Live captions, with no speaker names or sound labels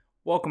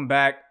Welcome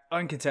back.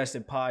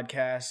 Uncontested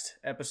podcast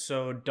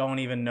episode. Don't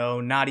even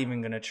know. Not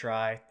even gonna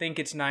try. Think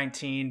it's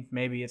 19.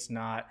 Maybe it's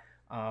not.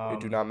 It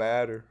do not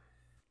matter.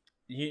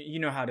 You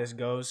know how this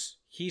goes.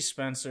 He's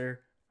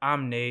Spencer.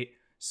 I'm Nate.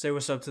 Say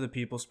what's up to the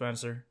people,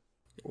 Spencer.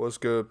 What's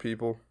good,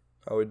 people?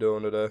 How we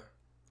doing today?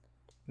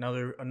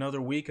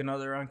 Another week,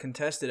 another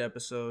uncontested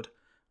episode.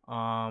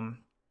 How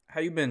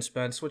you been,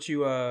 Spence? What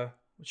you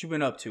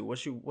been up to?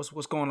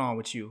 What's going on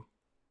with you?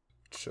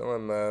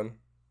 Chilling, man.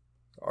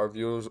 Our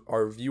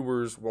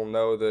viewers will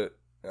know that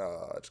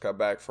I just got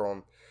back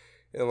from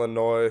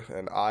Illinois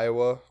and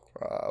Iowa.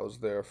 I was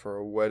there for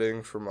a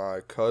wedding for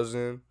my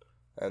cousin,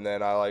 and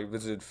then I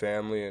visited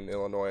family in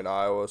Illinois and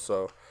Iowa.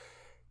 So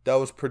that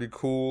was pretty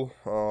cool.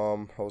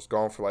 I was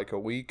gone for like a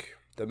week.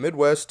 The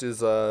Midwest is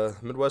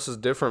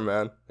different,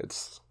 man.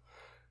 It's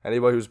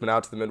anybody who's been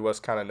out to the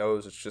Midwest kind of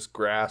knows it's just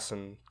grass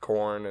and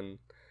corn and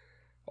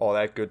all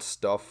that good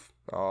stuff.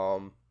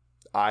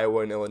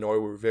 Iowa and Illinois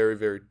were very,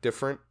 very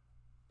different.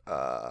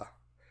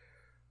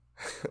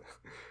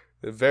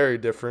 Very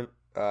different.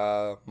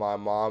 My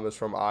mom is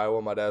from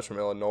Iowa. My dad's from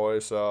Illinois.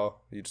 So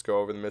you just go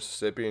over the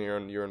Mississippi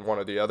and you're in one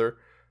or the other.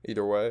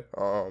 Either way.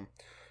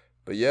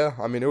 But yeah,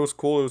 I mean, it was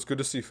cool. It was good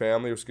to see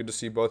family. It was good to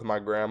see both of my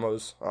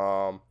grandmas.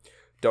 Don't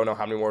know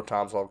how many more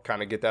times I'll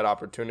kind of get that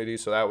opportunity.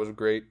 So that was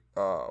great.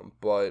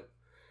 But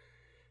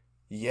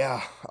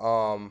yeah,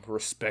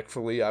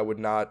 respectfully, I would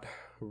not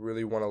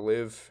really want to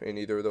live in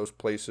either of those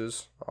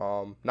places.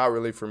 Not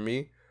really for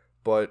me.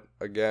 But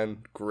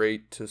again,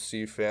 great to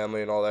see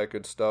family and all that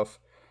good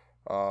stuff.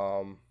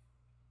 And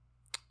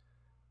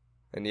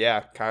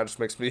yeah, kind of just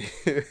makes me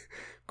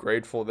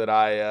grateful that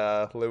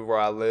I live where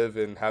I live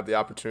and have the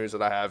opportunities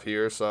that I have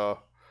here. So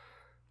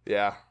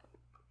yeah,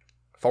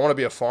 if I want to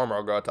be a farmer,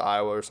 I'll go out to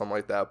Iowa or something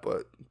like that.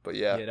 But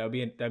yeah, that'd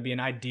be an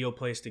ideal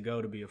place to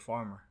go to be a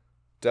farmer.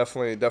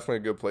 Definitely a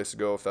good place to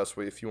go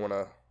if you want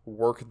to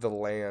work the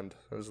land,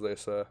 as they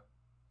say.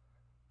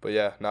 But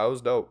yeah, no, it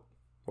was dope.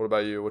 What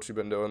about you? What you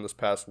been doing this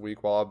past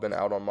week while I've been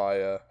out on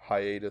my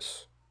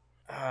hiatus?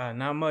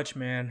 Not much,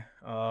 man.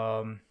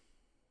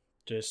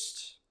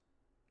 Just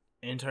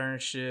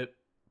internship,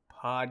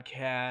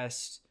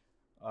 podcast.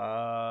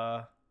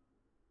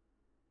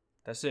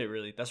 That's it,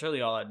 really. That's really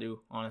all I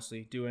do,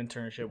 honestly. Do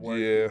internship work,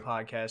 do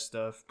podcast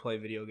stuff, play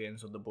video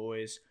games with the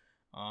boys.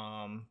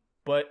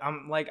 But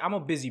I'm a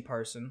busy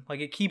person. Like,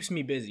 it keeps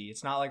me busy.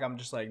 It's not like I'm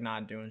just like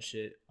not doing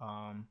shit.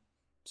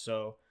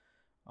 So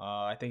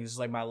I think this is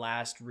like my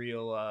last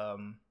real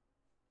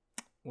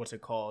what's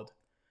it called?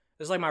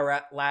 This is like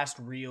my last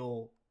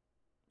real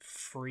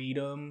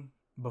freedom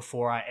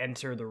before I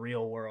enter the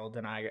real world,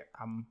 and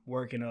I'm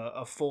working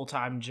a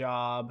full-time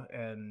job,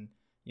 and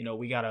you know,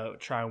 we gotta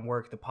try and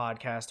work the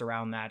podcast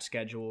around that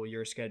schedule,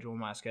 your schedule,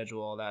 my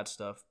schedule, all that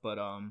stuff. But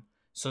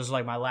so it's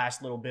like my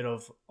last little bit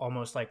of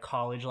almost like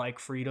college like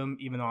freedom,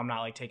 even though I'm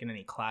not like taking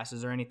any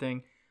classes or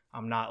anything.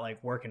 I'm not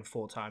like working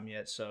full-time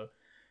yet, so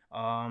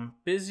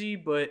busy,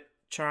 but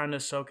trying to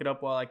soak it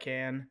up while I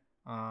can.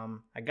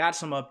 I got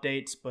some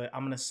updates, but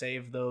I'm gonna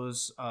save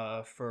those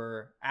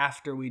for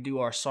after we do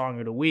our song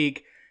of the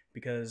week,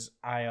 because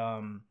I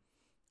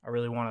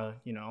really want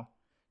to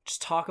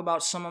just talk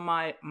about some of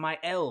my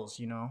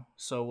L's,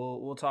 So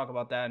we'll talk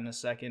about that in a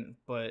second.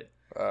 But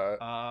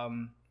yeah,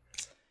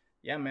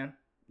 man.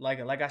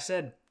 Like I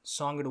said,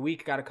 song of the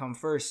week got to come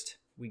first.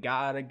 We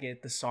gotta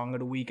get the song of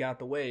the week out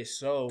the way.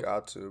 So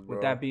got to, bro.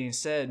 With that being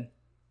said,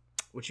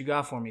 what you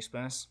got for me,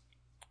 Spence?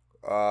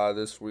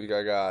 This week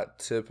I got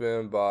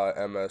Tippin' by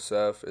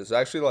MSF. It's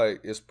actually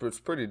it's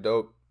pretty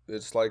dope.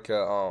 It's like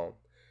a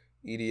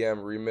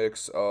EDM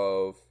remix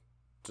of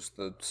just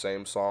the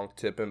same song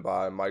Tippin'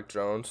 by Mike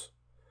Jones.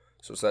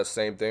 So it's that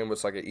same thing, but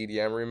it's like an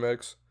EDM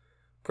remix.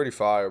 Pretty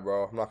fire,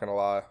 bro. I'm not gonna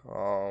lie.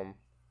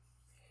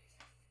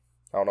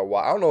 I don't know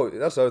why. I don't know.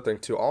 That's the other thing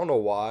too. I don't know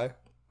why.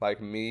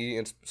 Like me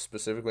and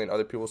specifically, and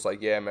other people, it's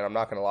like, yeah, man, I'm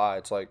not gonna lie.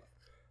 It's like,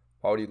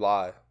 why would you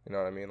lie? You know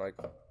what I mean? Like,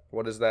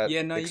 what is that?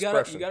 Yeah, no,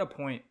 expression? you got a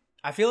point.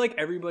 I feel like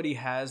everybody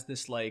has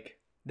this, like,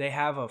 they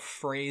have a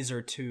phrase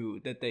or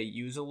two that they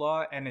use a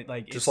lot, and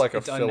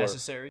it's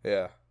unnecessary.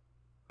 Yeah.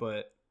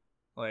 But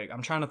like,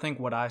 I'm trying to think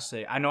what I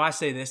say. I know I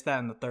say this, that,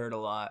 and the third a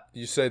lot.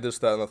 You say this,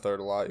 that, and the third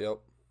a lot. Yep.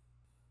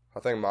 I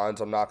think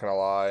mine's I'm not gonna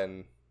lie,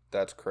 and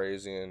that's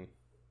crazy. And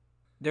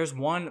there's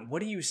one.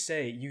 What do you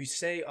say? You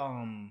say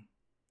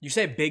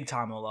big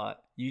time a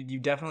lot. You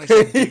definitely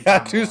say big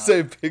time. I do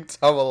say big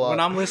time a lot.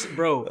 When I'm listening,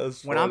 bro.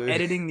 When I'm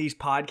editing these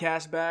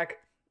podcasts back,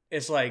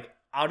 it's like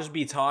I'll just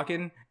be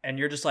talking, and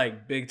you're just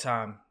like, big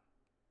time,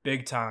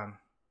 big time,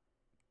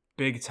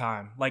 big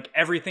time. Like,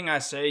 everything I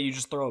say, you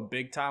just throw a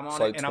big time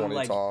on it, and I'm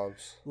like,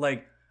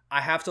 like,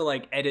 I have to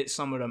like edit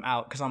some of them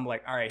out, because I'm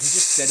like, all right, he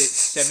just said it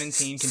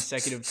 17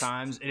 consecutive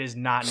times. It is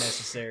not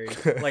necessary.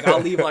 Like,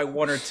 I'll leave like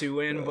one or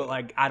two in, but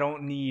like I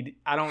don't need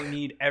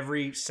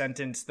every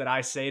sentence that I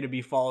say to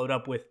be followed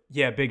up with,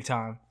 yeah, big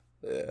time.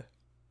 Yeah.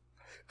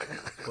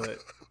 But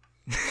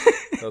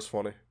that's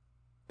funny.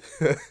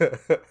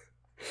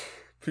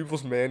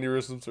 People's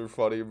mannerisms are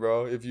funny,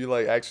 bro. If you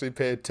like actually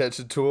pay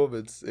attention to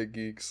them, it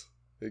geeks.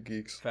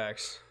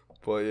 Facts.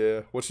 But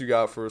yeah, what you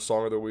got for a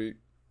song of the week?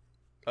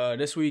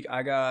 This week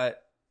I got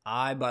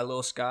 "I" by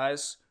Lil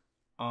Skies.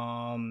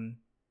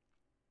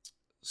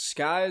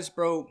 Skies,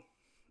 bro.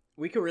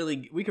 We could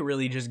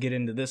really just get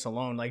into this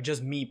alone. Like,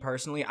 just me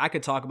personally, I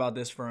could talk about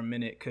this for a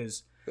minute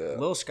because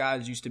Lil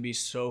Skies used to be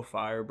so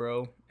fire,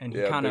 bro. And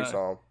he kind of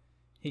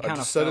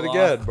said it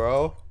again,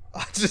 bro.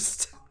 I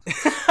just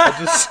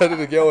said it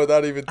again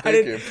without even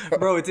thinking,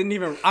 bro. It didn't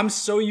even. I'm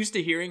so used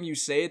to hearing you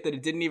say it that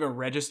it didn't even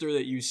register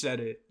that you said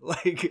it.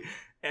 Like,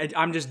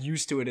 I'm just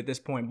used to it at this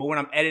point. But when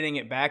I'm editing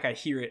it back, I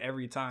hear it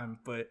every time.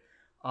 But,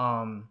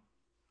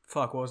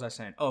 fuck, what was I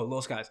saying? Oh,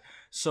 Lil Skies.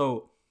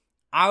 So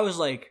I was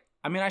like,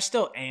 I mean, I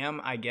still am,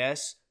 I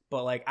guess,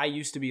 but like I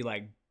used to be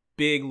like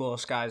big Lil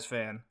Skies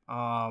fan.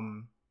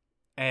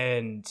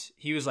 And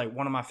he was like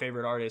one of my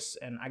favorite artists,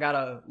 and I got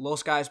a Lil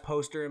Skies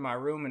poster in my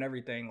room and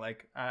everything.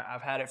 Like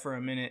I've had it for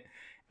a minute,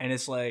 and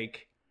it's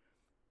like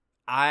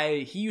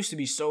he used to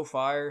be so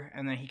fire,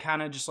 and then he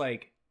kind of just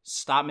like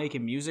stopped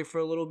making music for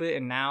a little bit,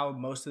 and now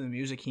most of the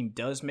music he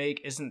does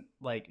make isn't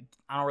like,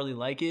 I don't really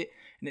like it,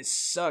 and it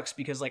sucks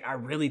because like I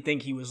really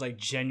think he was like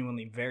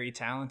genuinely very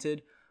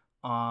talented.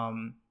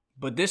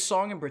 But this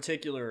song in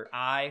particular,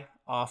 "I",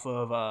 off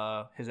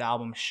of his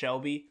album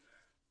Shelby,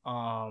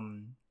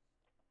 do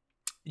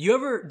you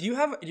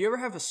ever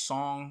have a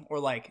song, or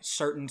like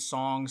certain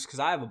songs, because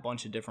I have a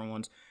bunch of different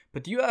ones,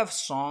 but do you have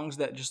songs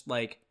that just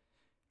like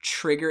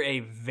trigger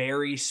a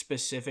very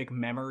specific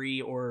memory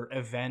or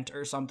event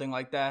or something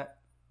like that?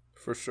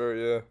 For sure,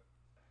 yeah.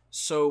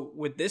 So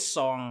with this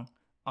song,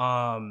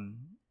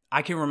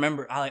 I can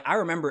remember, I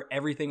remember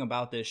everything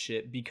about this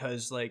shit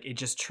because like it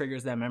just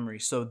triggers that memory.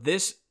 So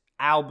this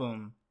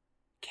album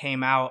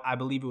came out, I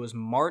believe it was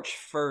March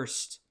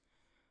 1st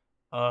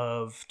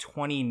of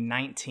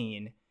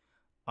 2019.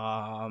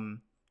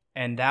 And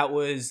that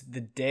was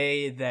the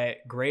day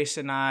that Grace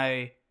and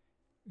I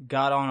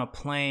got on a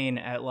plane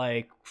at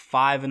like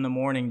 5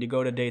 a.m. to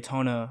go to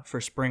Daytona for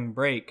spring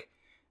break.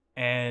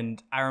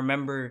 And I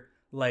remember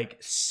like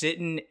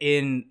sitting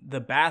in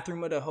the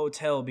bathroom of the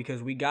hotel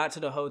because we got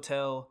to the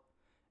hotel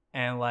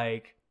and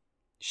like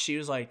she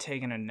was like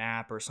taking a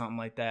nap or something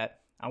like that.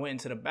 I went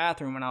into the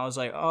bathroom and I was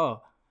like,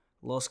 oh,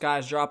 Lil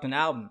Skies dropped an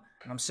album.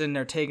 And I'm sitting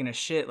there taking a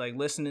shit, like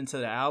listening to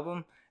the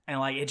album. And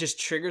like it just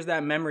triggers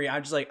that memory.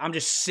 I'm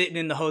just sitting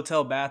in the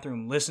hotel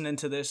bathroom listening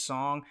to this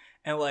song.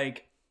 And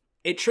like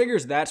it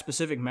triggers that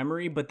specific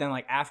memory. But then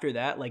like after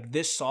that, like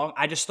this song,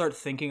 I just start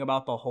thinking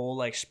about the whole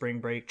like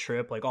spring break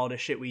trip, like all the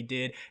shit we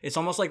did. It's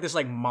almost like this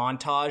like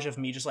montage of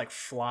me just like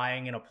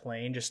flying in a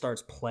plane just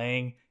starts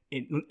playing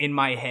in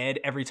my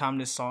head every time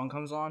this song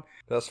comes on.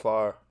 That's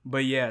fire.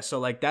 But yeah, so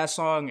like that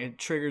song, it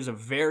triggers a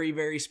very,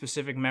 very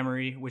specific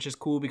memory, which is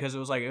cool because it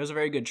was a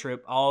very good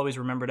trip. I'll always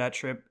remember that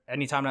trip.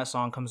 Anytime that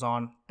song comes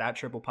on, that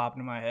trip will pop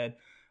into my head.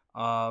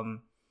 But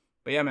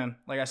yeah, man,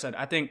 like I said,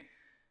 I think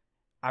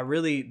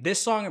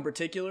this song in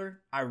particular,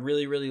 I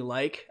really, really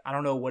like. I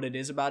don't know what it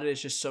is about it.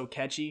 It's just so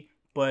catchy.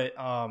 But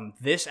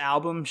this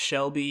album,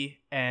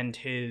 Shelby, and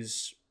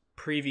his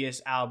previous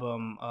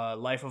album,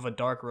 Life of a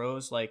Dark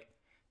Rose, like,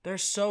 they're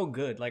so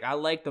good. Like, I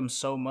like them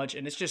so much,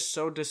 and it's just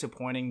so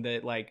disappointing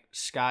that like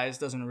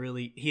Skies isn't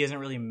really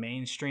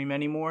mainstream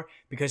anymore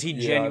because he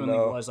genuinely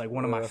was like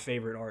one of my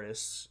favorite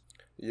artists.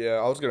 Yeah,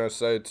 I was gonna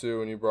say too,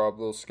 when you brought up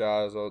Lil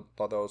Skies, I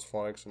thought that was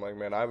funny because I'm like,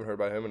 man, I haven't heard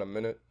about him in a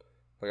minute.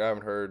 Like I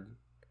haven't heard,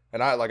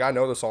 and I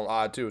know the song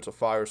 "I" too. It's a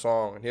fire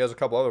song, and he has a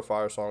couple other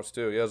fire songs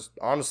too. He has,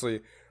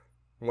 honestly,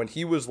 when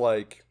he was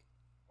like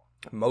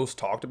most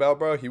talked about,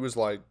 bro, he was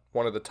like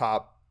one of the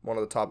top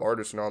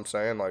artists, you know what I'm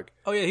saying? Like,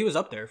 oh yeah, he was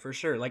up there for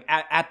sure. Like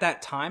at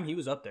that time, he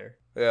was up there.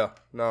 Yeah,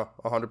 no,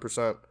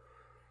 100%.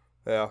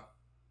 Yeah,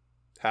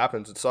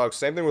 happens. It sucks.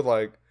 Same thing with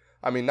like,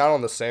 I mean, not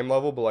on the same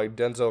level, but like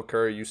Denzel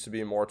Curry used to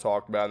be more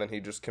talked about, and then he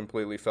just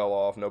completely fell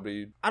off.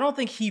 I don't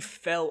think he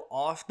fell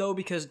off though,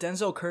 because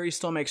Denzel Curry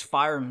still makes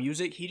fire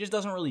music. He just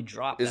doesn't really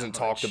drop. Isn't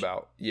talked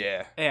about.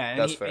 Yeah, and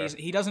that's fair.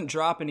 He doesn't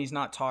drop, and he's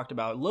not talked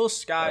about. Lil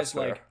Skies,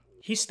 like,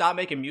 he stopped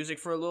making music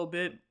for a little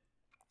bit.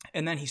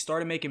 And then he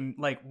started making,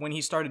 like, when he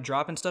started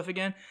dropping stuff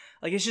again,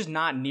 like, it's just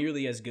not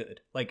nearly as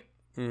good. Like,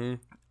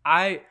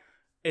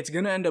 it's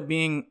going to end up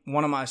being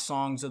one of my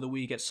songs of the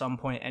week at some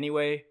point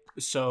anyway.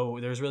 So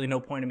there's really no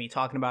point in me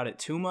talking about it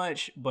too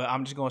much, but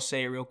I'm just going to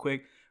say it real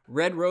quick.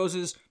 Red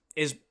Roses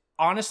is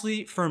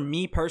honestly, for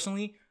me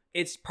personally,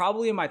 it's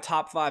probably in my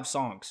top 5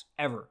 songs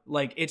ever.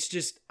 Like, it's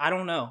just, I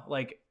don't know.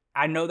 Like,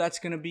 I know that's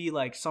going to be,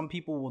 like, some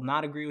people will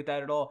not agree with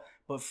that at all.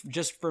 But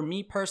just for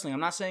me personally, I'm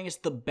not saying it's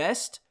the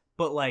best,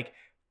 but, like,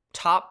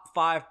 top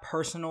 5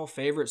 personal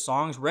favorite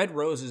songs, Red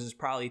Roses is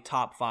probably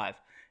top 5.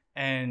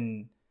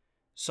 And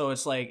so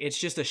it's like, it's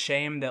just a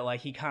shame that like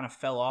he kind of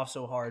fell off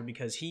so hard,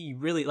 because he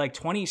really, like,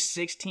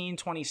 2016,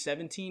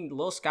 2017,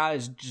 Lil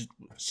Skies is just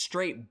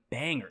straight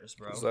bangers,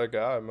 bro. It's that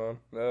guy, man.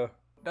 Yeah.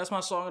 That's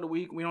my song of the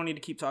week. We don't need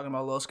to keep talking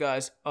about Lil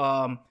Skies.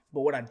 But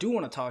what I do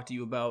want to talk to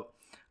you about,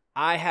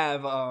 I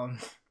have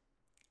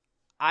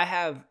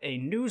a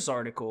news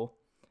article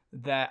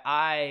that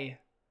I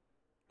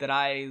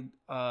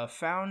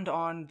found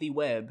on the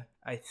web.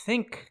 I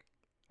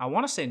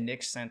want to say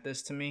Nick sent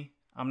this to me.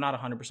 I'm not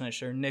 100%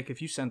 sure. Nick,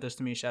 if you sent this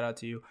to me, shout out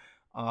to you.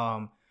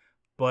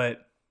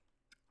 But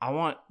I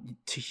want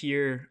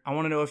to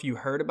know if you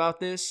heard about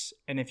this,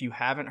 and if you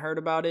haven't heard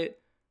about it,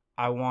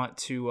 I want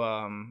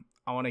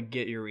to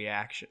get your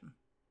reaction.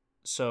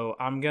 So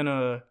I'm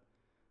gonna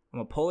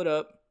pull it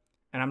up,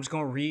 and I'm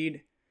gonna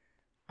read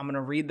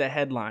the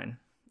headline.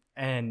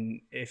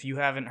 And if you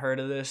haven't heard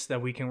of this,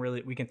 then we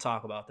can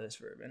talk about this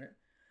for a minute.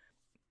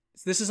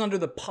 This is under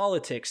the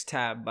politics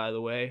tab, by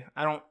the way.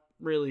 I don't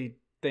really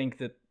think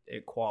that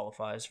it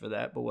qualifies for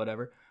that, but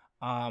whatever.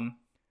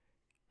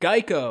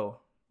 Geico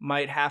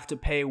might have to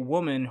pay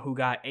woman who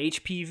got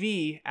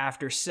HPV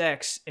after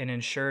sex in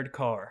insured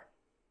car.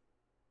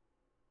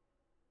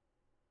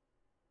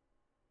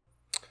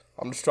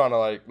 I'm just trying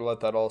to let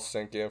that all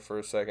sink in for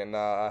a second.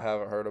 Nah, I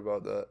haven't heard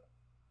about that.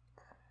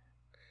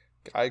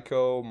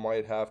 Geico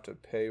might have to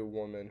pay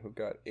woman who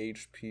got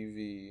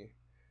HPV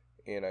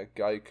in a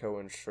Geico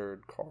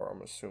insured car,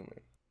 I'm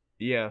assuming.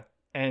 Yeah,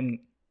 and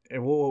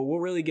we'll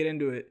really get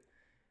into it.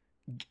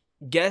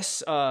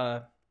 Guess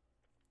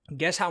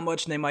how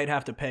much they might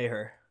have to pay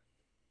her.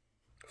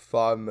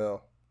 $5 million.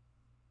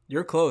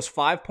 You're close.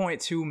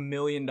 $5.2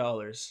 million.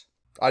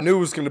 I knew it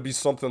was gonna be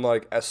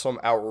something some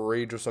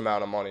outrageous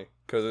amount of money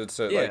because it's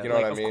what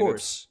I mean. Of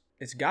course,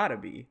 it's gotta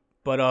be.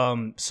 But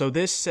so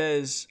this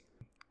says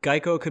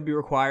Geico could be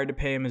required to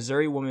pay a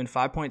Missouri woman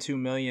 $5.2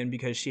 million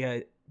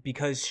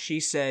because she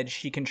said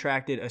she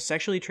contracted a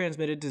sexually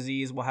transmitted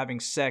disease while having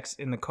sex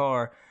in the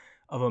car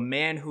of a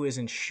man who is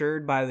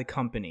insured by the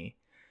company.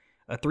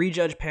 A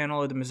 3-judge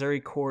panel of the Missouri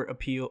Court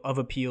of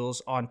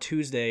Appeals on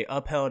Tuesday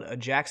upheld a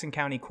Jackson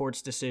County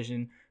court's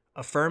decision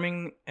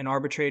affirming an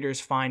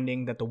arbitrator's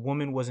finding that the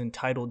woman was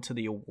entitled to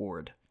the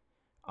award.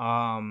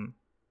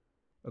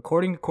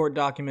 According to court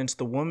documents,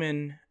 the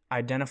woman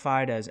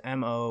identified as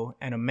M.O.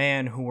 and a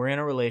man who were in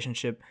a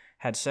relationship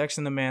had sex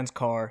in the man's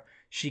car.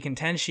 She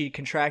contends she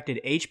contracted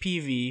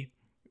HPV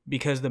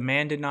because the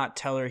man did not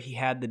tell her he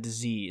had the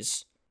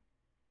disease.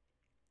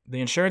 The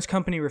insurance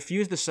company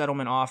refused the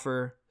settlement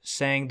offer,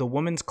 saying the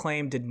woman's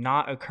claim did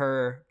not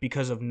occur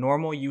because of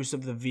normal use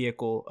of the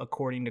vehicle,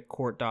 according to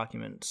court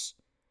documents.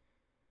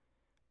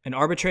 An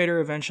arbitrator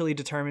eventually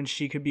determined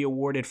she could be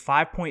awarded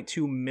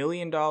 $5.2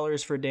 million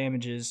for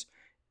damages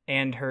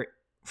and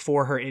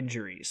for her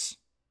injuries.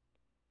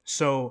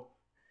 So,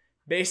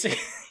 basically,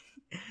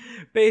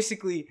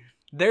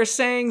 they're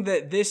saying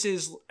that this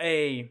is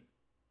an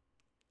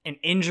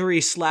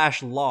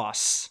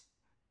injury/loss,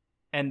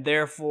 and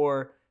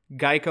therefore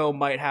Geico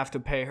might have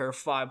to pay her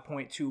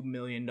 $5.2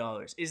 million.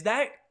 Is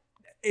that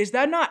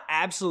not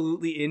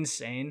absolutely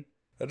insane?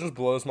 That just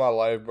blows my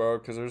life, bro,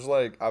 because there's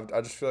I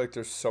just feel like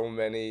there's so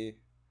many.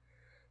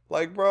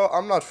 Bro,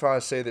 I'm not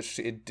trying to say that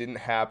it didn't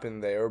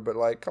happen there,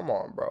 but, come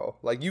on, bro.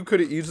 You could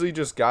have easily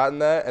just gotten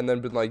that and then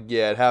been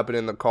yeah, it happened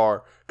in the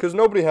car. Because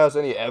nobody has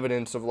any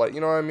evidence of,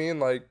 you know what I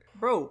mean?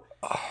 Bro,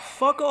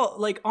 fuck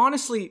all.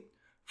 Honestly,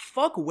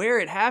 fuck where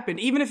it happened,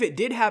 even if it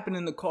did happen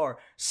in the car.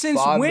 Since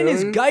when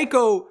is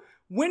Geico,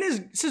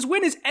 since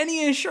when is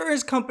any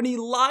insurance company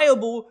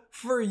liable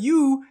for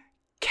you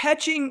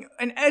catching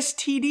an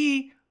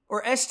STD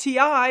or STI?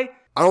 I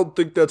don't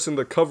think that's in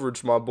the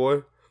coverage, my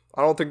boy.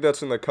 I don't think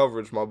that's in the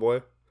coverage. I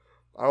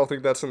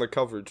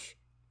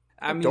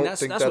mean,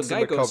 that's what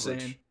Geico's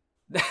saying.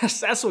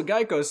 That's what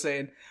Geico's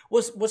saying.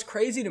 What's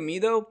crazy to me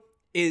though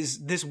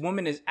is this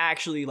woman is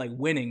actually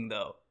winning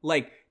though.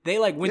 They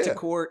went to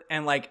court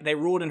and they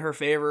ruled in her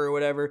favor or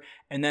whatever,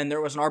 and then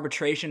there was an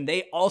arbitration.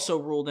 They also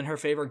ruled in her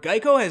favor.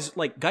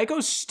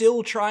 Geico's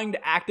still trying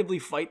to actively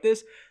fight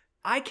this.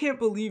 I can't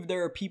believe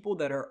there are people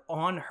that are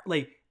on her,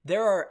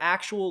 there are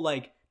actual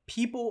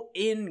people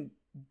in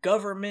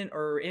government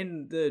or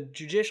in the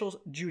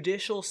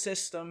judicial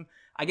system.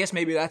 I guess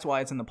maybe that's why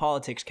it's in the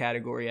politics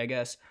category, I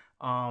guess.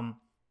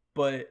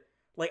 But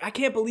I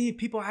can't believe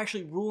people are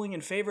actually ruling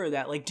in favor of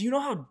that. Do you know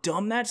how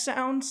dumb that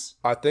sounds?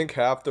 I think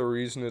half the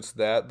reason it's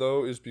that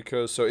though is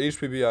because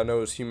HPV I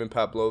know is human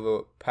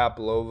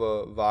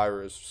papilloma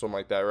virus, something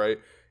like that, right?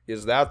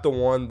 Is that the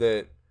one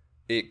that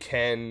it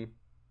can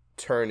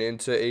turn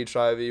into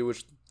HIV,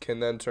 which can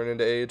then turn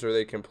into AIDS, or are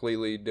they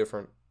completely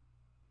different?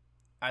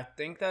 I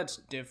think that's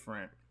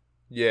different.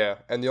 Yeah,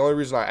 and the only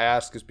reason I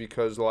ask is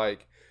because,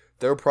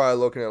 they're probably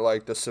looking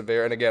at, the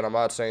severity, and again, I'm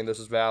not saying this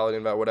is valid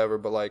and about whatever,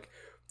 but,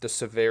 the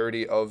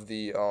severity of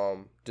the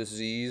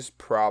disease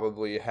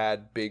probably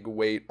had big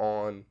weight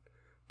on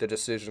the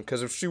decision.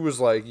 Because if she was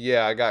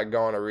yeah, I got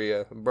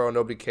gonorrhea, bro,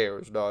 nobody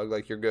cares, dog.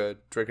 You're good.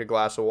 Drink a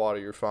glass of water,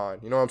 you're fine.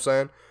 You know what I'm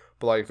saying?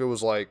 But, if it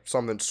was,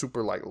 something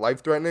super,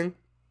 life-threatening,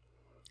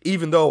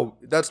 even though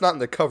that's not in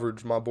the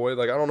coverage, my boy,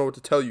 I don't know what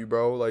to tell you,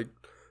 bro.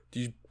 Do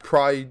you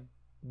probably,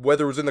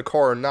 whether it was in the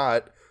car or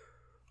not,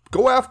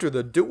 go after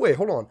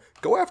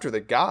go after the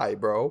guy,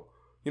 bro.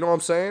 You know what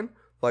I'm saying?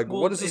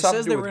 What does this have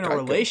to do with Geico? It says they were in a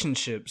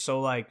relationship,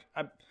 so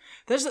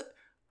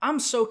I'm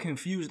so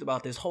confused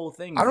about this whole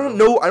thing. I don't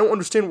know. I don't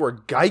understand where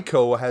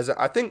Geico has.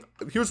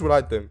 Here's what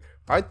I think.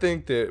 I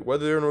think that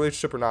whether they're in a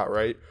relationship or not,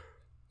 right?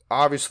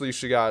 Obviously,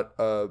 she got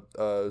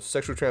a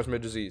sexually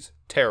transmitted disease.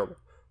 Terrible.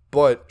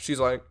 But she's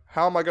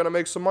how am I gonna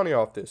make some money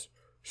off this?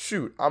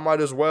 shoot, I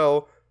might as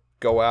well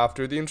go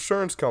after the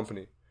insurance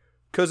company.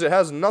 Because it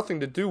has nothing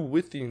to do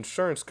with the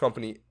insurance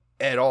company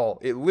at all.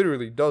 It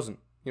literally doesn't.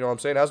 You know what I'm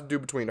saying? It has to do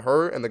between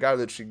her and the guy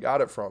that she got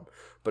it from.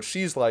 But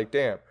she's like,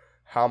 damn,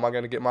 how am I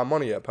going to get my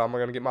money up? How am I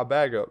going to get my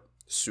bag up?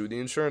 Sue the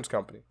insurance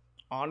company.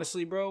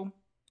 Honestly, bro,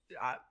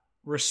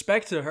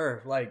 respect to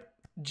her. Like,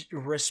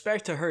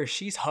 respect to her.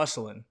 She's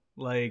hustling.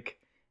 Like,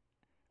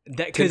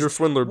 that. Tinder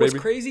swindler, baby.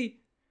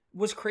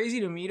 What's crazy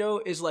to me,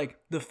 though, is, like,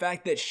 the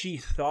fact that she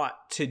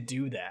thought to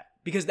do that.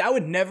 Because that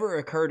would never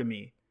occur to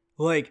me.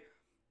 Like,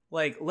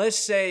 let's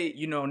say,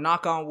 you know,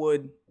 knock on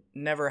wood,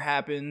 never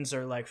happens,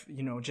 or, like,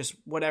 you know, just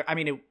whatever. I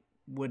mean, it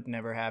would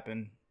never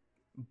happen.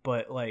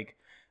 But, like,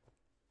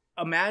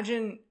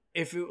 imagine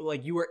if it,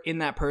 like, you were in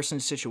that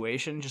person's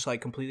situation, just,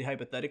 like, completely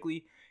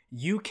hypothetically,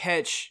 you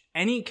catch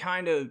any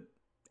kind of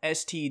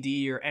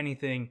STD or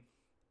anything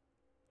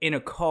in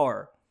a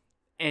car,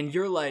 and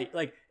you're like,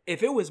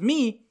 if it was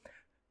me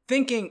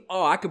thinking,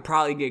 oh, I could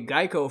probably get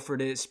Geico for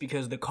this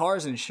because the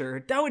car's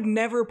insured, that would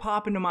never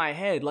pop into my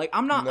head. Like,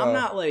 I'm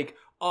not like,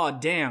 oh,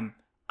 damn,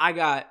 I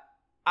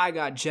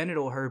got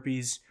genital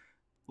herpes.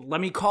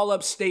 Let me call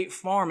up State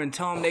Farm and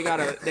tell them they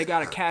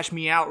gotta cash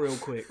me out real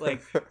quick.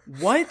 Like,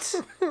 what?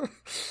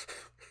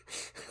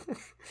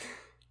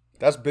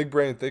 That's big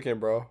brain thinking,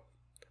 bro.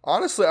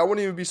 Honestly, I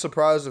wouldn't even be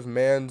surprised if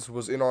Mans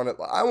was in on it.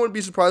 I wouldn't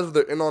be surprised if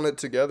they're in on it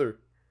together.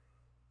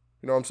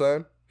 You know what I'm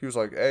saying? He was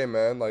like, hey,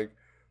 man, like,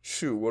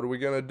 shoot, what are we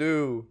going to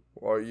do?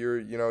 Or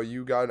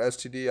you got an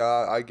STD.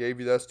 I gave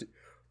you the STD.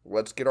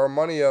 Let's get our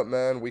money up,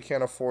 man. We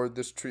can't afford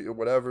this treat,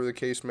 whatever the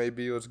case may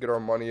be. Let's get our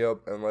money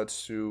up and let's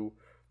sue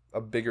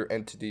a bigger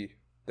entity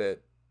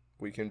that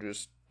we can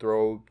just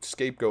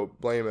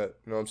scapegoat, blame it.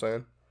 You know what I'm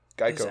saying?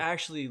 Geico. It's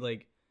actually,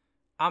 like,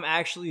 I'm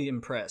actually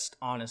impressed,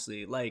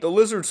 honestly. Like, the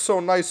lizard's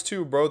so nice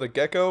too, bro. The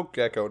gecko,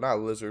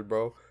 not lizard,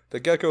 bro. The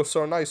gecko's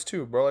so nice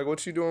too, bro. Like,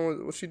 what's she doing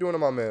to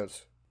my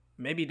man's?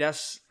 Maybe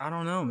I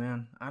don't know,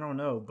 man. I don't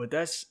know. But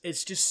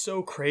it's just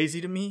so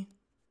crazy to me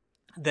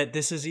that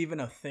this is even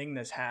a thing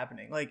that's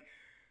happening. Like,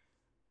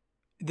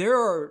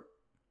 do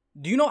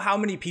you know how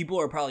many people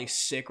are probably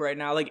sick right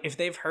now? Like, if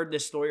they've heard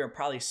this story, are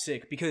probably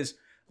sick. Because,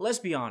 let's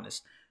be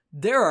honest,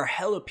 there are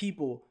hella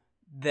people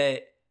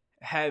that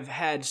have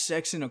had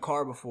sex in a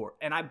car before.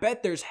 And I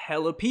bet there's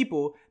hella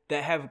people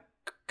that have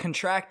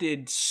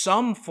contracted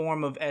some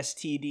form of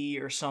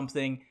STD or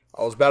something.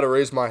 I was about to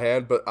raise my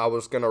hand, but I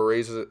was going to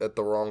raise it at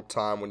the wrong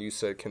time when you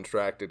said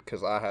contracted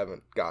because I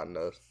haven't gotten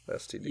a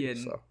STD. Yeah,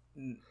 so.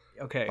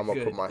 Okay, I'm going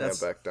to put my hand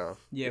back down.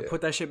 Yeah,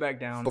 put that shit back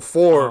down.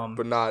 Before,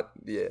 but not,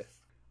 yeah.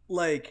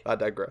 Like, I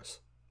digress.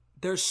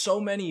 There's so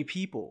many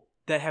people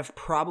that have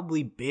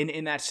probably been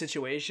in that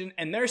situation,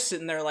 and they're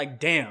sitting there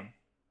like, damn,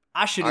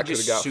 I should have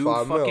just sued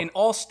fucking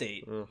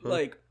Allstate. Mm-hmm.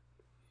 Like,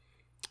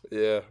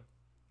 yeah.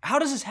 How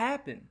does this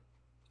happen?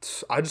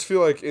 I just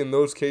feel like in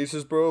those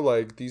cases, bro,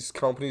 like, these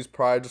companies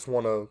probably just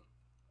want to...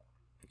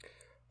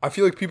 I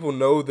feel like people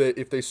know that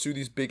if they sue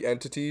these big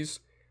entities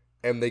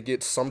and they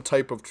get some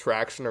type of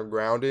traction or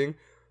grounding,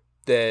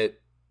 that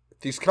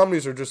these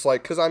companies are just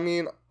like... Because, I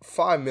mean,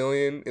 $5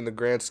 million in the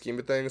grand scheme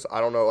of things,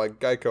 I don't know, like,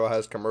 Geico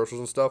has commercials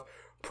and stuff,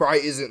 probably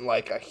isn't,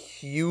 like, a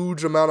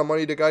huge amount of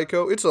money to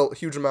Geico. It's a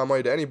huge amount of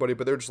money to anybody,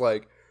 but they're just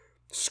like,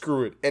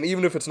 screw it. And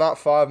even if it's not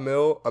 $5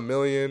 million, $1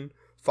 million...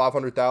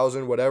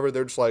 500,000, whatever,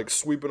 they're just like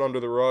sweeping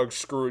under the rug,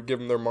 screw it, give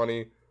them their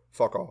money,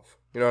 fuck off.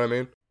 You know what I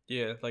mean?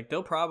 Yeah, like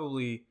they'll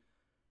probably,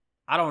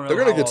 I don't know they're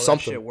gonna how get all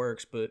something. That shit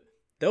works, but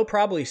they'll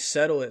probably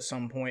settle at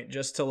some point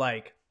just to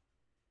like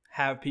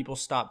have people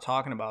stop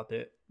talking about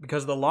it.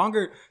 Because the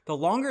longer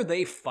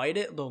they fight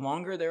it, the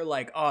longer they're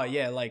like, oh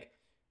yeah, like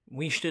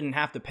we shouldn't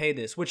have to pay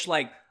this. Which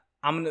like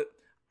I'm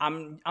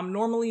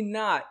normally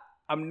not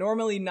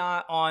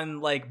on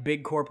like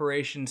big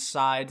corporation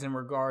sides in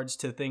regards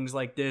to things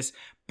like this.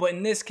 But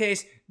in this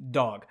case,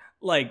 dog,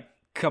 like,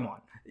 come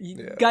on.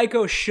 Yeah.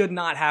 Geico should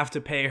not have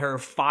to pay her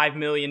 $5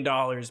 million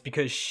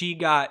because she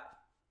got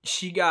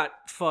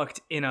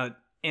fucked in a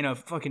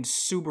fucking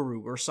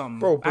Subaru or something.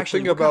 Bro, but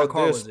actually, think about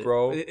kind of this,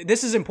 bro.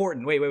 This is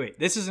important. Wait.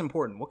 This is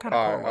important. What kind of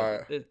car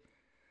was it?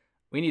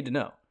 We need to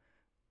know.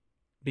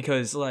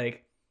 Because,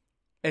 like,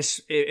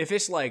 if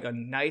it's like a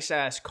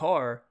nice-ass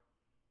car,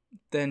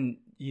 then,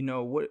 you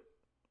know,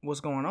 what's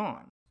going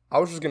on? I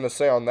was just going to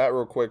say on that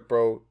real quick,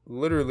 bro.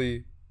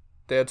 Literally...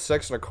 They had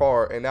sex in a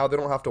car, and now they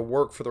don't have to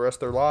work for the rest of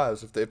their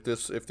lives if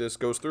this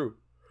goes through.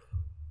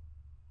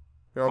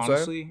 You know what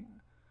I'm saying?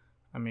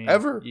 I mean,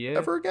 ever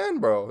again,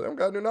 bro. They don't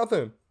gotta do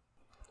nothing.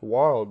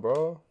 Wild,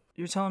 bro.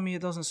 You're telling me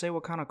it doesn't say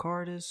what kind of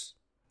car it is?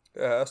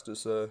 Yeah, that's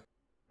just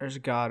There's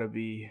gotta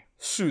be.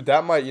 Shoot,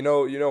 that might. You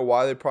know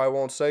why they probably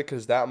won't say?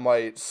 Because that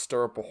might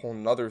stir up a whole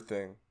nother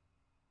thing.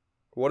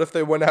 What if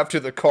they went after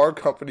the car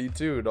company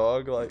too,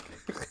 dog? Like,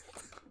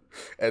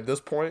 at this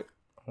point.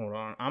 Hold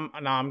on.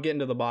 I'm getting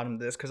to the bottom of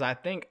this because I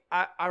think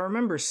I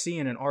remember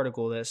seeing an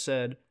article that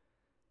said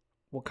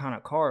what kind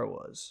of car it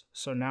was.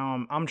 So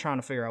now I'm trying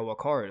to figure out what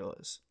car it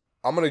was.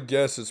 I'm gonna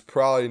guess it's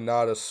probably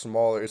not it's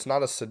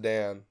not a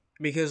sedan.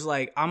 Because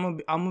like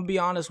I'm gonna be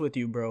honest with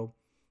you, bro.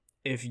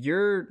 If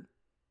you're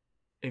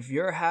if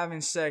you're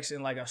having sex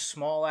in like a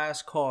small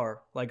ass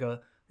car, like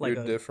a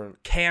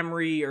different.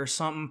 Camry or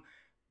something,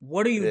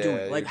 what are you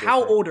doing? Like, you're how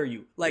different. old are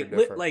you? Like,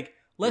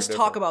 let's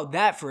talk about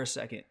that for a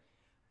second.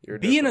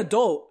 Be an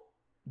adult.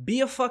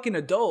 Be a fucking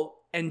adult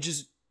and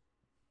just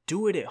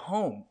do it at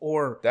home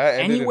or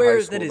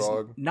anywhere that is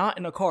not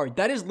in a car.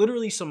 That is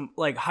literally some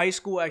like high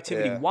school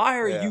activity. Yeah, why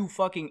are you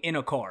fucking in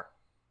a car?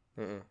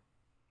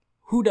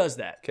 Who does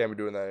that? Can't be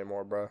doing that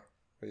anymore, bro.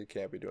 You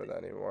can't be doing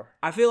that anymore.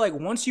 I feel like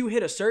once you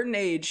hit a certain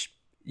age,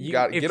 you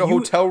got to get a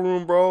hotel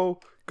room, bro.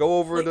 Go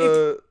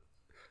over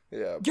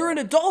yeah. You're an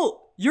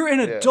adult. You're an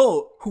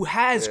adult who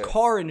has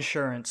car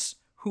insurance.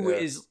 Who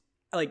is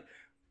like,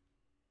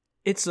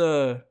 it's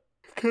a.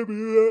 Can't be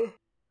that.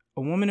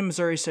 A woman in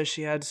Missouri says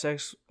she had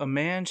sex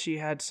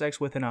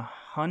with in a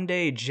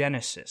Hyundai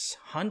Genesis.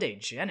 Hyundai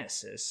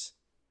Genesis?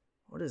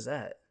 What is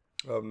that?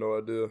 I have no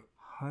idea.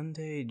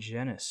 Hyundai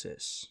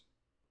Genesis.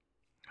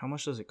 How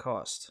much does it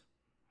cost?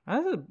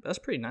 That's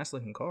a pretty nice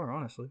looking car,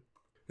 honestly.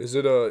 Is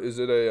it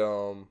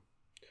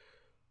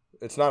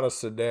it's not a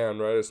sedan,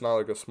 right? It's not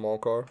like a small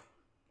car?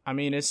 I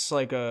mean, it's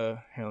like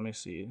a, here, let me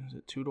see. Is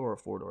it 2-door or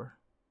 4-door?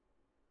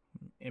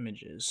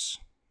 Images.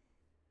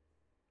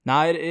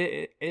 Nah,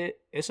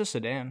 it's a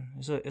sedan.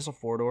 It's a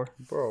 4-door.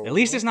 Bro. At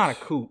least it's not a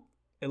coupe.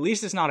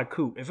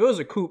 If it was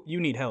a coupe,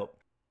 you need help.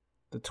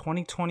 The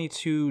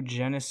 2022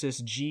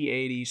 Genesis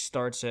G80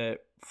 starts at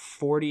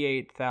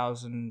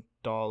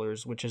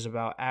 $48,000, which is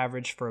about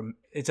average for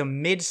it's a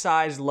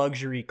mid-sized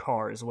luxury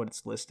car is what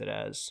it's listed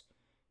as.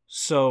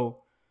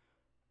 So,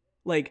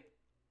 like,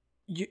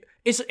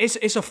 it's a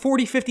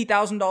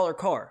 $40,000-$50,000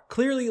 car.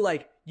 Clearly,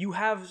 like, you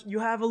have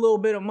a little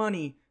bit of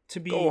money to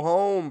be. Go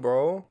home,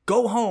 bro.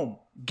 Go home.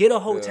 Get a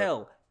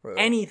hotel. Yeah.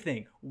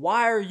 Anything.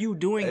 Why are you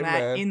doing that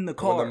man, in the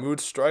car? When the mood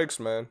strikes,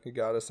 man, you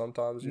gotta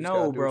sometimes.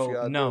 No,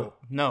 bro. No.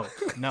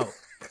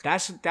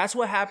 That's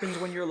what happens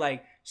when you're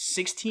like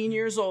 16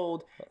 years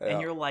old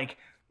and you're like,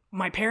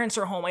 my parents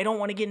are home. I don't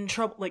want to get in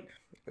trouble. Like,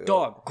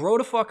 dog, grow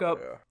the fuck up.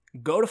 Yeah.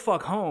 Go to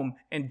fuck home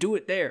and do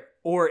it there.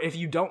 Or if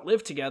you don't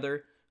live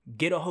together,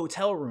 get a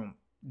hotel room.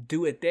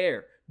 Do it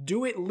there.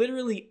 Do it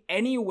literally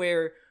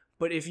anywhere.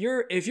 But if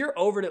you're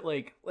over to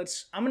like,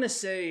 I'm gonna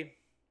say,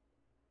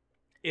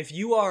 if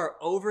you are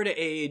over the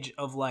age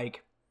of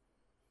like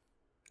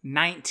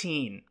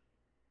 19,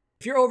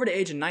 if you're over the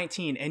age of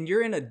 19 and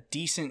you're in a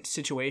decent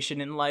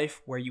situation in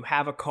life where you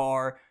have a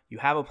car, you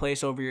have a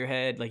place over your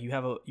head, like you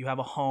have a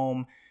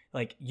home,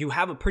 like you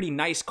have a pretty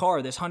nice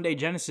car. This Hyundai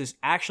Genesis,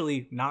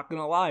 actually, not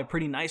gonna lie,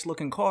 pretty nice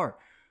looking car.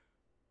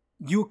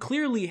 You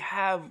clearly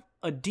have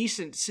a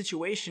decent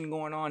situation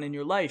going on in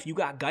your life. You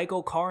got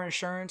Geico car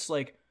insurance.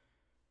 Like,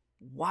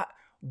 what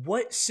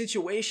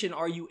situation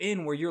are you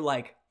in where you're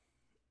like,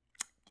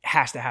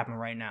 has to happen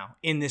right now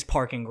in this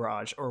parking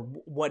garage or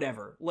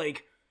whatever?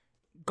 Like,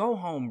 go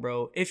home,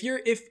 bro. If you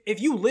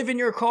live in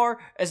your car,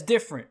 that's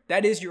different.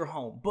 That is your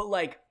home. But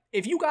like,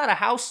 if you got a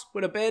house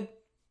with a bed,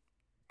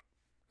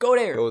 go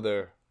there. Go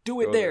there. Do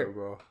it there,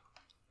 bro.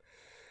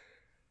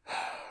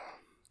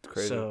 It's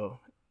crazy. So,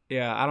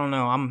 yeah, I don't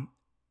know.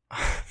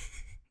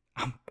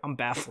 I'm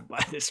baffled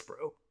by this,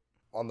 bro.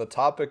 On the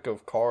topic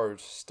of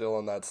cars, still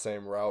on that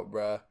same route,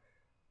 bruh.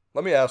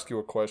 Let me ask you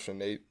a question,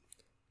 Nate.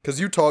 Because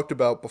you talked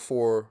about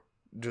before,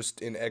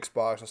 just in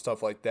Xbox and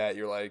stuff like that,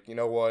 you're like, you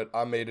know what?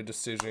 I made a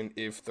decision.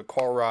 If the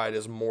car ride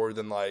is more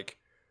than like,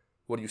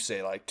 what do you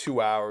say, like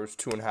 2 hours,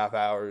 2.5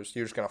 hours,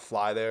 you're just going to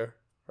fly there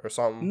or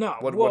something? No.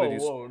 What did you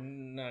say?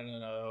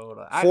 No. Hold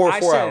on. 4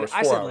 hours.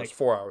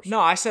 4 hours. No,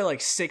 I said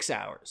like 6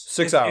 hours.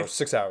 6 hours.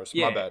 6 hours.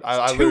 Yeah, my bad.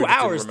 I 2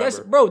 hours.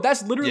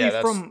 That's literally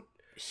from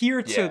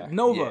here to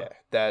Nova.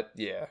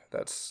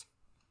 That's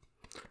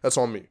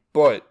on me.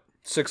 But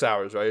 6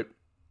 hours, right?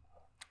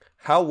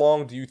 How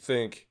long do you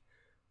think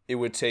it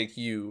would take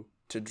you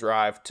to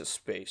drive to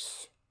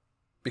space?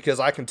 Because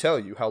I can tell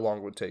you how long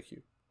it would take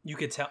you. You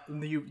could tell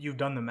you've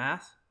done the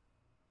math?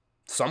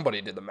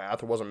 Somebody did the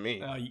math. It wasn't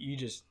me.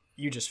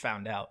 You just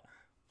found out.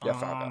 Yeah, I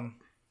found out.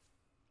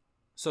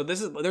 So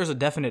there's a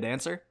definite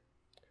answer?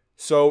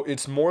 So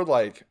it's more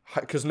like,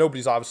 because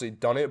nobody's obviously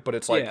done it, but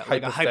it's like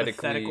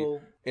hypothetically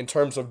in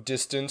terms of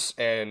distance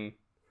and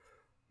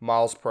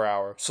miles per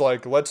hour. So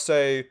like, let's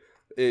say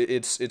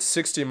it's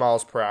 60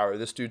 miles per hour.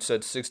 This dude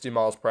said 60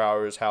 miles per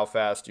hour is how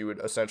fast you would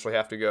essentially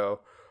have to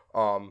go,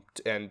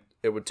 and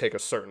it would take a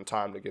certain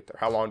time to get there.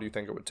 How long do you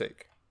think it would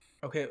take?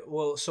 Okay,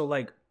 well, so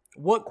like,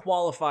 what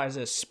qualifies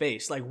as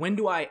space? Like, when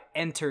do I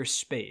enter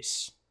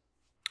space?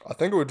 I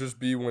think it would just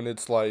be when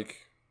it's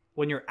like,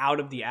 when you're out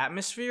of the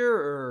atmosphere,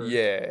 or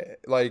okay.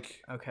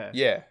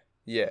 Yeah.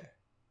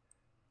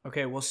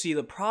 Okay, well, see,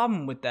 the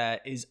problem with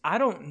that is I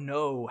don't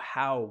know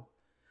how,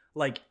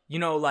 like, you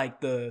know, like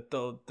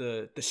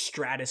the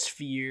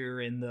stratosphere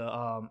and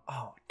the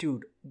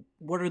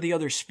what are the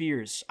other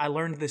spheres? I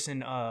learned this in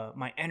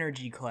my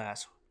energy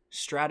class.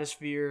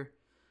 Stratosphere,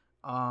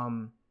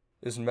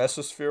 is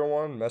mesosphere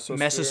one?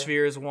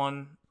 Mesosphere is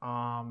one.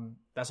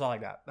 That's all I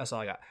got.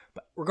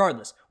 But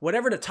regardless,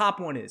 whatever the top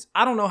one is,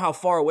 I don't know how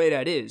far away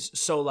that is.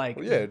 So like,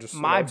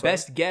 my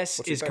best guess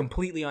is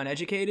completely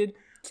uneducated.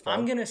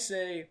 I'm gonna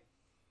say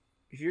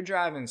if you're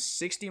driving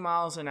 60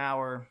 miles an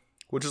hour,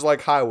 which is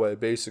like highway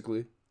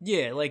basically.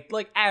 Yeah,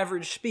 like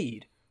average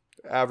speed.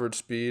 Average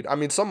speed. I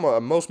mean,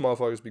 most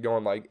motherfuckers be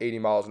going like 80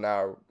 miles an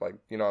hour, like,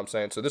 you know what I'm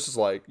saying? So this is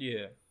like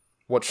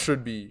what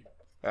should be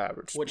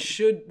average.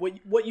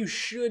 What you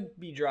should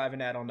be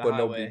driving at on the highway. But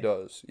nobody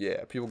does.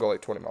 Yeah, people go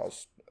like 20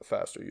 miles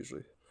faster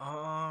usually.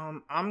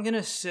 I'm going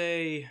to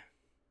say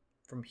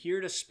from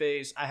here to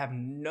space, I have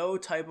no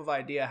type of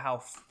idea how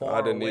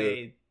far away.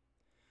 Either.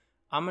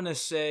 I'm going to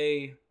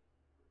say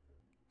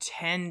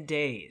 10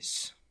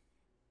 days.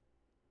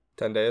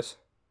 10 days?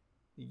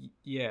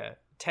 Yeah,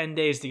 10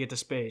 days to get to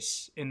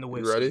space in the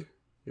whiskey. You ready?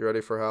 You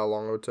ready for how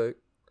long it would take?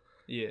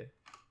 Yeah.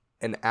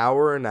 An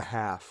hour and a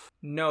half.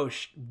 No,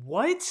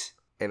 what?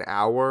 An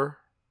hour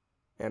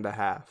and a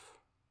half.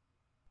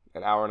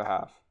 An hour and a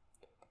half.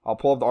 I'll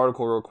pull up the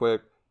article real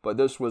quick, but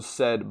this was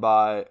said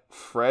by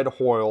Fred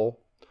Hoyle,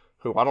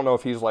 who I don't know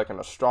if he's like an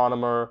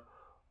astronomer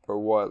or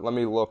what. Let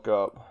me look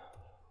up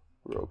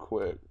real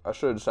quick. I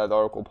should have just had the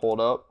article pulled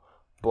up,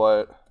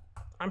 but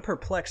I'm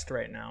perplexed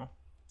right now.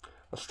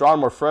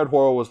 Astronomer Fred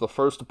Hoyle was the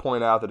first to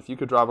point out that if you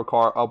could drive a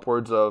car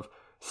upwards of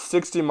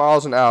 60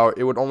 miles an hour,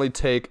 it would only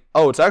take,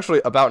 it's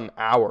actually about an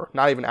hour,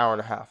 not even an hour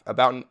and a half,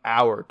 about an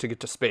hour to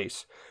get to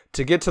space.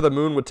 To get to the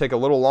moon would take a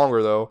little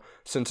longer, though,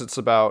 since it's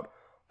about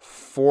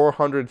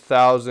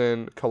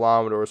 400,000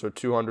 kilometers or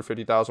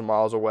 250,000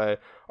 miles away,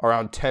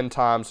 around 10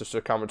 times the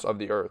circumference of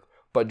the Earth.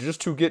 But just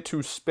to get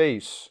to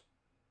space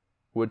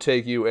would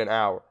take you an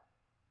hour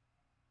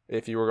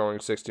if you were going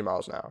 60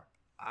 miles an hour.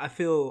 I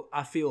feel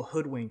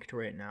hoodwinked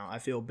right now. I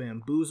feel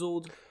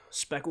bamboozled,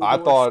 speckled. I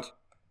thought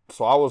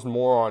so. I was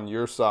more on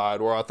your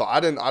side, where I thought I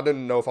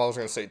didn't know if I was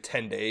gonna say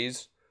 10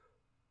 days.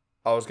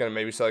 I was gonna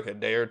maybe say like a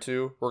day or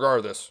two.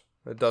 Regardless,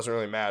 it doesn't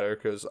really matter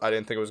because I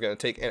didn't think it was gonna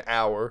take an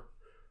hour.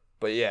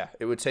 But yeah,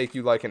 it would take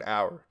you like an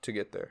hour to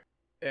get there.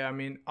 Yeah, I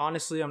mean,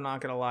 honestly, I'm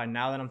not gonna lie.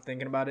 Now that I'm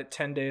thinking about it,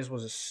 10 days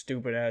was a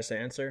stupid ass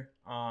answer.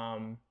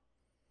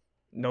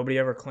 Nobody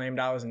ever claimed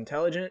I was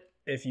intelligent.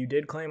 If you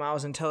did claim I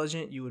was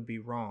intelligent, you would be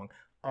wrong.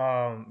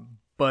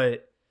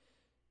 But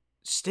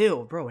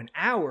still, bro, an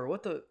hour,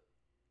 what the,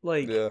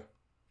 like, yeah,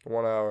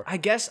 1 hour. I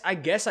guess I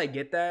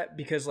get that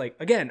because, like,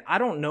 again, I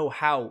don't know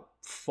how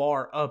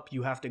far up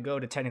you have to go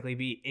to technically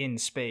be in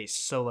space.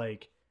 So,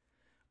 like,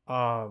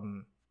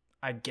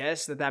 I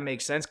guess that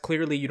makes sense.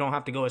 Clearly, you don't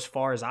have to go as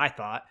far as I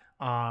thought.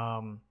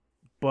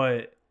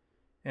 But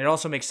it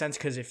also makes sense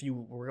because if you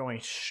were going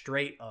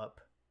straight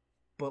up,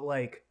 but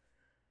like,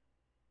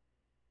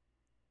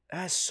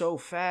 that's so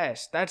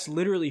fast. That's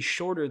literally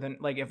shorter than,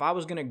 like, if I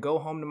was going to go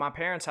home to my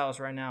parents' house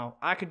right now,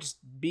 I could just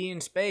be in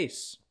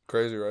space.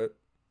 Crazy, right?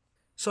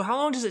 So how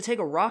long does it take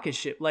a rocket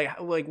ship? Like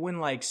when,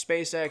 like,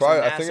 SpaceX Probably,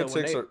 and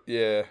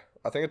NASA,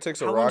 I think it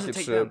takes a rocket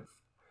ship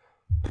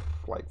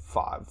like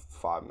five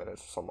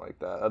minutes or something like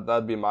that.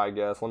 That'd be my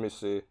guess. Let me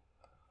see.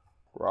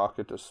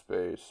 Rocket to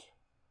space.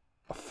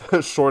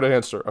 Short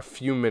answer, a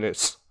few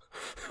minutes.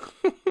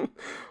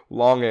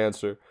 Long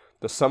answer.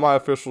 The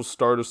semi-official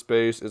start of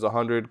space is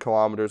 100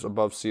 kilometers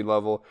above sea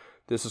level.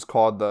 This is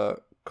called the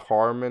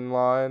Kármán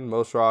line.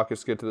 Most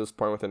rockets get to this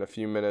point within a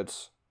few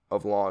minutes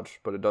of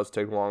launch, but it does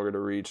take longer to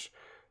reach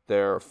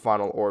their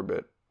final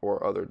orbit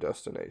or other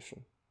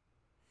destination.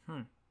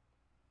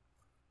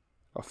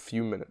 A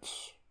few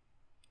minutes.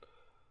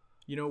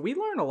 You know, we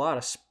learn a lot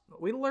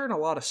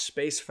of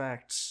space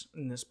facts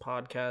in this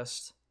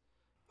podcast.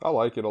 I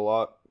like it a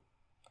lot.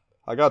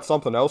 I got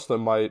something else that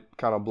might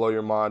kind of blow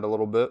your mind a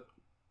little bit.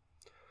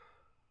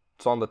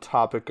 It's on the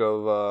topic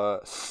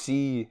of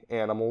sea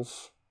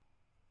animals.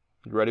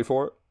 You ready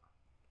for it?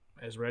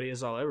 As ready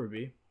as I'll ever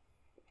be.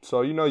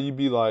 So, you know, you'd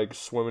be like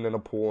swimming in a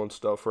pool and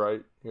stuff,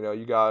 right? You know,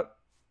 you got...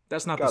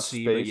 That's not the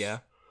sea, space. But yeah.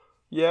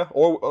 Yeah,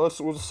 or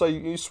let's say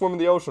you swim in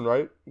the ocean,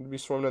 right? You'd be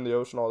swimming in the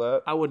ocean, all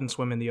that. I wouldn't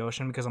swim in the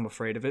ocean because I'm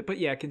afraid of it, but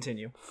yeah,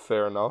 continue.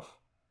 Fair enough.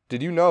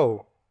 Did you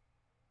know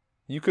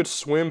you could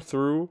swim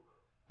through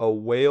a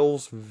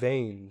whale's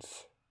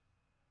veins?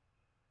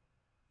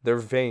 They're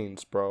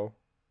veins, bro.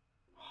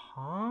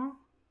 Huh?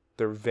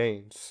 They're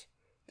veins.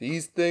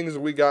 These things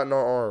we got in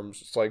our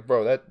arms. It's like,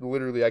 bro, that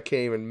literally, I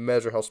can't even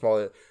measure how small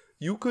it is.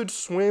 You could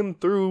swim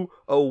through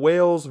a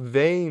whale's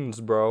veins,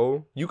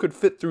 bro. You could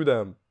fit through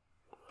them.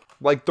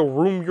 Like, the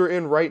room you're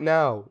in right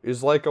now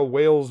is like a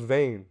whale's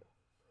vein.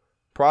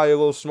 Probably a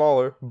little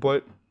smaller,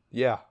 but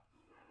yeah.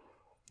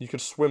 You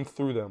could swim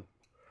through them.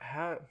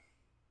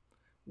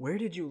 Where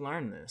did you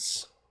learn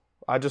this?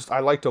 I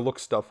like to look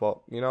stuff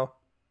up, you know?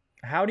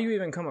 How do you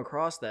even come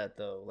across that,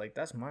 though? Like,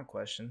 that's my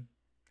question.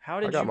 How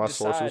did you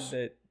decide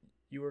that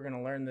you were going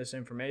to learn this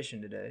information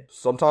today?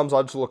 Sometimes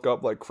I just look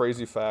up, like,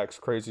 crazy facts,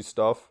 crazy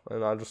stuff,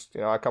 and I just,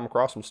 I come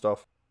across some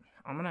stuff.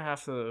 I'm going to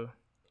have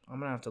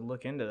to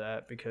look into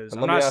that because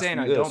I'm not saying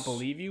I don't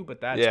believe you, but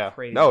that's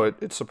crazy. No,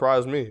 it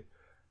surprised me.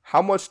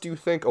 How much do you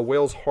think a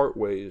whale's heart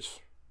weighs?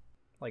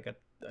 Like a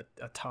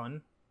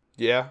ton?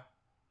 Yeah,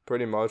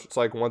 pretty much. It's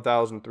like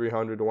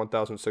 1,300 to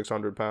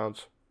 1,600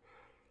 pounds.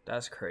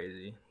 That's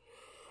crazy.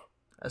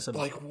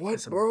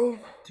 Bro?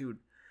 Dude,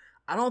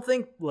 I don't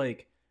think,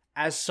 like,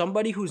 as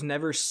somebody who's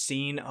never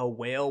seen a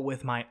whale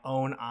with my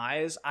own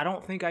eyes, I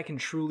don't think I can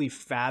truly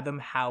fathom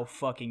how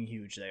fucking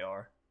huge they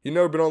are. You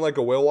never been on like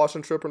a whale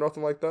watching trip or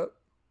nothing like that?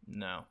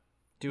 No.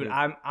 Dude,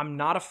 I'm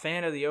not a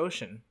fan of the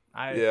ocean.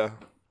 I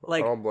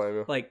don't blame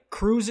you. Like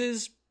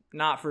cruises,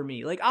 not for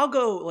me. Like I'll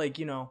go like,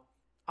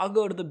 I'll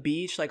go to the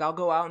beach, like I'll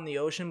go out in the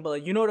ocean, but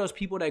like those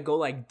people that go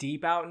like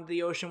deep out into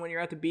the ocean when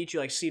you're at the beach, you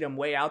like see them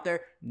way out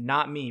there?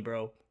 Not me,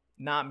 bro.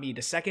 Not me.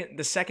 The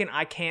second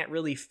I can't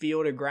really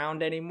feel the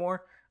ground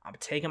anymore, I'm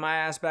taking my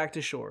ass back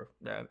to shore.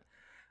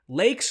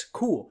 Lakes,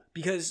 cool.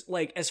 Because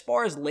like as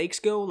far as lakes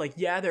go, like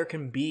yeah, there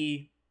can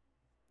be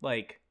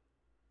like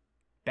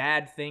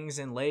bad things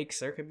in lakes.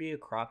 There could be a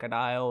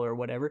crocodile or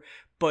whatever,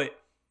 but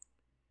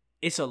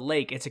it's a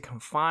lake. It's a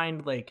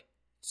confined like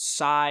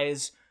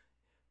size.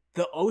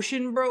 The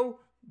ocean, bro,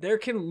 there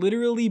can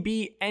literally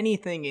be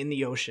anything in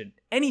the ocean.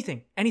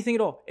 Anything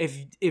at all.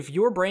 If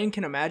your brain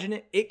can imagine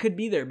it, it could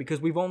be there because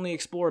we've only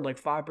explored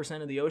like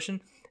 5% of the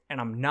ocean, and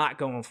I'm not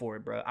going for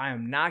it, bro. I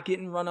am not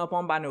getting run up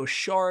on by no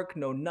shark,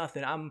 no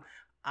nothing.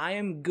 I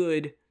am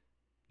good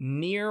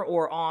near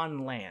or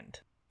on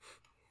land.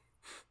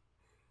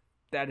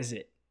 That is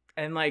it.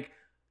 And like,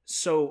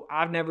 so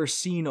I've never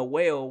seen a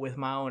whale with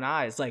my own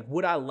eyes. Like,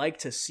 would I like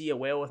to see a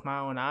whale with my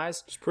own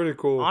eyes? It's pretty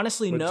cool.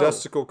 Honestly, no.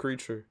 Majestical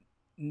creature.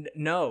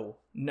 No,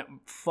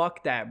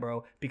 fuck that,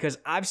 bro. Because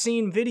I've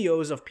seen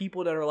videos of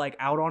people that are like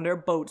out on their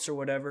boats or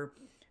whatever,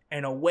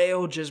 and a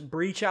whale just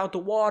breach out the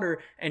water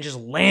and just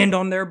land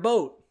on their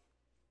boat.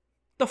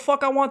 The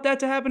fuck I want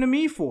that to happen to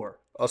me for?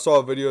 I saw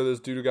a video of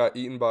this dude who got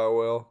eaten by a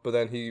whale, but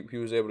then he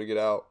was able to get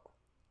out.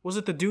 Was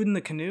it the dude in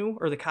the canoe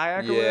or the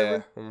kayak or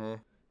whatever? Mm-hmm.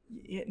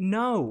 Yeah.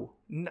 No,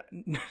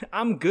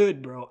 I'm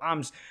good, bro.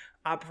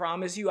 I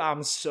promise you,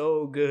 I'm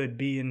so good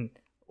being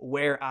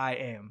where I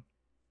am.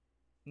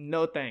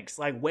 No thanks.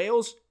 Like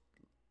whales,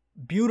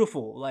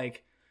 beautiful.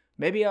 Like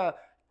maybe I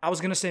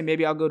was gonna say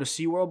maybe I'll go to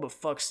SeaWorld, but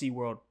fuck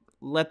SeaWorld.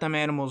 Let them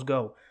animals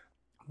go.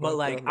 But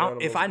like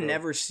if I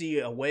never see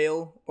a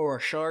whale or a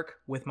shark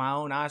with my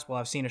own eyes, well,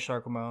 I've seen a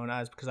shark with my own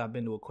eyes because I've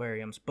been to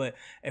aquariums. But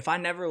if I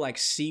never like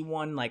see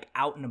one like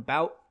out and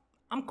about,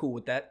 I'm cool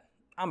with that.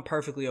 I'm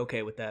perfectly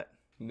okay with that.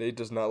 Nate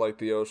does not like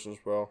the oceans,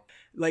 bro.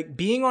 Like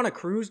being on a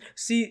cruise.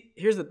 See,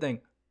 here's the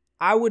thing.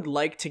 I would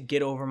like to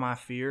get over my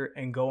fear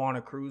and go on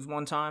a cruise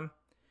one time.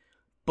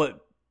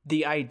 But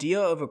the idea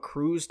of a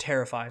cruise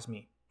terrifies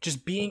me.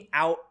 Just being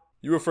out.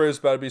 You afraid it's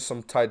about to be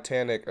some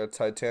Titanic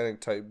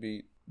type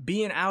beat.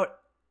 Being out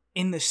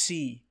in the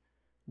sea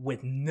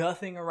with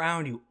nothing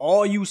around you.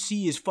 All you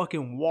see is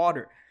fucking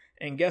water.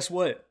 And guess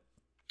what?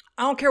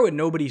 I don't care what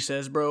nobody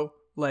says, bro.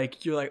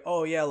 Like, you're like,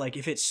 oh yeah, like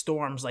if it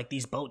storms, like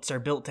these boats are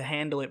built to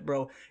handle it,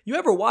 bro. You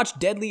ever watch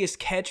Deadliest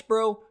Catch,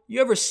 bro?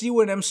 You ever see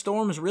when them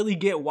storms really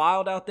get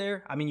wild out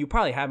there? I mean, you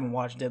probably haven't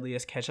watched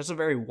Deadliest Catch. That's a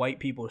very white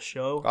people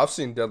show. I've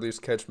seen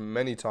Deadliest Catch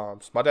many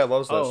times. My dad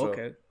loves that show.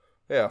 Okay.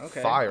 Yeah,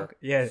 okay. Fire. Okay.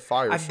 Yeah,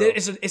 fire show.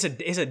 It's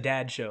a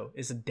dad show.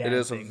 It's a dad. It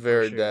is a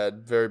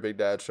very big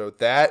dad show.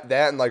 That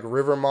and like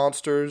River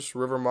Monsters.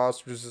 River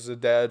Monsters is a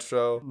dad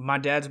show. My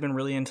dad's been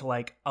really into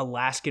like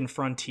Alaskan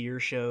frontier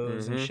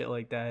shows and shit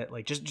like that.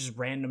 Like just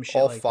random shit.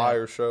 All like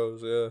fire that.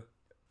 Shows, yeah.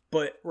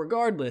 But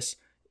regardless,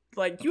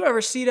 like you ever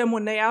see them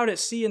when they out at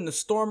sea and the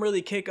storm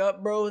really kick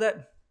up, bro?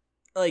 That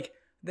like.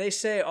 They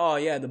say, "Oh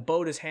yeah, the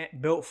boat is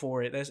built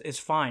for it. It's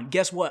fine."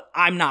 Guess what?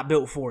 I'm not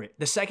built for it.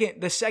 The second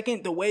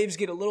the waves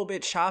get a little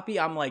bit choppy,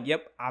 I'm like,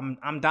 "Yep,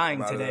 I'm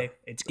dying today.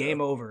 It's game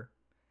over."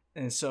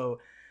 And so,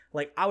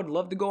 like, I would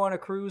love to go on a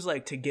cruise,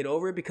 like, to get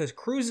over it because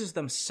cruises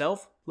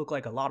themselves look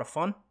like a lot of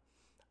fun.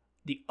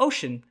 The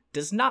ocean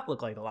does not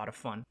look like a lot of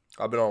fun.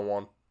 I've been on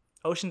one.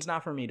 Ocean's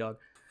not for me, dog.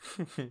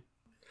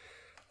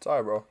 It's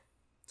alright, bro.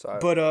 It's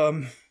alright. But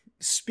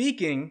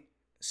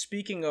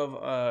Speaking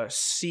of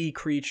sea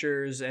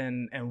creatures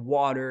and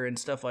water and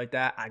stuff like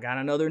that, I got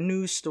another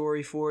news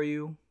story for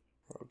you.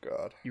 Oh,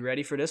 God. You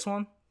ready for this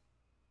one?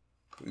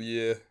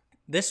 Yeah.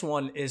 This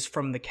one is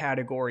from the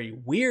category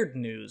Weird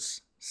News.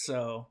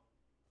 So,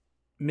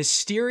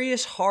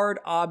 mysterious hard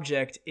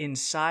object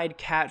inside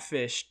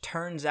catfish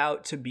turns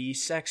out to be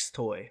sex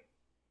toy.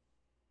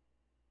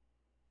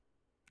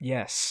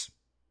 Yes.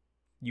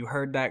 You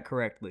heard that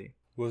correctly.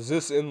 Was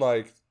this in,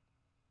 like...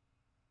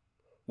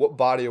 What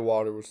body of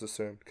water was this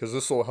in? Because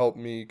this will help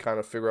me kind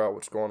of figure out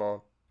what's going on.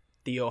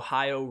 The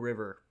Ohio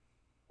River.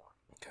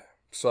 Okay.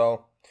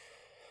 So,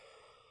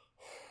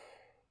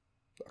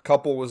 a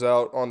couple was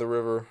out on the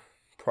river,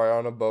 probably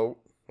on a boat.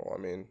 Well,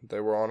 I mean, they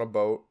were on a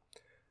boat.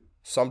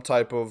 Some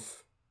type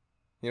of,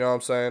 you know what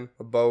I'm saying?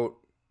 A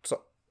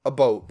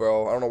boat,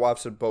 bro. I don't know why I've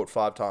said boat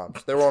 5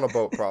 times. They were on a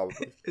boat,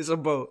 probably. It's a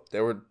boat. They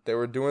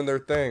were doing their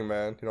thing,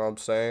 man. You know what I'm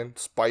saying?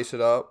 Spice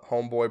it up.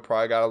 Homeboy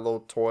probably got a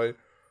little toy.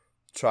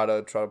 Try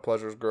to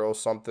pleasure his girl,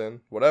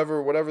 something.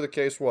 Whatever the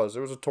case was.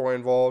 There was a toy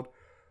involved.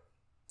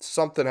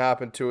 Something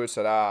happened to it.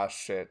 Said,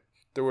 shit.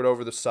 Threw it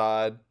over the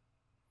side.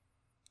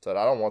 Said,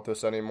 I don't want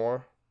this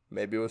anymore.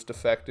 Maybe it was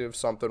defective,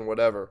 something,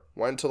 whatever.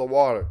 Went into the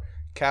water.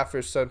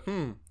 Catfish said,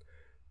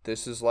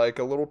 this is like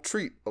a little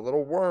treat, a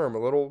little worm, a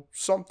little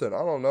something.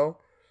 I don't know.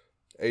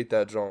 Ate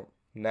that junk.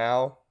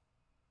 Now,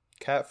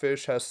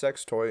 catfish has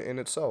sex toy in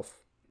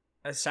itself.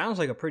 That sounds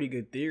like a pretty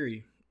good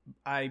theory.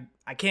 I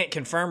can't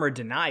confirm or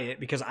deny it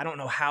because I don't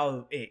know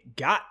how it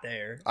got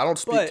there. I don't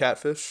speak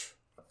catfish.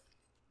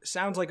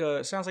 Sounds like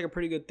a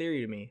pretty good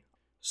theory to me.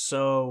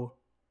 So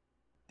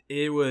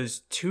it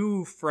was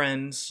two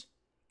friends.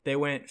 They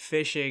went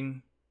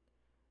fishing.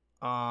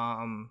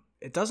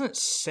 It doesn't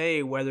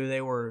say whether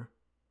they were.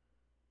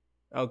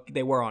 Oh,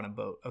 they were on a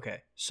boat.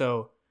 Okay,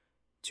 so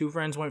two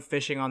friends went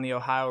fishing on the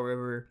Ohio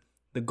River.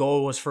 The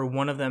goal was for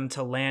one of them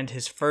to land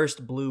his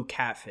first blue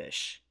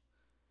catfish,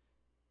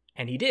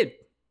 and he did.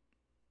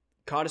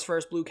 Caught his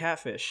first blue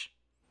catfish.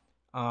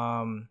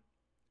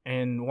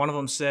 And one of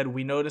them said,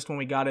 "We noticed when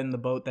we got in the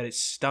boat that its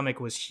stomach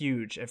was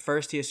huge. At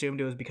first, he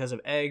assumed it was because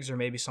of eggs or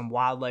maybe some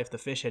wildlife the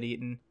fish had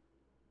eaten."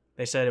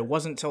 They said it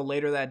wasn't until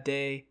later that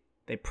day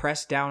they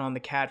pressed down on the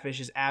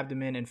catfish's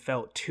abdomen and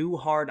felt two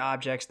hard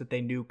objects that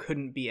they knew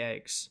couldn't be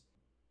eggs.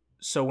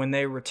 So when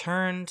they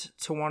returned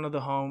to one of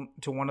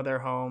their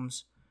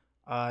homes,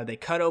 they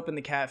cut open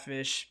the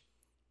catfish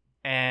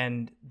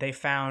and they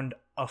found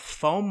a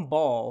foam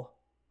ball.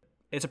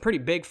 It's a pretty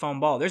big foam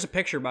ball. There's a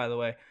picture, by the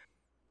way.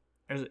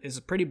 It's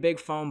a pretty big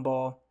foam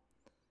ball,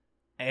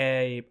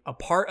 a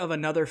part of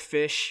another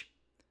fish,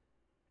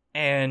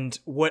 and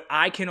what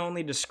I can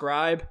only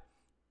describe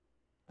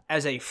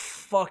as a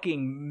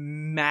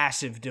fucking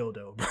massive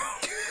dildo,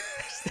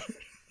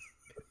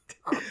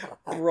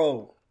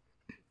 bro.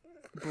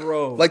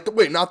 Bro. Like,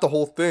 wait, not the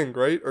whole thing,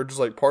 right? Or just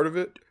like part of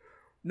it?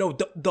 No,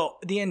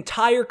 the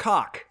entire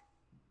cock.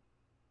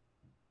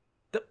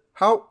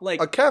 How?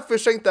 Like, a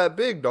catfish ain't that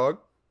big, dog.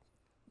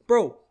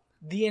 Bro,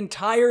 the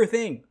entire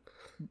thing.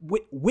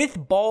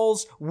 With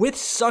balls, with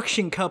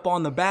suction cup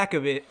on the back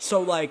of it. So,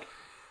 like,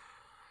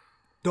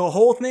 the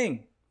whole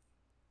thing.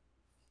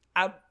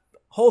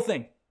 Whole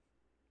thing.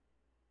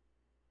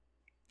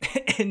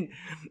 And,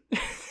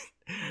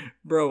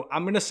 bro,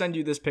 I'm going to send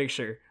you this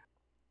picture.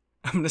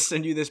 I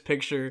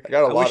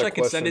got a lot of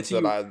questions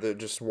that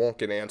just won't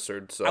get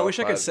answered. So I wish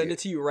I could send it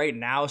to you right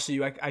now so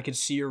I could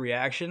see your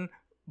reaction,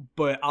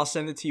 but I'll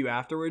send it to you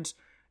afterwards.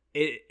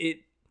 I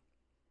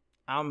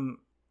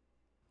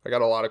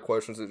got a lot of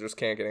questions that just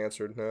can't get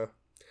answered. No.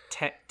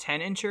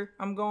 10-incher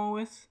I'm going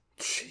with.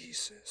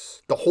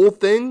 Jesus. The whole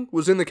thing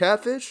was in the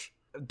catfish?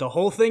 The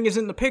whole thing is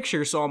in the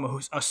picture, so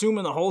I'm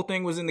assuming the whole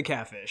thing was in the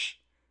catfish.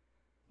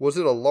 Was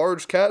it a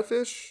large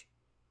catfish?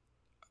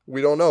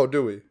 We don't know,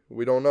 do we?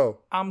 We don't know.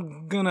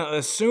 I'm gonna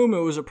assume it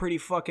was a pretty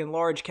fucking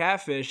large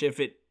catfish if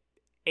it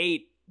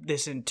ate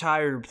this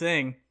entire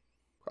thing.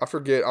 I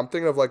forget. I'm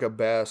thinking of like a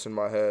bass in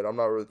my head. I'm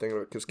not really thinking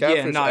of it because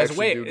catfish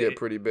actually do get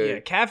pretty big. Yeah,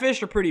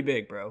 catfish are pretty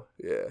big, bro.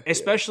 Yeah.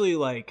 Especially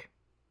like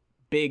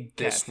big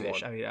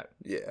catfish. I mean,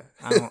 yeah.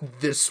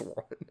 This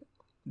one.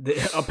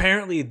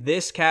 Apparently,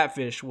 this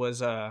catfish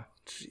was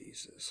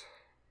Jesus.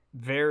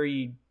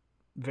 Very,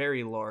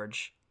 very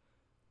large.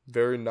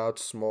 Very not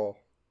small.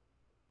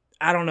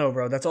 I don't know,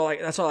 bro. That's all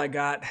I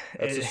got.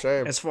 That's a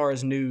shame. As far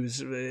as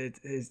news,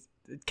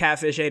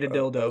 catfish ate a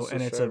dildo,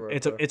 and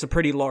it's a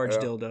pretty large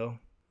dildo.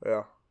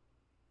 Yeah.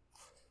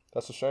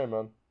 That's a shame,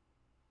 man.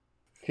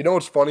 You know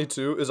what's funny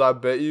too is I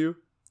bet you,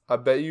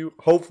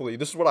 hopefully,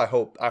 this is what I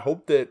hope. I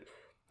hope that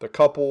the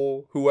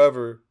couple,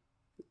 whoever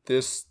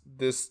this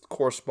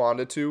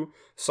corresponded to,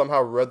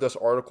 somehow read this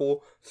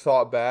article,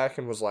 thought back,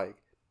 and was like,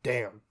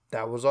 damn,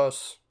 that was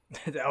us.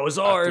 That was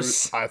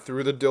ours. I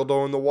threw the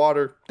dildo in the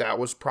water. That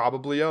was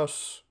probably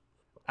us.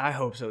 I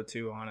hope so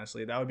too,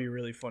 honestly. That would be a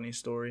really funny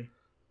story.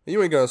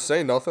 You ain't gonna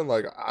say nothing.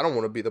 Like, I don't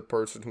want to be the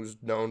person who's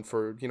known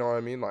for, you know what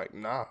I mean? Like,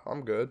 nah,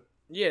 I'm good.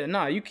 Yeah,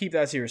 nah, you keep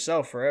that to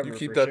yourself forever. You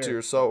keep that to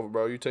yourself,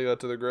 bro. You take that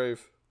to the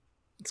grave.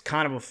 It's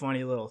kind of a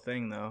funny little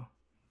thing, though,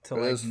 to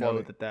like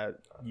know that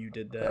you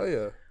did that. Hell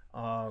yeah.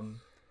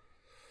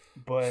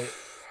 But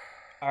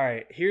all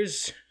right,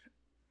 here's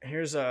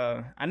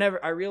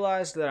I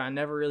realized that I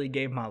never really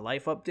gave my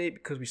life update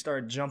because we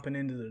started jumping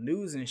into the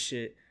news and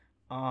shit.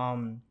 So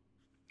I'll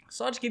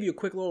just give you a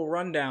quick little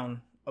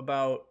rundown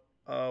about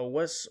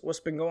what's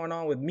been going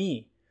on with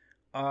me.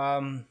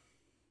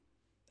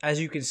 As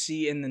you can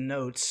see in the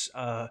notes,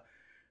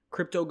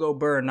 crypto go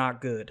burr, not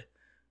good.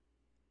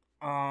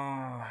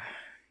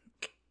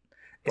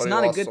 It's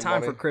not a good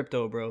time for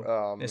crypto, bro.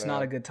 Oh, it's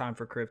not a good time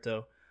for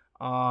crypto.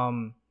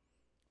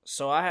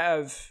 So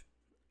I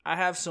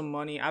have some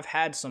money. I've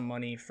had some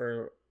money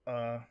for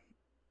a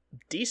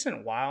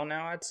decent while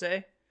now, I'd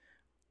say,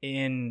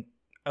 in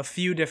a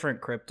few different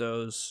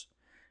cryptos.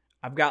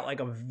 I've got like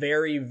a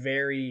very,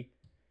 very,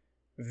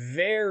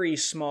 very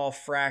small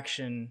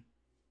fraction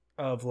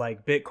of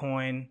like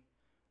Bitcoin.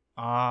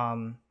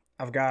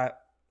 I've got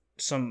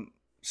some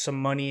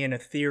money in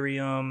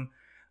Ethereum,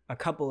 a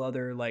couple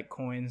other like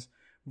coins.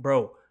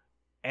 Bro,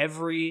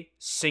 every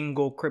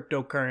single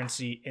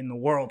cryptocurrency in the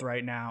world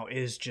right now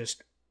is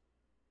just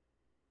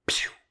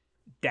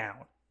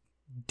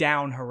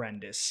down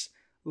horrendous.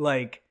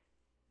 Like,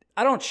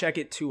 I don't check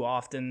it too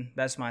often.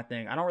 That's my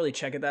thing. I don't really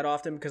check it that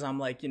often because I'm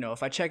like,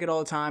 if I check it all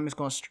the time, it's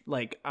going to,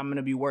 like, I'm going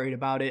to be worried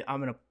about it.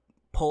 I'm going to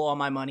pull all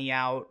my money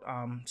out.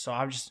 So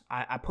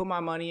I put my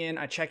money in,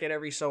 I check it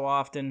every so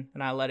often,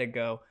 and I let it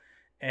go.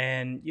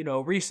 And, you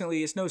know,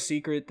 recently it's no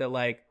secret that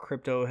like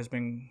crypto has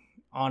been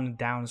on a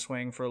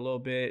downswing for a little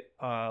bit.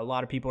 A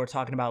lot of people are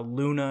talking about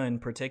Luna in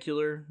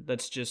particular.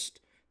 That's just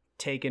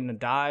taking a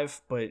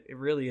dive, but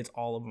it's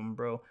all of them,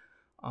 bro.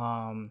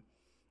 And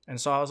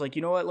so I was like,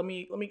 you know what? Let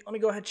me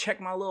go ahead and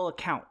check my little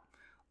account.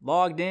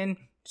 Logged in,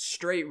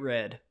 straight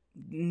red.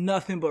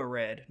 Nothing but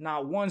red.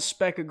 Not one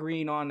speck of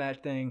green on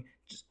that thing.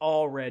 Just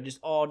all red, just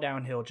all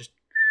downhill, just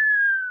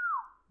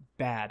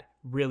bad,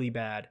 really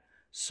bad.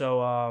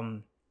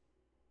 So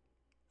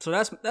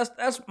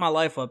that's my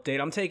life update.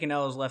 I'm taking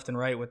L's left and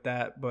right with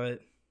that, but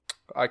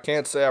I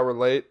can't say I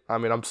relate. I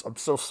mean, I'm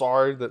so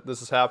sorry that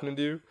this is happening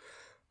to you.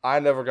 I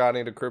never got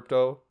into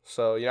crypto,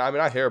 so I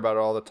mean, I hear about it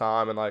all the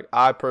time, and like,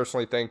 I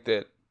personally think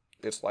that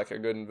it's like a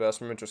good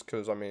investment, just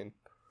because I mean,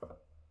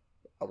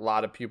 a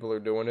lot of people are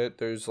doing it.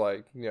 There's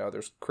like,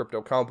 there's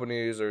crypto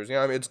companies. There's,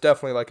 I mean, it's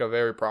definitely like a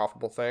very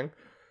profitable thing.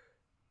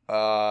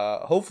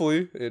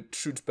 Hopefully it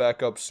shoots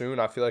back up soon.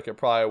 I feel like it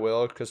probably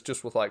will, because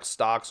just with like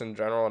stocks in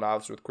general, and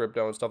obviously with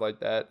crypto and stuff like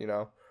that, you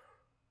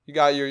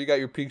got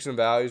your peaks and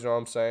valleys. You know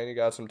what I'm saying? You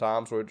got some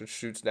times where it just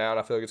shoots down.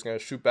 I feel like it's gonna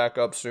shoot back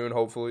up soon,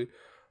 hopefully.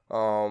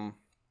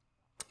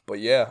 But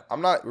yeah,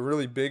 I'm not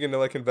really big into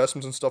like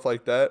investments and stuff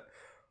like that.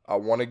 I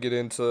want to get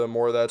into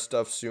more of that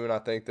stuff soon. I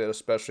think that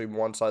especially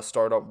once I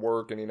start up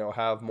work and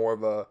have more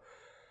of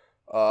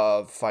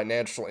a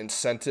financial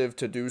incentive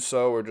to do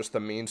so, or just the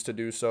means to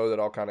do so, that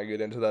I'll kind of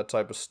get into that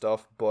type of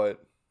stuff.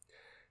 But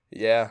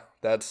yeah,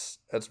 that's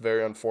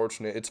very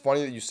unfortunate. It's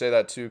funny that you say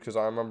that too, because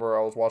I remember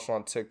I was watching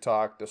on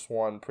TikTok, this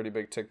one pretty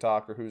big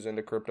TikToker who's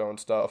into crypto and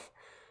stuff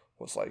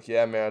was like,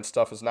 yeah, man,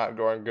 stuff is not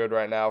going good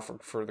right now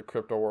for the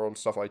crypto world and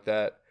stuff like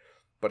that.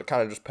 But it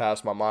kind of just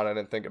passed my mind. I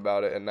didn't think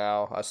about it, and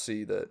now I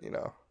see that,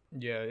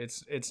 Yeah,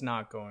 it's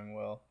not going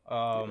well.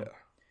 Yeah,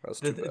 that's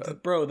too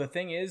bad. Bro, the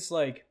thing is,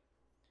 like,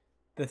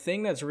 the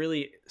thing that's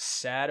really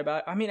sad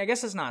about, I mean, I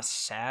guess it's not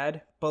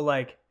sad, but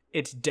like,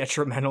 it's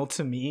detrimental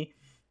to me,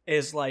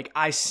 is like,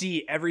 I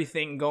see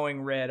everything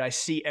going red. I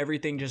see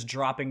everything just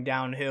dropping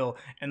downhill,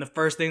 and the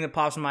first thing that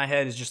pops in my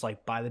head is just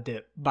like, buy the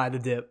dip, buy the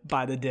dip,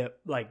 buy the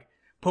dip. Like,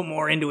 put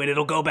more into it,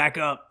 it'll go back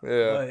up.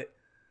 Yeah. But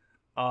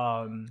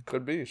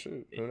could be,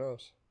 shoot, who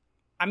knows?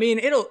 I mean,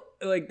 it'll,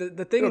 like,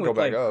 the thing with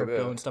like up,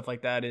 crypto and stuff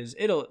like that is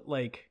it'll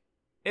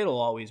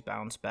always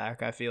bounce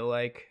back. I feel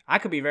like I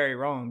could be very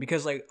wrong,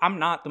 because like, I'm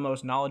not the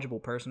most knowledgeable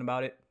person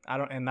about it.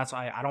 And that's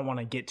why I don't want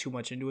to get too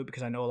much into it,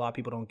 because I know a lot of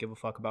people don't give a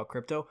fuck about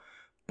crypto,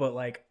 but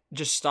like,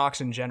 just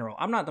stocks in general,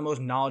 I'm not the most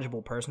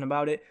knowledgeable person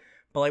about it.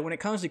 But like, when it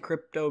comes to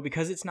crypto,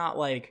 because it's not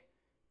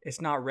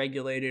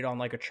regulated on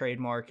like a trade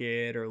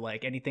market or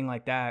like anything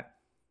like that,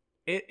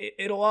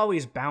 it'll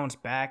always bounce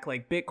back.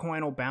 Like,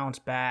 Bitcoin will bounce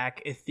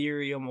back,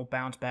 Ethereum will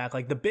bounce back,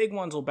 like the big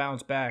ones will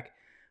bounce back.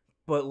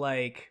 But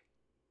like,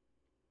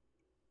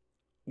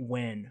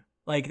 when?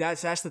 Like,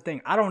 that's the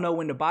thing. I don't know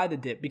when to buy the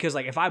dip, because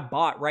like, if I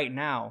bought right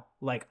now,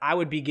 like, I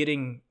would be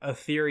getting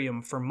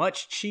Ethereum for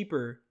much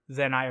cheaper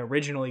than I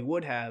originally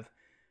would have.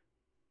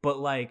 But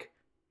like,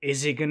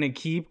 is it gonna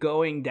keep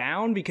going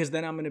down? Because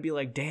then I'm gonna be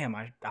like, damn,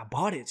 I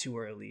bought it too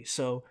early.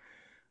 So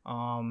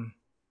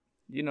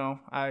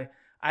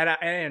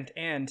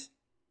and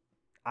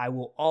I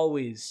will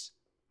always,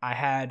 I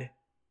had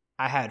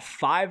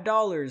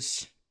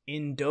 $5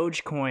 in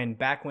Dogecoin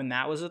back when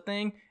that was a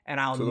thing, and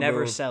I'll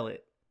never sell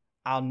it.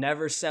 I'll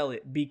never sell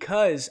it,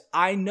 because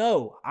I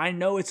know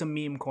it's a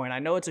meme coin. I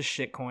know it's a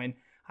shit coin.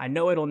 I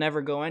know it'll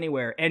never go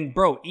anywhere. And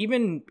bro,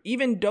 even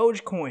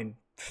Dogecoin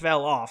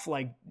fell off.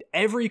 Like,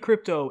 every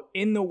crypto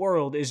in the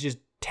world is just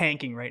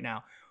tanking right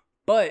now.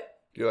 But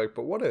you're like,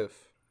 but what if?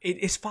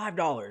 It's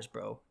 $5,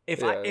 bro.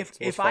 If I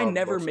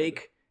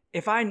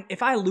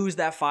lose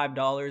that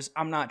 $5,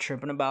 I'm not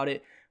tripping about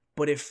it.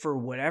 But if for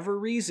whatever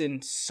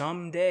reason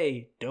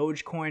someday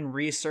Dogecoin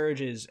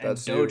resurges and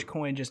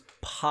Dogecoin just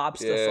pops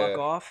the fuck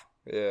off,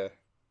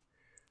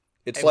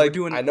 it's like, we're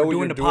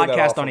doing the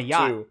podcast on a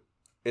yacht. Too.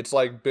 It's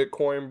like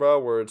Bitcoin, bro,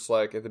 where it's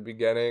like at the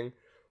beginning,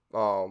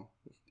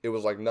 it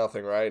was like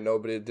nothing, right?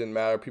 It didn't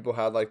matter. People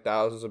had like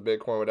thousands of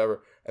Bitcoin,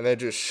 whatever, and then it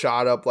just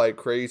shot up like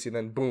crazy. And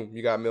then boom,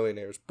 you got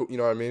millionaires. You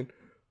know what I mean?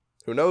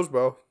 Who knows,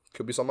 bro?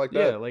 Could be something like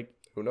that. Yeah, like,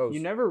 who knows? You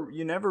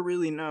never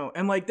really know.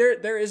 And like,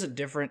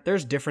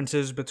 there's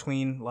differences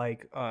between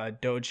like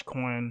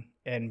Dogecoin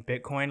and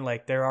Bitcoin.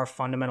 Like, there are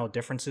fundamental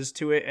differences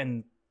to it,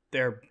 and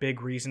there are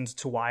big reasons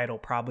to why it'll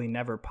probably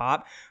never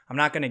pop. I'm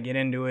not gonna get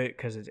into it,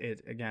 because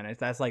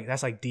that's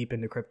like deep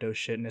into crypto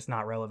shit, and it's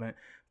not relevant.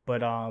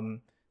 But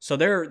so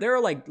there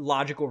are like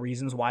logical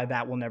reasons why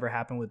that will never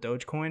happen with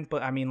Dogecoin.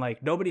 But I mean,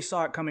 like, nobody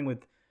saw it coming with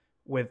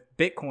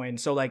Bitcoin.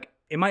 So like,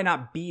 it might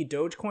not be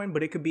Dogecoin,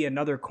 but it could be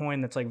another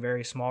coin that's like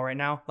very small right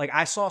now. Like,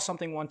 I saw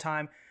something one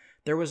time,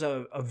 there was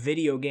a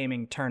video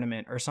gaming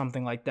tournament or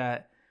something like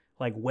that,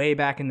 like way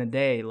back in the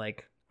day.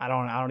 Like, I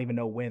don't even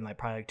know when, like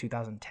probably like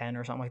 2010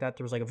 or something like that.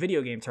 There was like a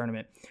video game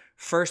tournament.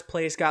 First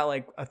place got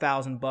like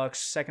 $1,000.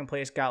 Second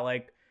place got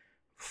like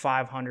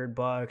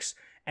 $500.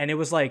 And it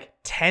was like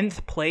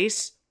 10th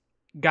place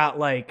got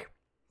like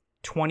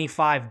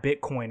 25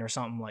 Bitcoin or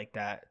something like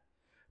that.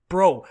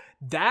 Bro,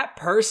 that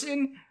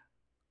person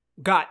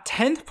got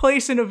 10th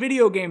place in a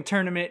video game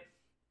tournament,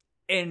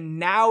 and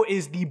now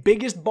is the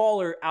biggest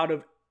baller out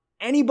of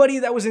anybody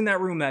that was in that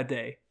room that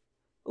day.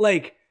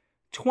 Like,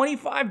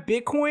 25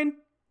 Bitcoin?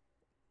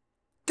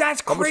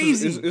 That's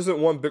crazy. How much isn't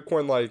one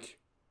Bitcoin like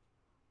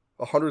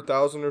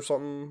 100,000 or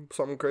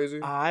something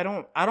crazy?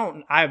 I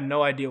have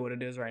no idea what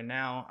it is right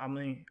now.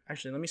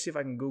 Actually, let me see if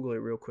I can Google it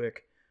real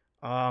quick.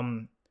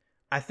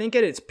 I think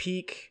at its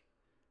peak,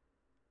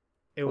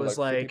 it was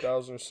like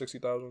 50,000 or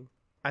 60,000.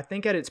 I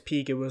think at its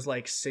peak, it was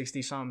like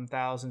 60-something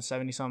thousand,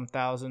 70-something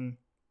thousand.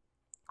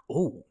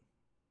 Oh,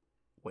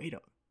 wait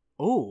up.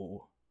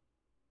 Oh.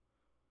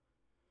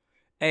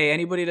 Hey,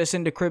 anybody that's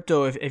into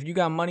crypto, if you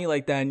got money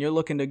like that and you're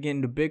looking to get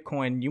into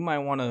Bitcoin, you might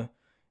want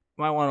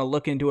to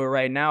look into it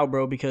right now,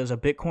 bro, because a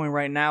Bitcoin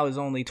right now is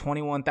only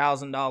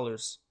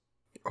 $21,000.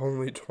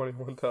 Only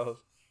 21,000.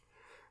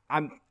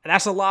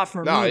 That's a lot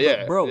for me,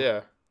 yeah, bro.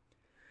 Yeah.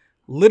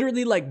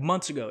 Literally like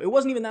months ago. It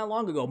wasn't even that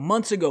long ago.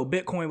 Months ago,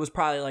 Bitcoin was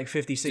probably like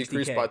 50, 60K.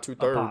 Decreased by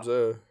 2/3,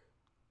 yeah.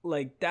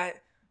 Like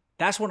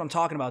that's what I'm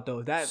talking about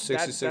though. That's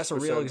a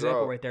real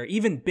example right there.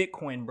 Even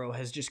Bitcoin, bro,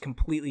 has just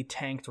completely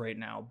tanked right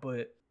now,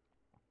 but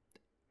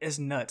it's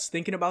nuts.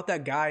 Thinking about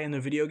that guy in the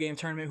video game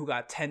tournament who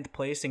got 10th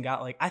place and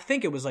got like, I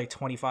think it was like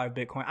 25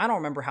 Bitcoin. I don't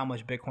remember how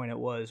much Bitcoin it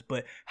was,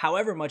 but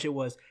however much it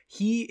was,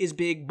 he is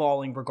big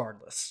balling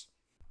regardless.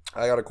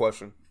 I got a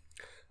question.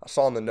 I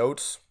saw in the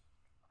notes.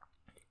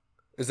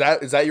 Is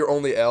that your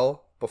only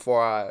L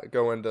before I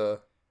go into?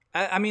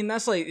 I mean,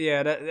 that's like,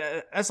 yeah,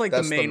 that's like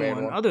the main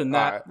one. Other than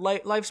that,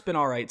 right. Life's been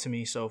all right to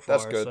me so far.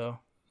 That's good. So.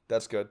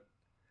 That's good.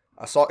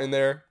 I saw in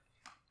there,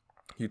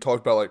 you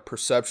talked about like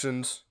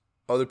perceptions,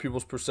 other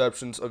people's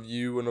perceptions of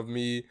you and of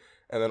me.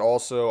 And then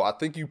also, I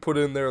think you put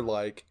in there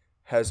like,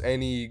 has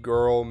any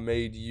girl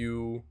made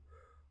you,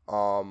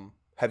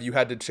 have you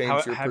had to change your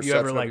perception? Have you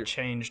ever like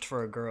changed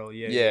for a girl?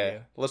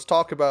 Yeah. Let's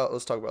talk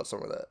about some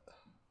of that.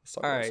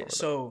 All right.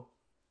 So,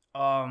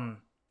 I'm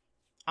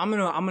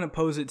gonna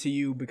pose it to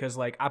you because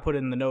like I put it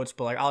in the notes,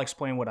 but like I'll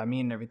explain what I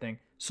mean and everything.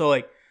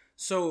 So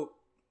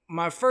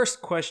my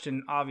first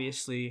question,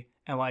 obviously,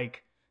 and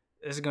like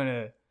this is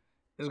gonna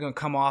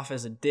come off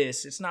as a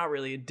diss. It's not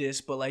really a diss,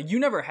 but like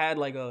you've never had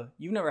like a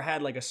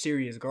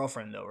serious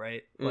girlfriend though,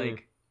 right?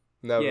 Like,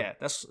 never. Yeah,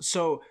 that's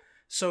so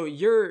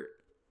your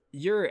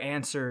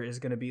answer is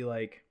gonna be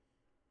like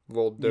a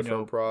little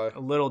different, probably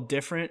a little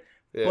different.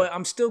 Yeah. But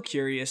I'm still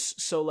curious.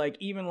 So, like,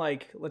 even,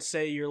 like, let's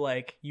say you're,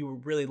 like,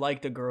 you really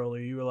liked a girl or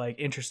you were, like,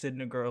 interested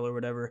in a girl or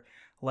whatever.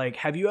 Like,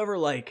 have you ever,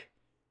 like,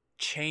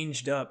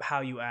 changed up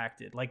how you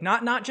acted? Like,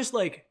 not just,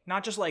 like,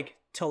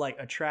 to, like,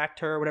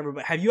 attract her or whatever,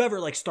 but have you ever,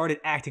 like, started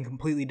acting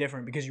completely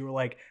different because you were,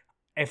 like,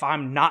 if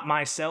I'm not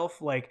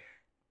myself, like,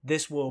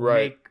 this will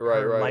make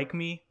her like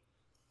me?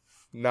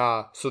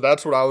 Nah. So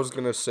that's what I was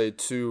going to say,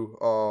 too.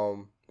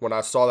 When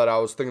I saw that, I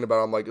was thinking about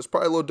it. I'm like, it's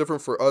probably a little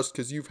different for us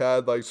because you've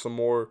had, like, some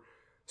more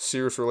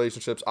serious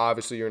relationships.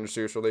 Obviously you're in a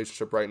serious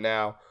relationship right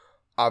now.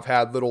 I've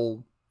had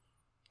little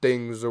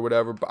things or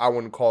whatever, but I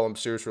wouldn't call them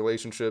serious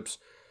relationships.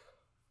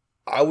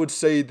 I would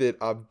say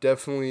that I've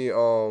definitely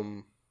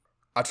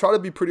I try to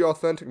be pretty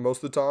authentic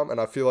most of the time, and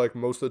I feel like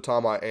most of the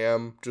time I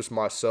am just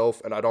myself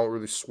and I don't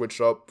really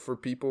switch up for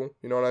people,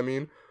 you know what I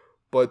mean?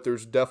 But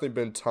there's definitely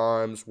been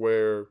times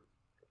where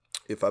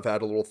if I've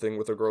had a little thing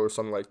with a girl or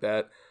something like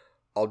that,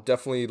 I'll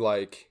definitely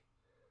like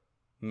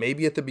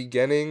maybe at the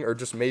beginning or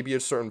just maybe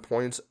at certain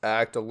points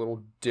act a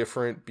little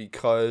different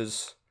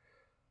because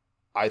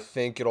I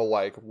think it'll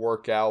like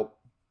work out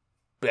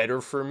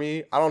better for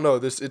me. I don't know.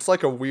 It's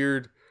like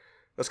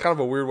that's kind of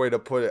a weird way to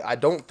put it. I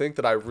don't think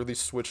that I really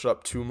switched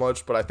up too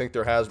much, but I think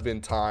there has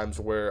been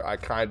times where I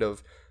kind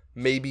of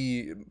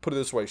maybe put it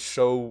this way,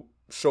 show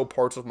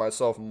parts of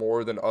myself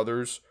more than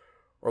others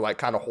or like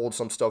kind of hold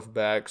some stuff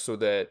back so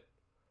that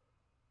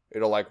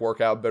it'll like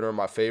work out better in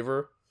my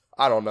favor.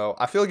 I don't know.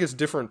 I feel like it's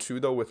different too,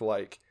 though, with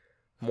like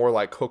more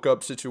like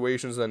hookup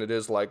situations than it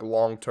is like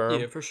long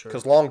term. Yeah, for sure.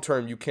 Because long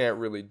term, you can't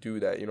really do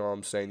that. You know what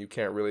I'm saying? You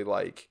can't really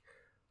like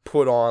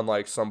put on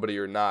like somebody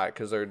or not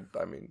because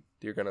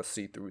you're gonna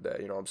see through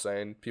that. You know what I'm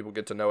saying? People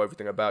get to know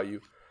everything about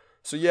you.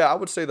 So yeah, I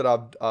would say that I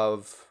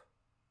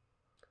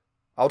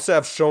would say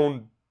I've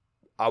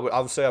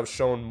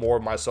shown more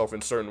of myself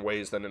in certain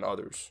ways than in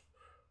others.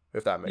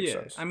 If that makes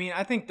sense. I mean,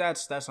 I think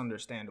that's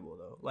understandable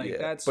though. Like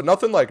that's, but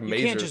nothing like major.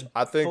 You can't just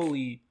I think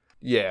fully.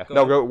 Yeah.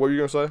 Go. What were you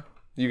gonna say?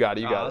 You got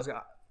it.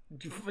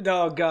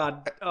 Oh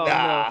God. Oh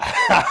nah.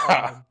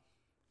 No.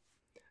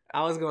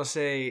 I was gonna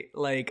say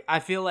like I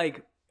feel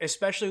like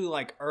especially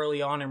like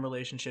early on in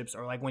relationships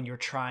or like when you're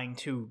trying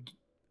to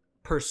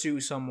pursue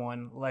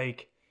someone,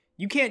 like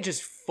you can't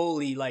just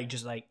fully like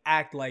just like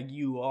act like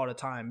you all the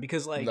time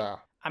because like. Nah.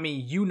 I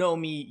mean, you know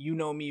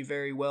me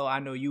very well. I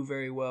know you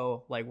very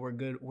well. Like we're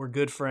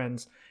good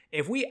friends.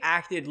 If we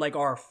acted like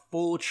our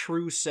full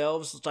true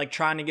selves, like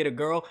trying to get a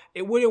girl,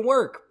 it wouldn't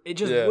work. It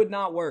just would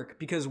not work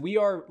because we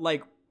are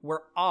like we're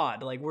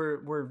odd. Like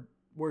we're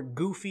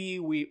goofy.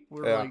 We're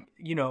like,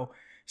 you know.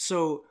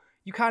 So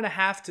you kind of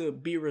have to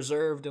be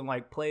reserved and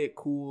like play it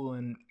cool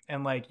and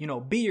like, you know,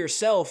 be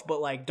yourself,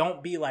 but like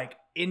don't be like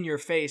in your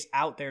face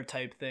out there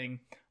type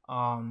thing.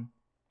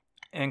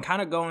 And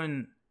kind of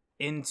going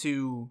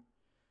into,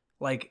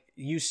 like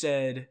you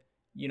said,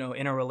 you know,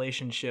 in a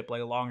relationship,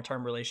 like a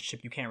long-term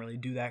relationship, you can't really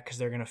do that because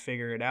they're going to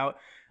figure it out.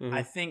 Mm-hmm.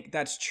 I think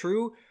that's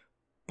true,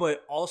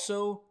 but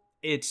also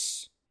it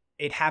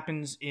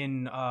happens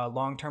in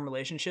long-term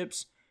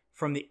relationships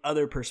from the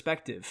other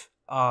perspective,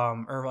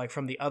 or like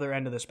from the other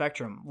end of the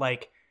spectrum.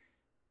 Like,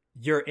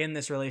 you're in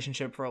this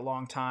relationship for a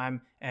long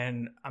time,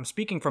 and I'm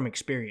speaking from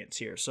experience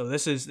here. So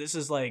this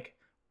is like,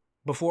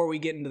 before we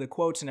get into the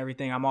quotes and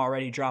everything, I'm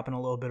already dropping a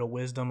little bit of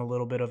wisdom, a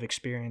little bit of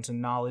experience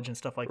and knowledge and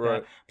stuff like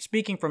that.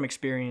 Speaking from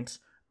experience,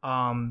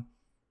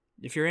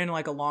 if you're in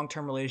like a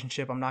long-term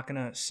relationship, I'm not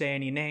going to say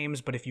any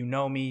names, but if you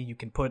know me, you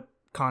can put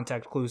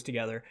contact clues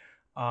together.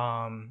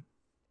 And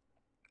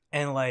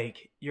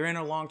like, you're in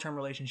a long-term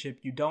relationship,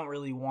 you don't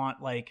really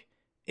want like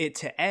it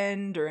to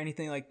end or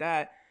anything like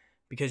that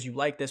because you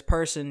like this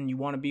person, you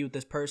want to be with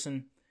this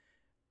person,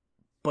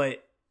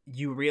 but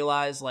you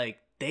realize like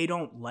they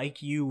don't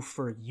like you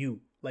for you.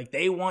 Like,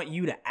 they want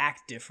you to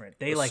act different.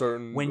 They like,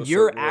 when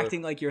you're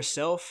acting like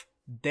yourself,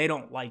 they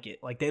don't like it.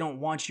 Like, they don't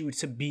want you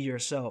to be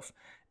yourself.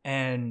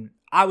 And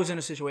I was in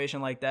a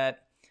situation like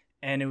that,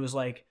 and it was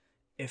like,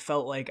 it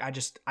felt like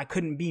I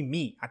couldn't be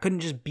me. I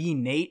couldn't just be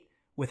Nate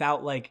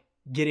without like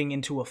getting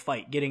into a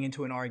fight, getting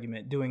into an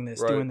argument, doing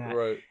this, doing that.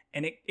 Right.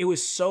 And it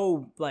was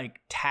so like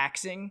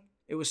taxing.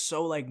 It was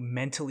so like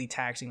mentally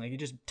taxing. Like, it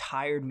just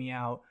tired me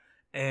out.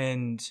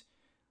 And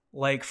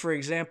like, for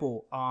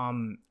example,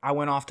 I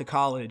went off to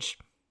college,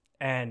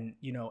 and,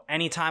 you know,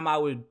 anytime I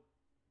would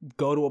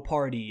go to a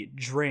party,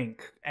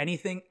 drink,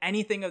 anything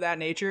of that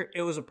nature,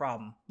 it was a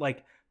problem.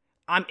 Like,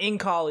 I'm in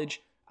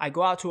college, I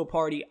go out to a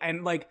party,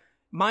 and like,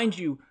 mind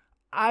you,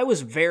 I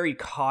was very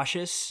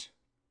cautious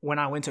when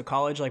I went to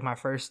college. Like, my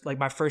first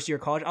year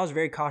of college, I was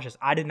very cautious.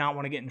 I did not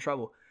want to get in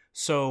trouble.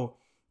 So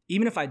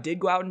even if I did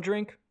go out and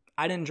drink,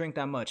 I didn't drink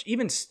that much.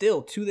 Even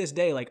still to this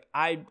day, like,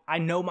 I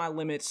know my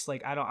limits.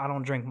 Like, I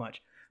don't drink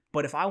much.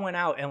 But if I went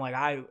out and like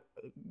I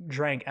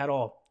drank at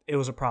all, it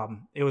was a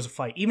problem. It was a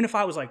fight. Even if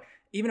I was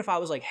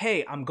like,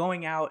 hey, I'm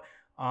going out,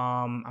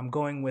 I'm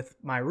going with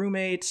my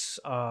roommates,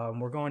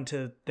 we're going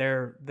to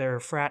their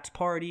frat's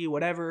party,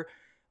 whatever,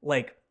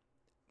 like,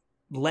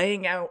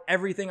 laying out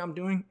everything I'm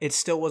doing, it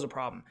still was a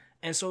problem.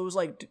 And so it was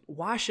like,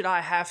 why should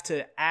I have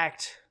to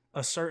act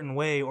a certain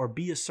way or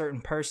be a certain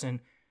person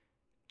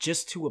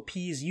just to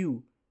appease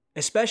you?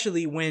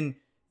 Especially when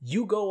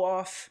you go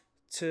off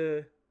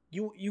to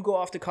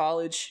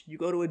college, you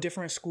go to a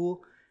different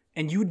school,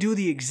 and you do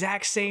the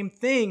exact same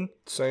thing.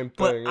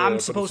 But yeah, I'm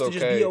supposed to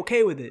just be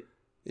okay with it.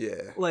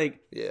 Yeah. Like,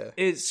 yeah.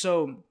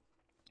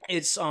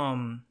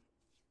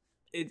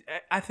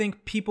 I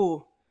think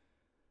people,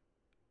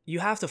 you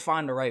have to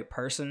find the right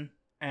person,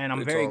 and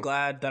I'm very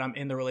glad that I'm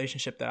in the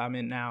relationship that I'm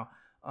in now,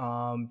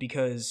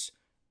 because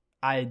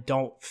I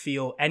don't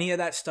feel any of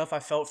that stuff I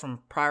felt from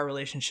prior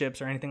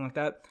relationships or anything like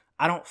that.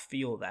 I don't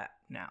feel that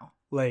now.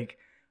 Like,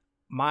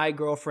 my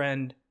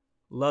girlfriend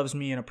loves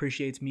me and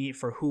appreciates me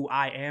for who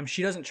I am.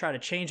 She doesn't try to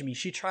change me.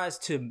 She tries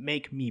to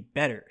make me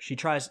better. She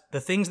tries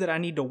the things that I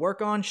need to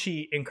work on.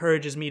 She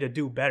encourages me to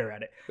do better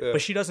at it. Yeah.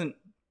 But she doesn't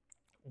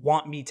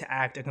want me to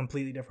act a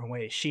completely different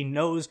way. She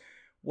knows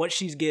what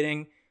she's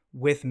getting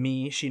with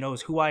me. She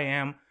knows who I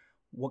am,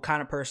 what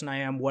kind of person I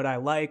am, what I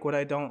like, what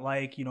I don't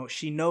like. You know,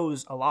 she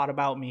knows a lot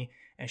about me,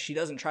 and she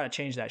doesn't try to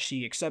change that.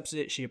 She accepts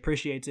it, she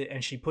appreciates it,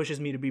 and she pushes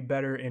me to be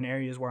better in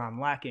areas where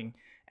I'm lacking.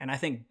 And I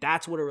think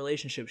that's what a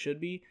relationship should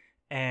be.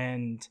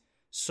 And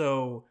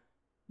so,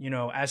 you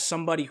know, as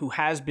somebody who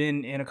has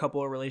been in a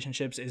couple of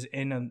relationships, is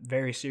in a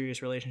very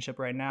serious relationship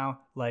right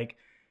now, like,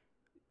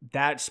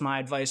 that's my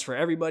advice for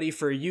everybody,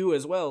 for you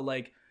as well.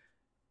 Like,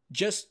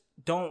 just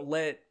don't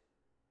let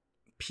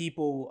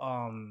people,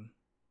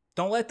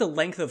 don't let the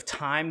length of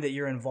time that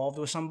you're involved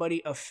with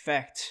somebody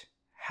affect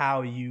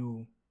how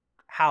you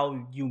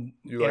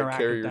interact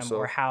with them, yourself,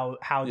 or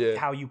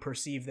how you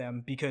perceive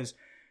them. Because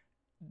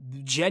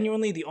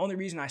genuinely, the only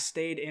reason I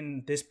stayed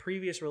in this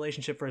previous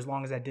relationship for as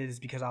long as I did is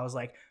because I was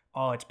like,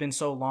 oh, it's been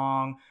so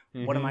long.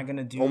 Mm-hmm. What am I going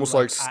to do? Almost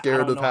like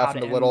scared of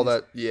having to let all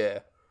that,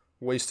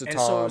 waste of time,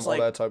 so all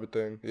that type of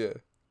thing. Yeah.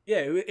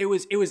 Yeah, it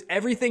was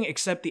everything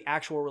except the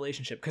actual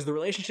relationship, because the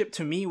relationship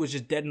to me was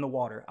just dead in the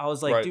water. I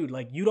was like, dude,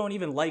 like, you don't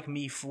even like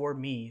me for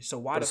me, so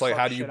why the fuck should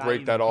I even be here? It's like, how do you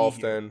break that off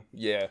then?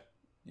 Yeah.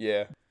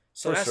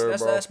 So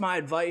that's my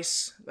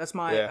advice. That's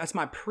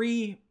my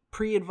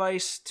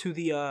pre-advice to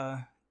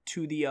the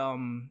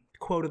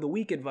quote of the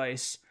week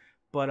advice.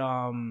 But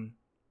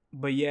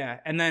yeah,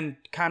 and then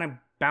kind of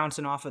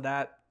bouncing off of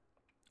that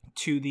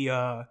to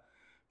the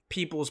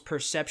people's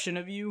perception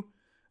of you.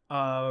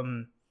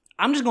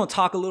 I'm just gonna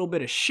talk a little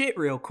bit of shit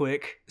real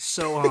quick.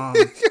 So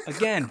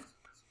again,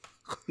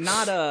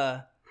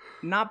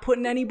 not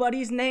putting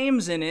anybody's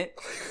names in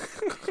it,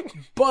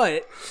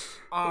 but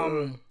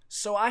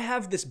so I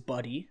have this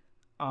buddy,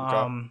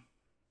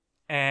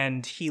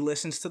 and he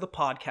listens to the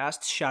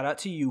podcast. Shout out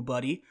to you,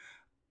 buddy.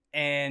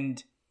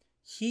 And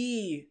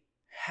he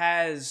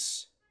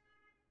has,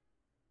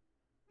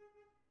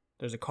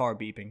 there's a car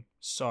beeping.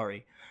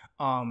 Sorry.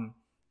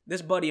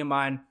 This buddy of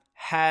mine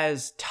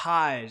has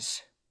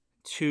ties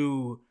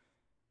to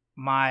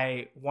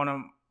one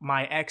of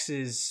my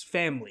ex's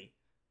family.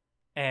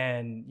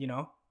 And, you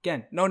know,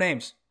 again, no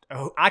names.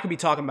 I could be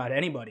talking about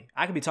anybody.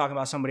 I could be talking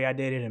about somebody I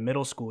dated in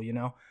middle school, you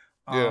know?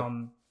 Yeah.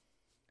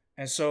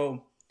 And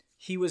so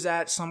he was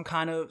at some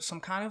kind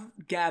of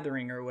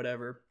gathering or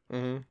whatever.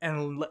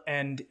 Mm-hmm.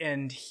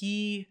 And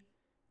he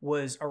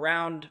was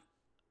around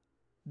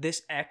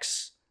this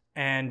ex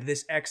and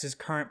this ex's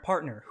current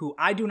partner, who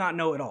I do not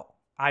know at all.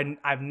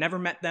 I've never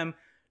met them,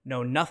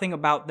 know nothing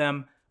about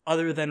them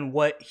other than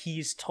what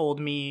he's told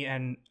me.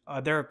 And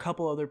there are a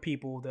couple other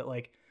people that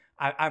like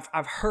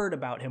I've heard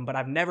about him, but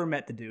I've never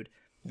met the dude.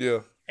 Yeah.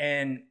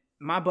 And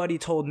my buddy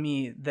told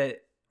me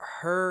that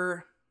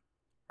her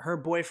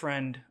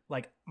boyfriend,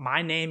 like,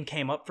 my name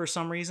came up for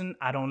some reason.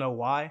 I don't know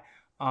why.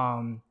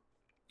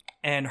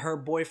 And her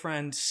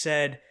boyfriend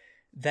said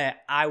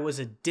that I was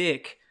a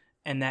dick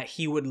and that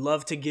he would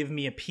love to give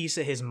me a piece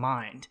of his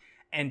mind.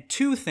 And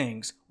two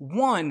things.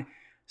 One,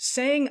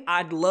 saying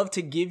I'd love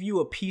to give you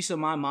a piece of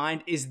my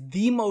mind is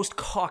the most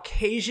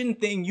Caucasian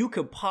thing you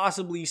could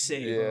possibly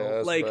say, bro.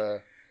 That's like,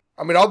 bad.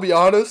 I mean, I'll be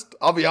honest.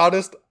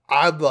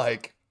 I'm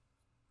like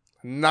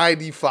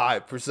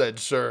 95%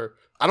 sure.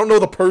 I don't know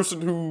the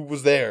person who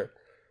was there,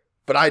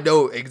 but I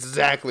know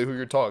exactly who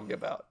you're talking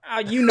about.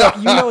 You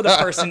know the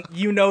person.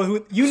 You know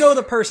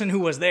the person who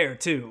was there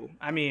too.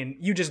 I mean,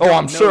 you just don't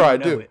I'm know sure I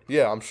know do. It.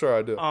 Yeah, I'm sure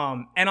I do.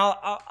 And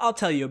I'll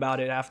tell you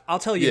about it after. I'll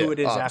tell you who it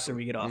is after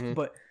we get off. Mm-hmm.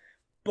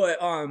 But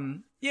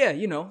yeah,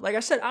 you know, like I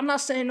said, I'm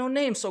not saying no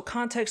names, so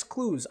context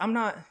clues. I'm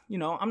not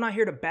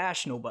here to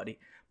bash nobody.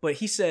 But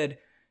he said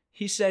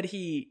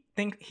he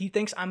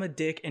thinks I'm a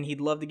dick and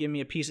he'd love to give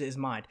me a piece of his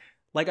mind.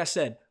 Like I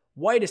said,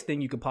 whitest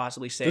thing you could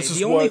possibly say. This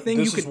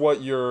is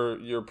what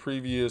your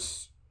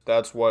previous.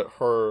 That's what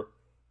her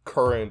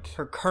current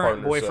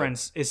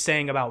boyfriend is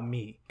saying about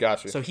me.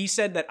 Gotcha. So he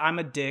said that I'm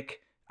a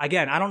dick.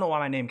 Again, I don't know why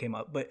my name came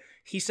up, but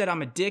he said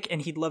I'm a dick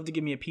and he'd love to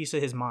give me a piece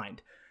of his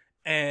mind.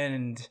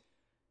 And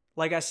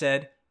like I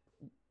said,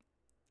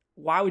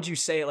 why would you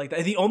say it like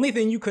that? The only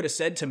thing you could have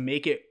said to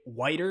make it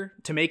whiter,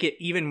 to make it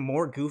even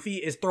more goofy,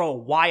 is throw a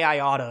why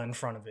I oughta in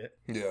front of it.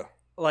 Yeah.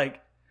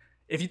 Like,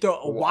 if you throw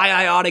a why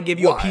I oughta give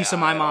you a piece of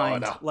my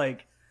mind,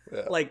 like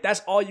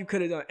that's all you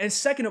could have done. And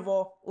second of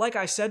all, like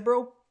I said,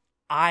 bro,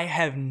 I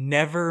have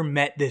never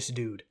met this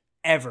dude.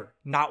 Ever.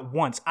 Not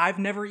once. I've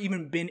never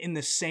even been in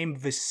the same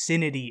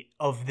vicinity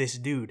of this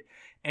dude.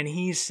 And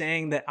he's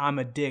saying that I'm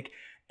a dick.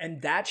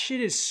 And that shit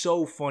is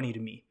so funny to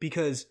me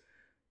because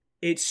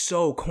it's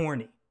so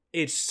corny.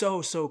 It's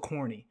so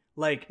corny.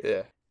 Like,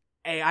 yeah.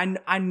 Hey,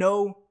 I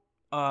know,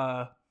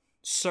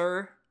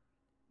 sir,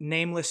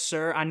 nameless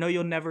sir, I know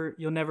you'll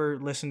never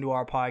listen to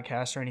our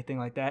podcast or anything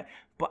like that,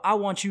 but I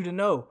want you to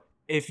know,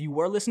 if you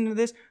were listening to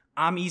this,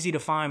 I'm easy to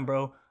find,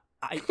 bro.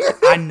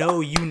 I know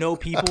you know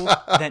people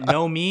that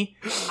know me.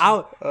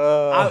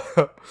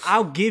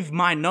 I'll give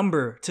my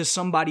number to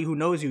somebody who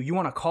knows you. You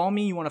want to call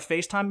me? You want to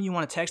FaceTime me? You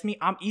want to text me?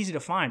 I'm easy to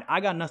find. I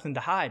got nothing to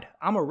hide.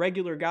 I'm a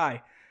regular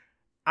guy.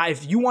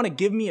 If you want to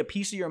give me a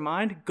piece of your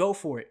mind, go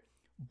for it.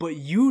 But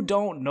you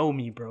don't know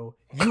me, bro.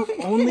 You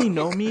only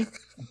know me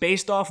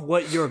based off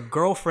what your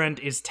girlfriend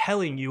is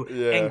telling you.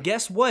 Yeah. And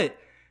guess what?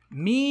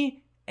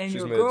 Me and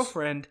your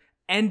girlfriend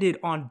ended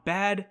on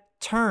bad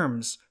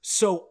terms.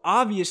 So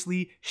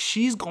obviously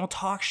she's gonna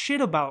talk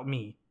shit about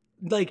me.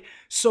 Like,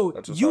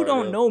 so you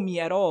don't know me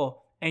at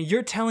all. And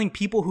you're telling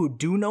people who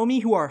do know me,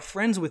 who are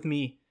friends with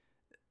me,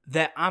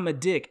 that I'm a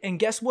dick. And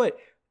guess what?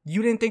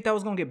 You didn't think that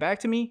was gonna get back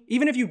to me?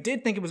 Even if you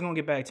did think it was gonna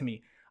get back to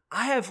me,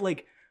 I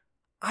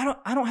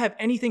don't have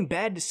anything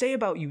bad to say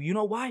about you. You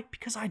know why?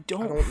 Because I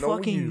don't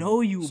fucking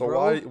know you, so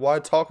bro. So why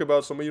talk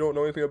about somebody you don't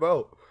know anything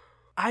about?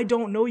 I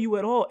don't know you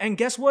at all. And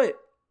guess what?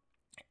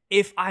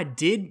 If I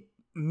did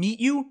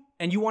meet you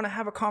and you want to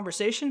have a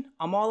conversation,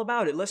 I'm all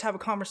about it. Let's have a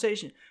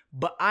conversation.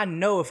 But I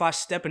know if I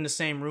step in the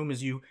same room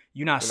as you,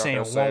 you're not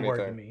saying one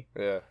word to me.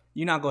 Yeah.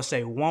 You're not going to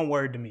say one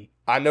word to me.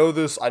 I know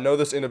this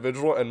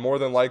individual, and more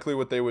than likely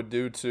what they would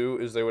do too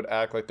is they would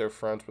act like they're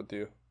friends with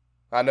you.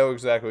 I know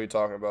exactly what you're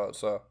talking about,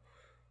 so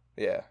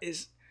yeah.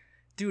 It's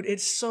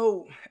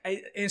so,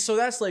 and so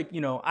that's like,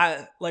 you know,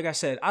 like I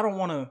said,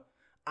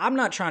 I'm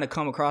not trying to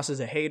come across as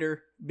a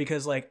hater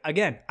because, like,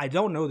 again, I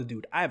don't know the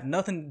dude. I have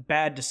nothing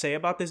bad to say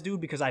about this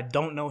dude because I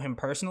don't know him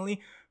personally.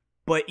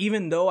 But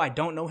even though I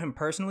don't know him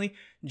personally,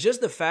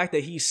 just the fact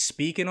that he's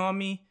speaking on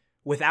me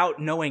without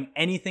knowing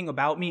anything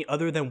about me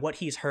other than what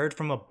he's heard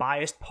from a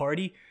biased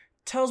party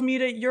tells me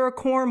that you're a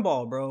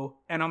cornball, bro.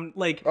 And I'm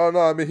like, oh no,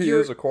 I mean, he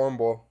is a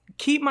cornball.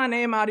 Keep my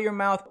name out of your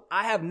mouth.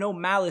 I have no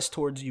malice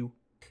towards you.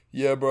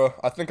 Yeah, bro.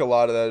 I think a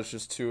lot of that is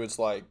just too, it's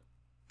like,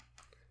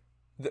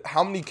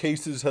 how many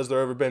cases has there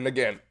ever been?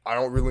 Again, I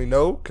don't really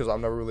know because I've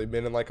never really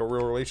been in like a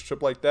real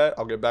relationship like that.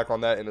 I'll get back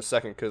on that in a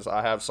second because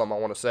I have something I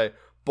want to say.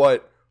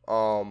 But,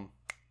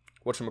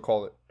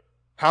 whatchamacallit?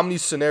 How many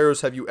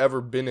scenarios have you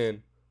ever been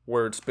in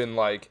where it's been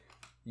like,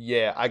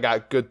 yeah, I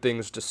got good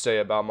things to say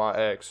about my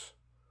ex?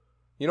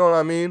 You know what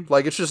I mean?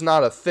 Like, it's just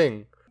not a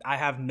thing. I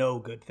have no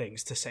good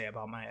things to say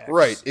about my ex.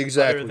 Right,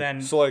 exactly.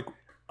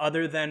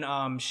 Other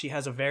than she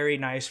has a very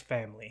nice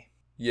family.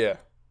 Yeah.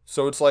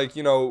 So it's like,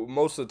 you know,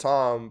 most of the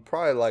time,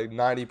 probably like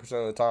 90%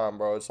 of the time,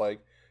 bro, it's like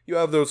you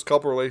have those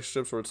couple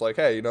relationships where it's like,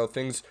 hey, you know,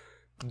 things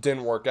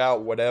didn't work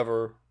out,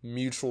 whatever,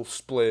 mutual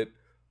split,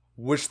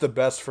 wish the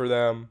best for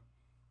them,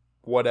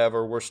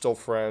 whatever, we're still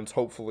friends,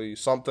 hopefully,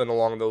 something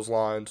along those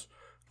lines.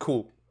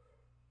 Cool.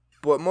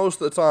 But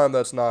most of the time,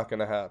 that's not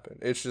going to happen.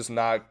 It's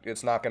not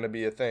going to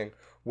be a thing.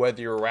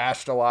 Whether you're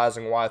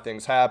rationalizing why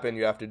things happen,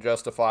 you have to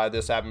justify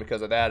this happened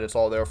because of that, it's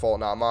all their fault,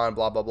 not mine,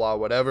 blah, blah, blah,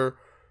 whatever.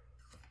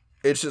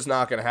 It's just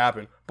not going to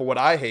happen. But what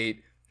I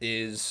hate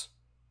is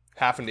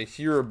having to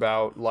hear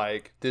about,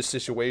 like, this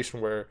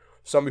situation where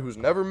somebody who's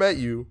never met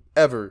you,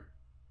 ever,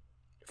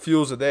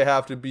 feels that they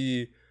have to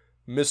be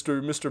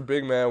Mr.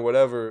 Big Man,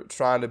 whatever,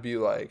 trying to be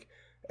like,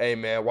 hey,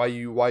 man, why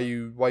you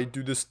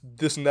do this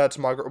and that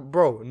to my girl?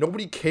 Bro,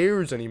 nobody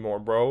cares anymore,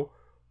 bro.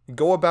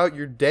 Go about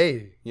your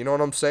day. You know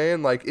what I'm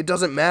saying? Like, it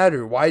doesn't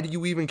matter. Why do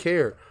you even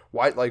care?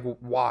 Why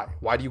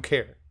do you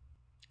care?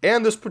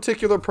 And this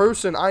particular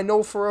person, I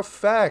know for a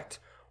fact,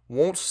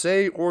 won't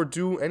say or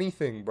do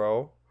anything,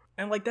 bro.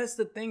 And, like, that's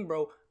the thing,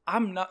 bro.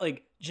 I'm not,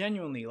 like,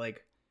 genuinely,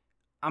 like,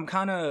 I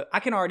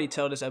can already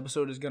tell this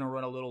episode is going to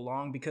run a little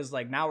long because,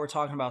 like, now we're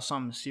talking about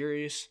something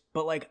serious.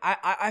 But, like,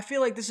 I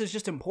feel like this is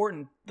just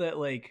important that,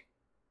 like,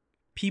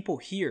 people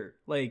hear.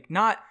 Like,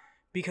 not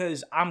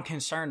because I'm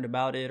concerned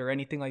about it or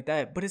anything like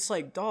that, but it's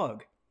like,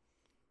 dog,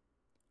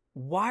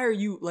 why are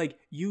you, like,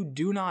 you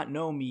do not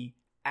know me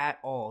at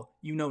all.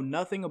 You know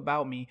nothing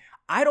about me.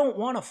 I don't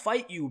want to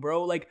fight you,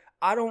 bro. Like,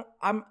 I'm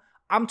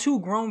too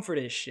grown for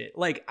this shit.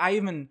 Like, I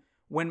even,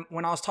 when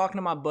I was talking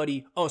to my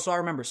buddy, so I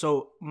remember,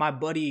 so my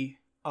buddy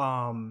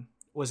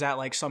was at,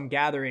 like, some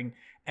gathering,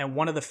 and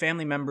one of the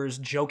family members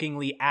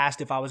jokingly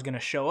asked if I was going to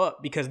show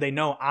up because they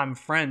know I'm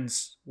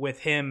friends with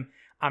him.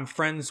 I'm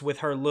friends with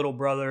her little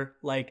brother.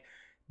 Like,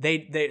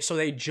 so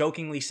they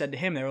jokingly said to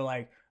him, they were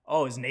like,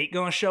 oh, is Nate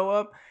going to show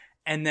up?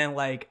 And then,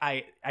 like,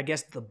 I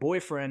guess the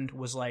boyfriend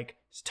was, like,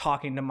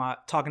 talking to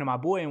my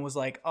boy and was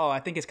like, oh, I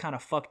think it's kind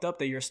of fucked up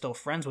that you're still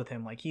friends with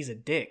him. Like, he's a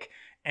dick.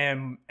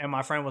 And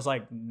my friend was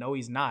like, no,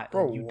 he's not.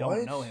 Bro, like, you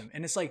don't know him.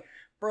 And it's like,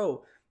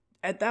 bro,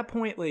 at that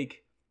point,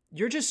 like,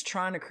 you're just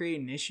trying to create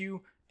an issue.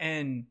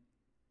 And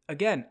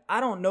again, I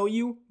don't know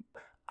you.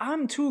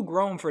 I'm too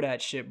grown for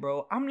that shit,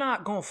 bro. I'm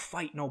not gonna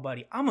fight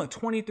nobody. I'm a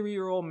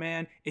 23-year-old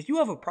man. If you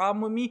have a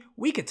problem with me,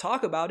 we could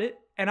talk about it.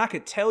 And I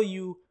could tell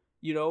you,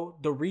 you know,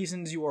 the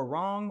reasons you are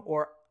wrong,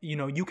 or, you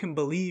know, you can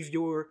believe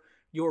your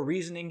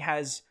reasoning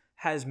has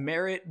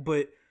merit,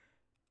 but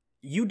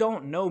you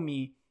don't know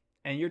me,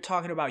 and you're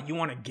talking about you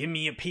want to give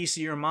me a piece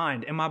of your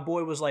mind. And my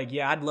boy was like,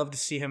 yeah, I'd love to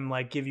see him,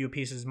 like, give you a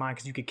piece of his mind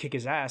because you could kick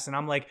his ass. And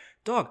I'm like,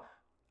 dog,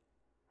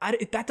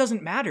 that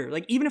doesn't matter.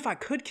 Like, even if I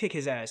could kick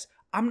his ass,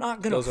 I'm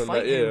not gonna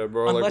fight him. Yeah,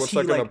 bro. Like, what's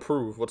that gonna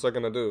prove? What's that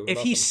gonna do? If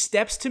Nothing. He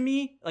steps to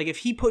me, like, if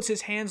he puts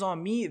his hands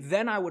on me,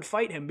 then I would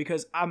fight him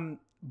because I'm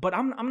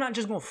not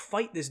just gonna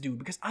fight this dude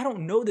because I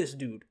don't know this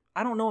dude.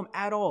 I don't know him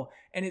at all.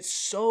 And it's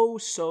so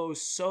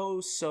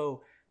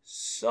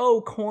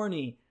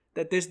corny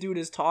that this dude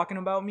is talking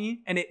about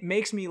me. And it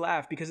makes me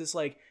laugh because it's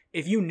like,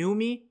 if you knew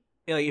me,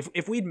 like,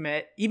 if we'd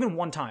met even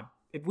one time,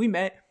 if we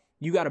met,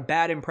 you got a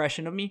bad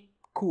impression of me,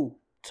 cool.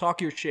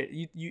 Talk your shit.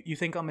 You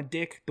think I'm a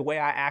dick the way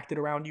I acted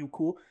around you,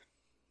 cool.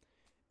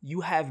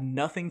 You have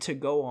nothing to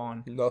go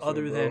on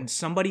other than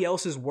somebody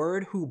else's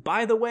word, who,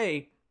 by the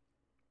way,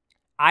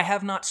 I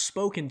have not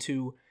spoken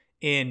to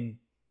in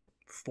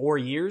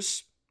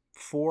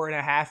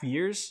 4.5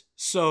 years.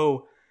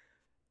 So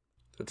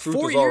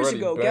 4 years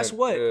ago, guess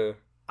what? Yeah.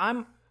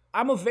 I'm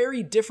a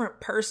very different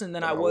person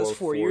than I was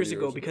 4 years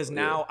ago because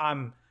now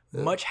I'm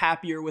much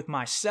happier with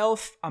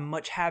myself. I'm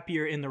much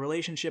happier in the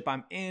relationship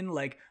I'm in.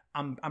 Like,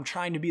 I'm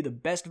trying to be the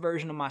best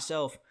version of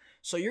myself.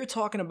 So you're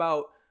talking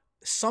about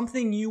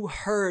something you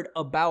heard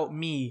about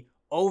me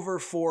over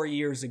 4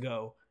 years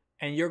ago,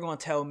 and you're going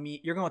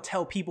to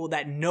tell people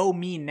that know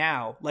me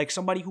now, like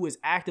somebody who is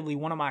actively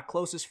one of my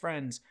closest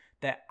friends,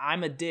 that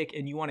I'm a dick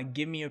and you want to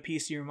give me a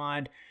piece of your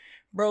mind.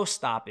 Bro,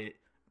 stop it.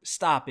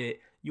 Stop it.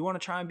 You want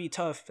to try and be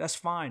tough, that's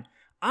fine.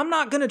 I'm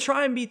not going to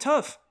try and be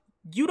tough.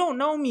 You don't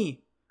know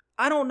me.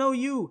 I don't know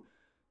you.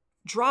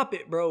 Drop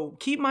it, bro.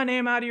 Keep my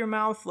name out of your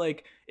mouth.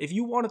 Like, if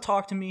you want to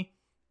talk to me,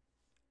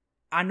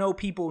 I know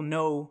people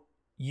know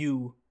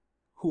you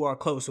who are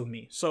close with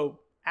me.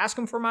 So ask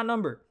them for my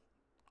number.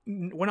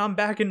 When I'm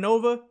back in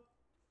Nova,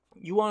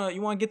 you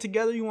wanna get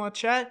together, you wanna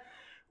chat,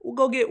 we'll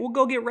go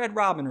get Red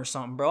Robin or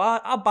something, bro.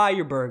 I'll buy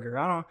your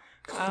burger.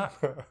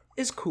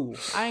 It's cool.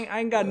 I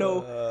ain't got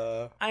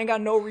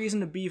no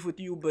reason to beef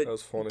with you, but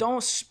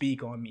don't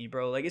speak on me,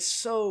 bro. Like, it's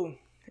so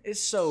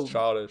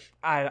childish.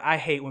 I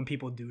hate when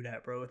people do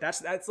that, bro.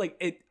 That's like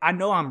it. I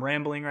know I'm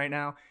rambling right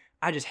now.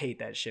 I just hate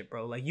that shit,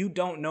 bro. Like, you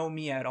don't know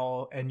me at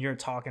all, and you're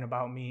talking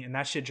about me, and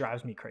that shit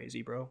drives me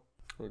crazy, bro.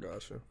 I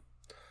gotcha.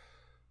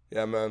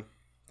 Yeah, man.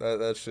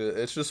 That shit.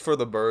 It's just for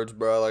the birds,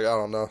 bro. Like, I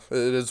don't know.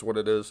 It is what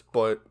it is.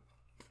 But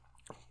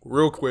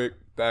real quick,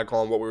 back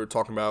on what we were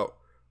talking about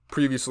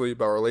previously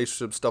about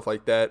relationships, stuff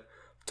like that.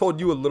 Told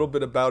you a little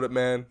bit about it,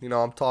 man. You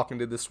know, I'm talking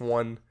to this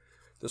one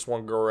this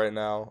one girl right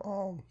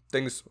now.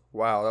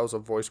 Wow, that was a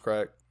voice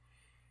crack.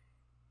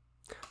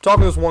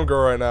 Talking to this one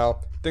girl right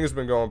now, things have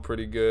been going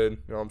pretty good. You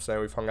know what I'm saying?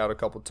 We've hung out a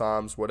couple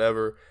times,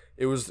 whatever.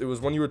 It was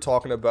when you were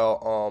talking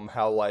about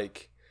how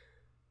like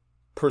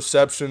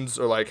perceptions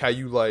or like how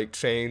you like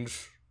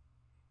change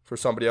for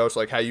somebody else,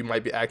 like how you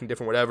might be acting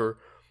different, whatever.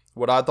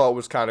 What I thought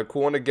was kind of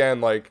cool, and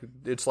again, like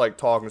it's like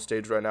talking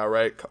stage right now,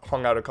 right?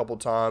 Hung out a couple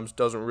times,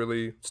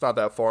 it's not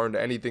that far into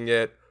anything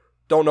yet.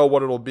 Don't know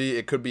what it'll be.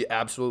 It could be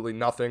absolutely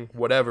nothing,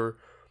 whatever.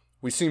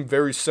 We seem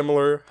very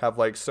similar, have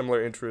like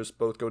similar interests,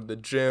 both go to the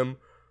gym.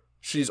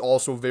 She's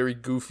also very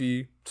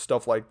goofy,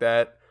 stuff like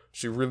that.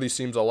 She really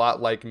seems a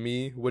lot like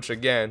me, which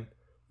again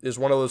is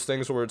one of those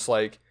things where it's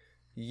like,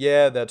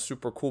 yeah, that's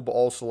super cool, but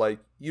also like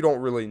you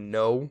don't really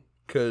know,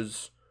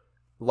 because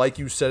like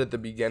you said at the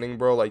beginning,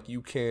 bro, like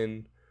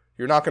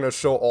you're not going to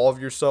show all of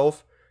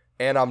yourself.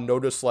 And I've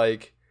noticed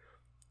like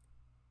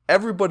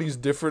everybody's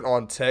different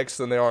on text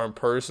than they are in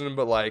person,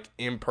 but like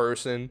in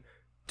person,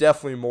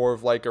 definitely more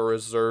of like a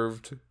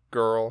reserved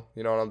girl,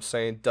 you know what I'm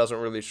saying? Doesn't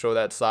really show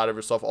that side of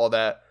herself, all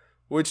that,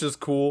 which is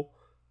cool.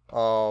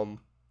 I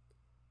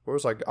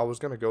was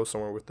going to go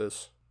somewhere with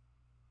this.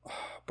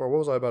 Bro, what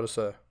was I about to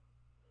say?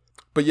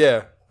 But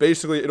yeah,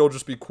 basically it'll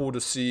just be cool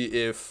to see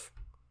if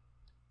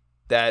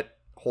that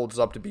holds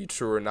up to be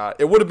true or not.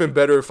 It would have been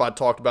better if I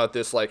talked about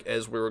this like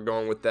as we were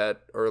going with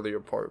that earlier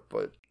part,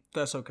 but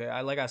that's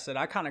okay. Like I said,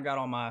 I kind of got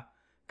on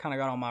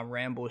my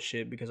ramble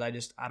shit because I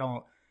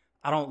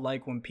don't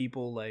like when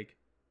people like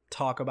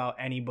talk about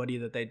anybody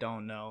that they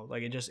don't know.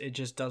 Like it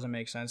just doesn't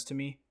make sense to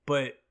me.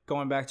 But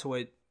going back to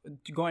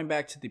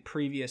the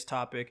previous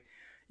topic,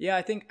 yeah,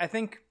 I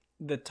think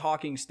the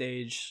talking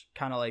stage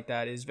kind of like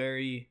that is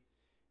very,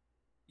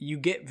 you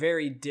get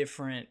very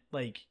different,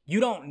 like you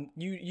don't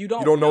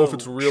know if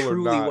it's real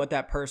truly or not, what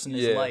that person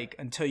is like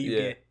until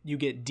you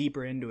get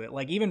deeper into it.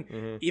 Like even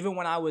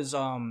when I was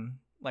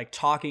like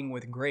talking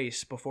with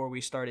Grace before we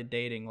started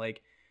dating,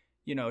 like,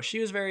 you know, she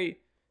was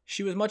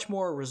much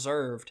more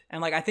reserved, and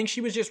like I think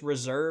she was just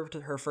reserved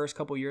her first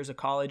couple years of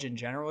college in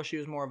general. She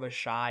was more of a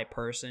shy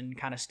person,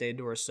 kind of stayed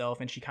to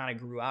herself, and she kind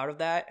of grew out of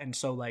that, and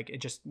so like it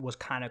just was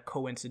kind of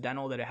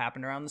coincidental that it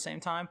happened around the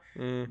same time.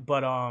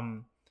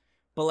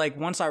 But like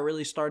once I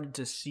really started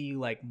to see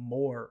like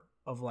more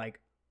of like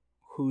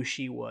who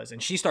she was,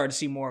 and she started to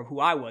see more of who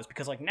I was,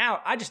 because like now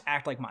I just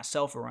act like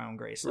myself around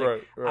Grace.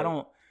 Like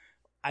right.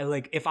 I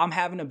like, if I'm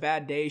having a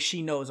bad day,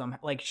 she knows I'm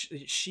like,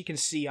 she can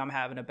see I'm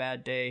having a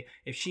bad day.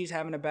 If she's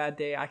having a bad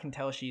day, I can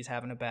tell she's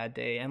having a bad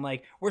day. And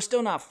like, we're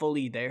still not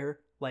fully there.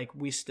 Like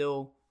we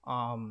still,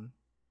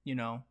 you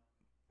know,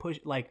 push,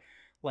 like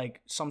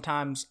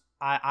sometimes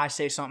I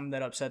say something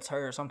that upsets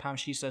her. Sometimes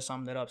she says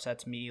something that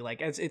upsets me.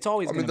 Like it's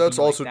always. I mean, that's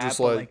also like that, just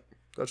like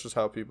that's just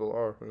how people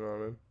are. You know what I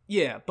mean?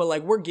 Yeah, but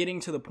like we're getting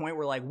to the point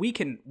where like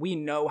we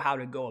know how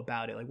to go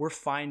about it. Like we're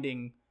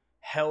finding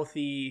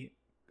healthy,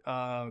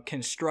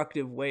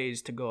 constructive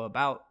ways to go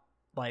about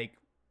like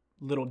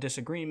little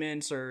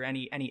disagreements or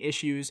any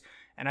issues.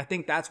 And I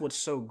think that's what's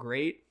so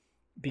great,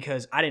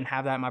 because I didn't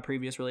have that in my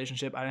previous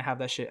relationship. I didn't have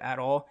that shit at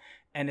all.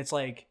 And it's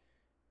like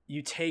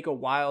you take a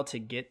while to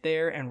get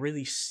there and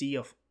really see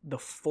the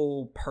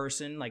full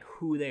person, like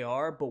who they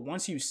are. But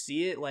once you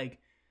see it, like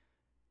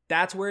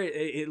that's where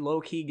it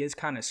low-key gets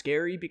kind of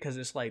scary, because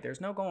it's like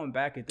there's no going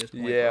back at this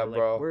point. Yeah,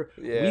 bro. Like,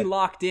 we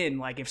locked in.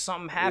 Like if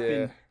something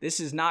happened, this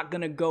is not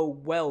gonna go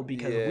well,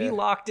 because we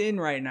locked in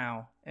right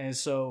now. And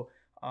so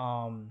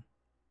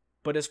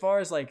but as far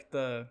as like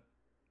the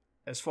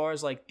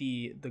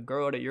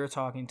girl that you're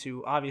talking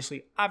to,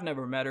 obviously I've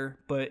never met her,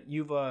 but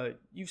you've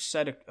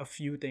said a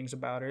few things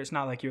about her. It's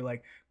not like you're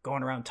like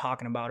going around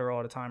talking about her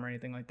all the time or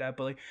anything like that,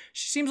 but like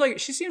she seems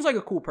like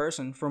a cool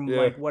person from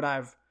like what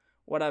I've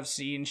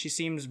seen. She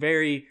seems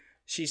very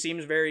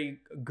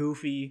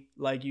goofy,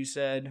 like you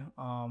said,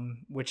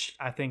 which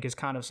I think is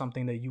kind of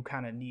something that you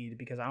kind of need,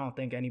 because I don't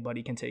think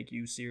anybody can take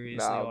you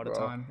seriously all the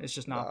time. It's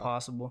just not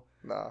possible.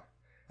 Nah.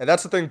 And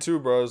that's the thing too,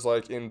 bro, is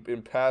like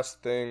in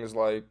past things,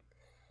 like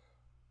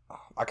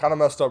I kind of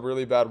messed up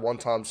really bad one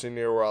time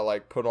senior where I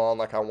like put on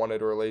like I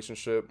wanted a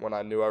relationship when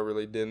I knew I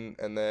really didn't,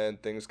 and then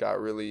things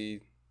got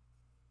really,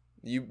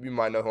 you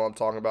might know who I'm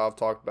talking about. I've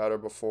talked about her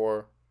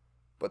before,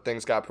 but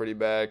things got pretty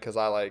bad because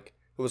it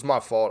was my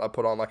fault. I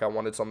put on like I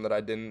wanted something that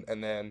I didn't,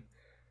 and then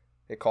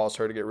it caused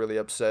her to get really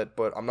upset.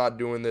 But I'm not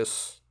doing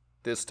this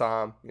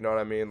time, you know what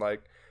I mean?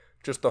 Like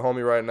just the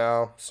homie right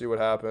now, see what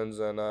happens,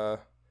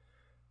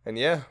 and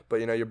yeah, but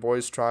you know your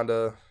boy's trying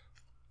to,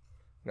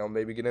 you know,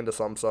 maybe get into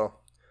something, so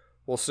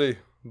we'll see.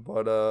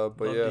 But Love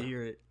to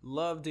hear it.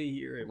 Love to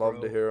hear it,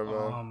 Love to hear it,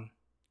 man.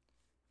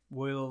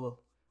 We'll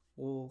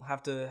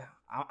have to.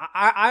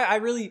 I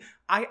really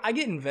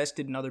get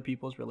invested in other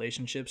people's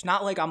relationships.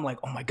 Not like I'm like,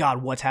 oh my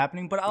god, what's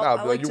happening? But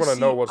I like to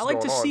know what's going on. I like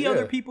to see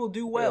other people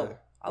do well. Yeah,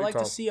 I like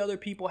to see other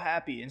people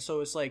happy, and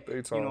so it's like,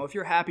 you know, if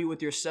you're happy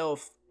with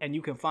yourself and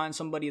you can find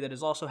somebody that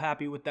is also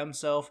happy with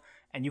themselves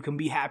and you can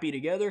be happy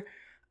together,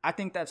 I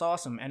think that's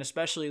awesome. And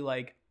especially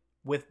like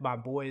with my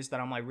boys that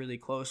I'm like really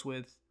close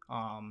with,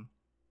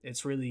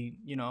 it's really,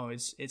 you know,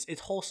 it's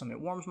wholesome. It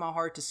warms my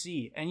heart to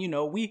see. And, you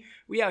know, we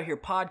out here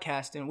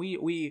podcasting,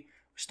 we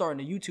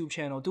starting a YouTube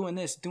channel, doing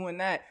this, doing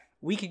that.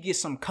 We could get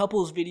some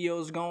couples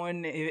videos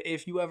going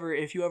if you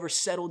ever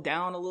settle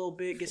down a little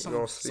bit, get some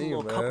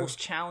little couples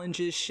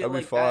challenges, shit that'd be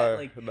like fire. that.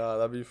 Like, nah,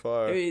 that'd be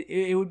fire.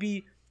 It would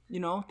be, you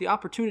know, the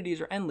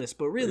opportunities are endless.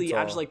 But really,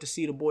 I just like to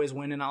see the boys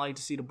win, and I like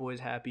to see the boys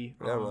happy.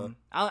 Yeah, man.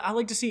 I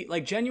like to see,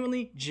 like,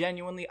 genuinely,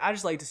 I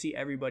just like to see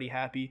everybody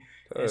happy.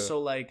 And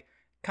so, like,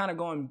 kind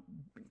of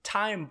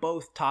tying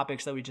both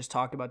topics that we just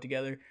talked about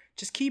together,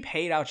 just keep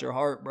hate out your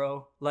heart,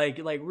 bro. Like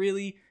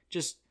really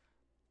just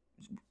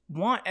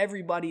want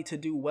everybody to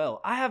do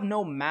well. I have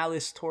no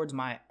malice towards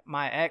my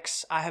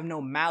ex. I have no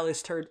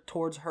malice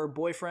towards her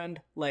boyfriend.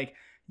 Like,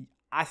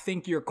 I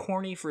think you're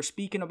corny for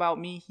speaking about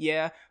me,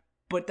 yeah,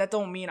 but that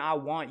don't mean I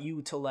want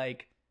you to,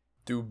 like,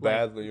 do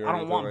badly, like, I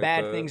don't want like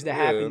bad that. things to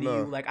happen to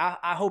you. Like,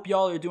 I hope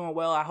y'all are doing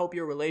well. I hope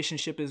your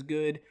relationship is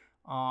good.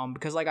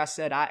 Because like I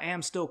said, I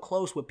am still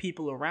close with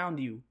people around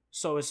you.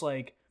 So it's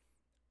like,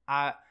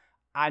 I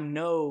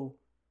know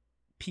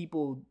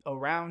people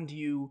around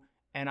you,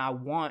 and I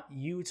want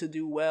you to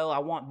do well. I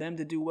want them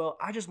to do well.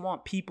 I just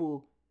want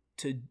people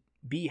to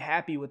be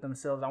happy with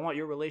themselves. I want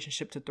your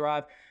relationship to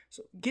thrive.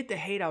 So get the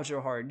hate out your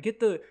heart. Get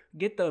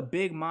the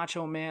big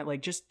macho man.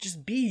 Like,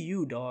 just be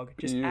you, dog.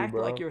 Just act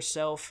like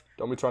yourself.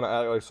 Don't be trying to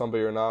act like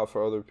somebody you're not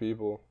for other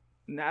people.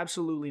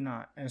 Absolutely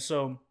not. And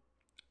so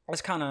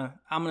that's kind of,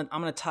 I'm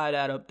gonna tie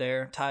that up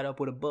there. Tie it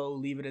up with a bow.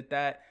 Leave it at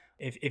that.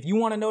 If you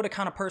want to know the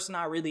kind of person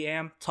I really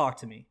am, talk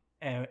to me.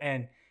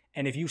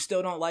 And if you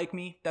still don't like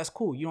me, that's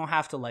cool. You don't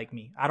have to like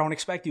me. I don't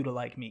expect you to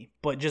like me.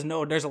 But just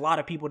know there's a lot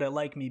of people that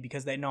like me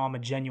because they know I'm a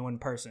genuine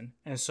person.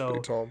 And so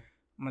I'm going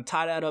to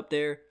tie that up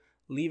there,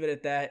 leave it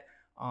at that.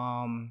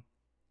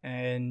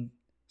 And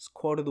it's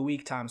quote of the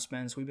week time,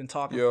 Spence. We've been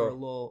talking for a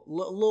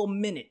little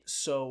minute.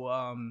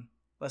 So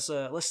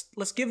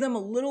let's give them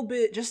a little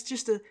bit,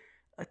 just a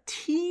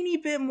teeny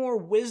bit more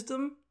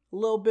wisdom, a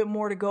little bit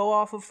more to go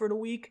off of for the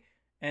week.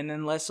 And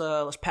then let's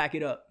pack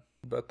it up.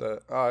 Bet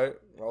that. All right,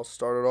 I'll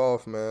start it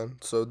off, man.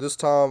 So this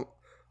time,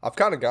 I've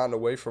kind of gotten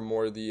away from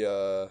more of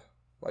the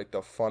like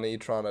the funny,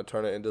 trying to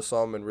turn it into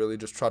something, and really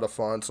just try to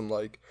find some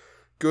like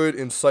good,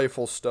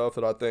 insightful stuff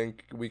that I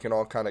think we can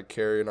all kind of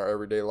carry in our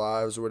everyday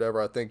lives or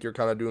whatever. I think you're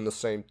kind of doing the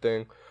same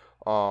thing.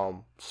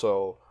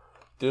 So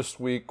this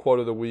week, quote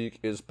of the week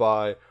is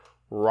by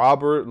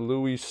Robert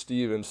Louis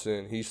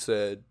Stevenson. He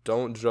said,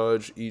 "Don't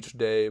judge each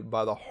day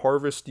by the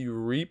harvest you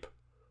reap,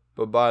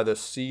 but by the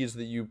seeds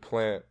that you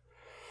plant."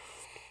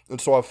 And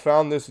so I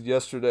found this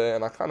yesterday,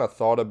 and I kind of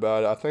thought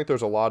about it. I think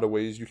there's a lot of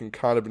ways you can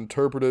kind of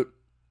interpret it,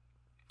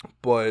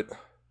 but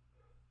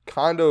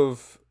kind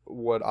of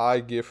what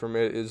I get from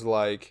it is,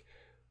 like,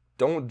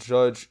 don't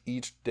judge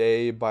each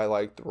day by,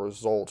 like, the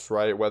results,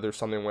 right? Whether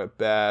something went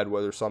bad,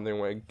 whether something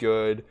went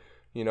good,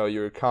 you know,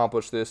 you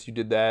accomplished this, you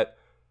did that,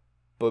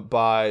 but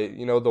by,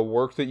 you know, the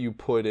work that you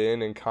put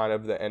in and kind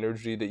of the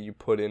energy that you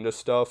put into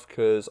stuff,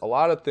 because a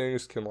lot of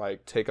things can,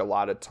 like, take a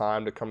lot of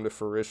time to come to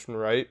fruition,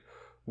 right?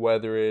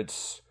 Whether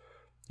it's,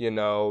 you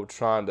know,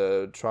 trying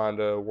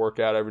to work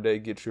out every day,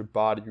 get your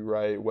body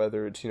right,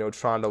 whether it's, you know,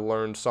 trying to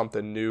learn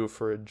something new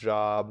for a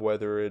job,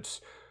 whether it's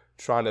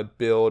trying to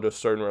build a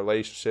certain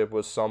relationship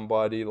with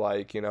somebody,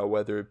 like, you know,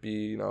 whether it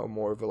be, you know,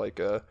 more of like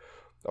a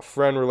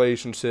friend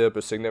relationship,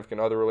 a significant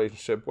other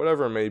relationship,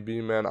 whatever it may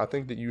be, man. I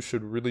think that you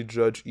should really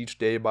judge each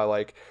day by,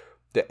 like,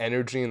 the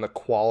energy and the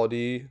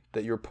quality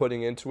that you're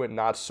putting into it,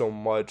 not so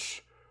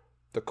much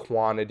the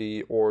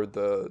quantity or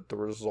the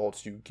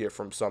results you get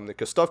from something,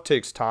 because stuff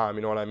takes time,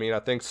 you know what I mean? I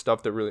think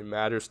stuff that really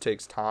matters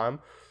takes time.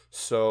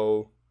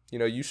 So, you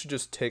know, you should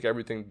just take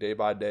everything day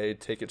by day,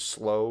 take it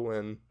slow,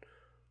 and,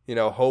 you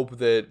know, hope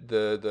that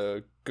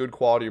the good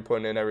quality you're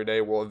putting in every day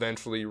will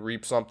eventually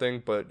reap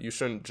something, but you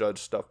shouldn't judge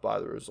stuff by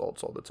the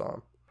results all the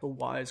time. A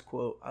wise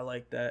quote. I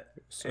like that.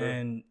 Yes,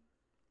 and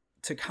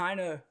to kind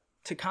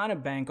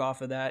of bank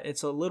off of that,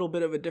 it's a little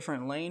bit of a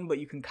different lane, but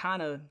you can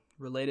kind of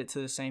relate it to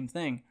the same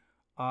thing.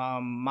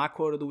 My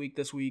quote of the week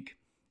this week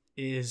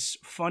is,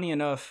 funny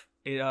enough,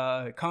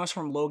 it comes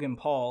from Logan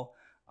Paul.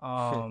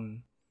 I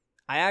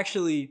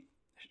actually,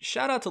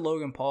 shout out to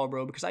Logan Paul,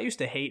 bro, because I used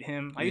to hate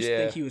him. I used to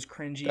think he was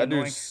cringy, that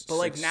annoying. But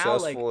like now, like,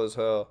 successful as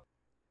hell.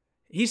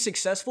 He's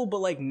successful,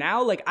 but like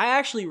now, like, I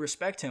actually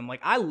respect him.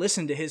 Like, I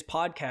listen to his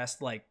podcast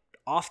like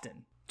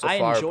often. I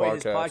enjoy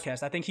his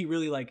podcast. I think he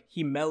really, like,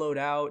 he mellowed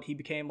out. He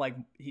became like,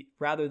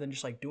 rather than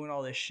just like doing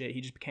all this shit,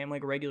 he just became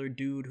like a regular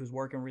dude who's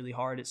working really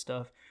hard at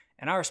stuff.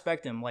 And I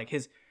respect him. Like,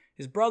 his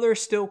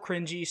brother's still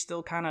cringy,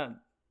 still kind of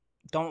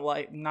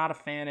not a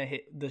fan of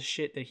the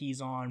shit that he's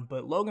on.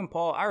 But Logan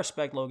Paul, I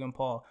respect Logan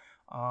Paul.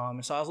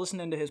 And so I was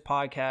listening to his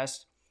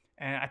podcast,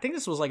 and I think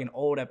this was like an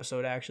old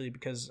episode actually,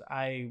 because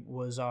I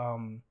was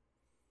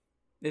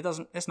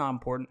it's not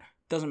important,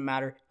 doesn't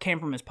matter. Came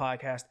from his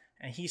podcast,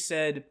 and he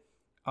said,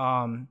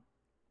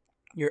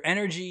 "Your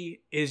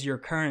energy is your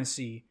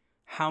currency.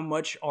 How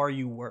much are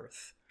you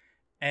worth?"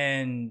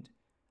 And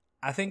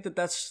I think that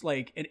that's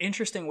like an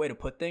interesting way to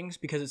put things,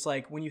 because it's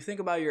like, when you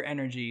think about your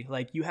energy,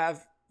 like, you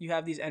have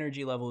these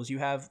energy levels. You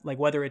have, like,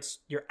 whether it's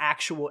your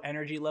actual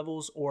energy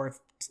levels or if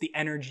it's the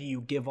energy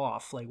you give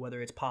off, like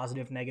whether it's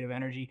positive, negative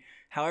energy,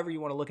 however you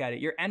want to look at it.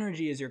 Your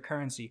energy is your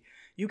currency.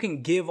 You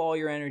can give all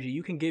your energy.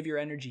 You can give your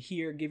energy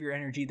here, give your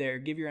energy there,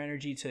 give your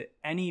energy to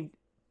any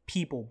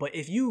people. But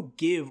if you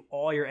give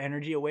all your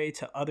energy away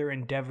to other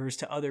endeavors,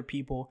 to other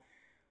people,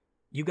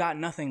 you got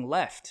nothing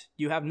left.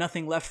 You have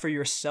nothing left for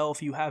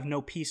yourself. You have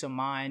no peace of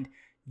mind.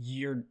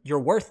 You're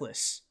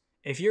worthless.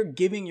 If you're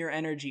giving your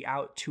energy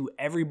out to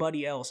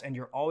everybody else and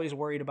you're always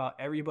worried about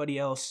everybody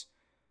else,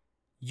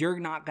 you're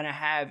not going to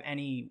have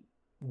any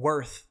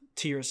worth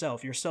to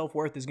yourself. Your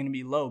self-worth is going to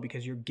be low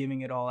because you're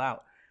giving it all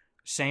out.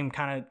 Same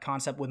kind of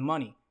concept with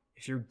money.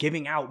 If you're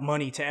giving out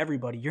money to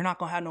everybody, you're not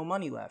going to have no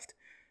money left.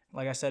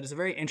 Like I said, it's a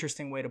very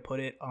interesting way to put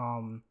it.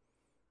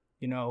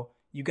 You know,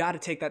 you got to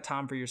take that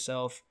time for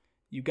yourself.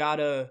 You got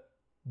to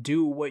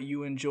do what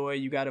you enjoy.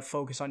 You got to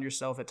focus on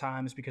yourself at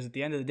times, because at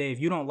the end of the day, if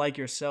you don't like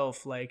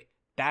yourself, like,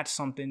 that's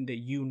something that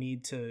you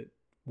need to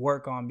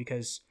work on,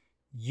 because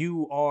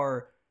you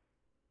are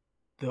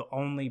the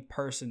only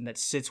person that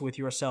sits with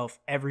yourself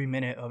every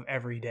minute of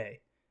every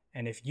day.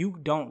 And if you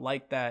don't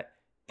like that,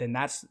 then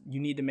you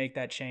need to make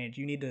that change.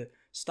 You need to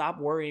stop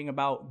worrying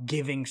about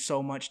giving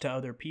so much to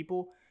other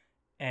people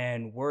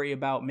and worry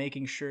about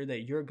making sure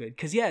that you're good.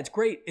 Because yeah, it's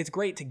great. It's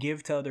great to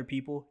give to other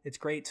people. It's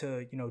great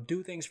to, you know,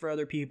 do things for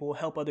other people,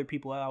 help other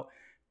people out.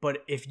 But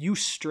if you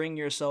string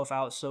yourself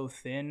out so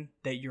thin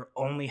that you're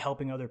only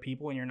helping other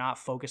people and you're not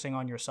focusing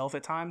on yourself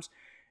at times,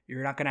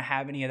 you're not going to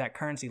have any of that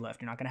currency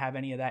left. You're not going to have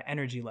any of that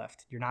energy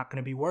left. You're not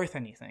going to be worth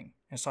anything.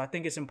 And so I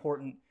think it's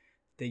important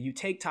that you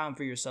take time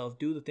for yourself,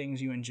 do the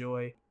things you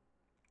enjoy,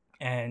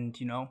 and,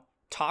 you know,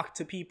 talk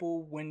to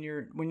people when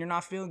you're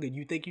not feeling good.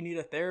 You think you need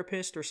a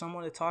therapist or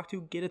someone to talk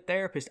to, get a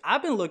therapist.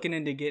 I've been looking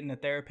into getting a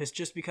therapist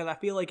just because I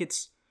feel like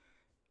it's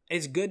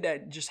good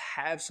to just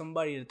have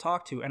somebody to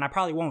talk to. And I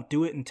probably won't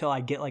do it until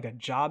I get like a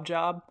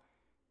job.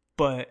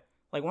 But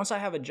like once I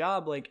have a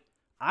job, like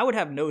I would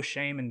have no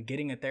shame in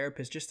getting a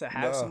therapist, just to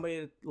have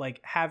somebody to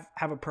like have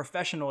a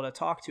professional to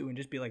talk to and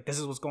just be like, this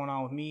is what's going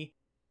on with me.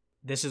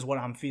 This is what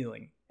I'm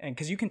feeling. And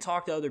because you can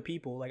talk to other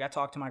people. Like I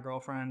talk to my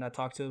girlfriend, I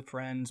talk to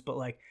friends, but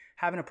like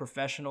having a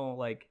professional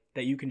like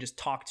that you can just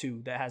talk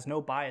to that has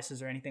no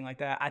biases or anything like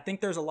that. I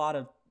think there's a lot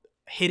of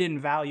hidden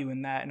value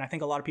in that. And I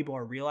think a lot of people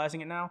are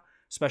realizing it now,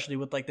 especially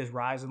with like this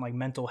rise in like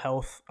mental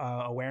health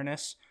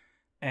awareness.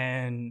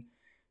 And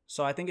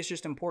so I think it's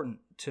just important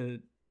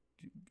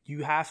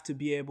you have to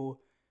be able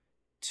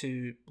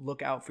to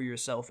look out for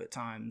yourself at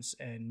times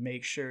and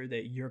make sure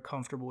that you're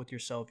comfortable with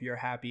yourself, you're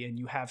happy, and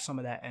you have some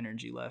of that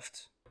energy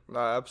left.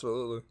 Nah,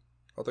 absolutely.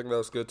 I think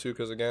that's good too,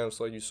 because again, it's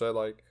like you said,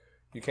 like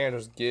you can't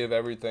just give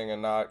everything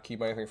and not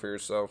keep anything for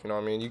yourself. You know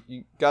what I mean?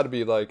 You got to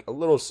be like a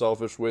little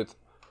selfish with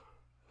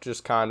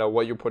just kind of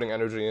what you're putting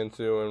energy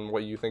into and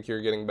what you think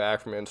you're getting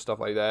back from it and stuff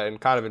like that, and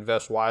kind of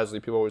invest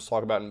wisely. People always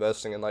talk about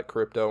investing in like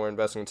crypto or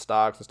investing in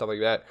stocks and stuff like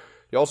that.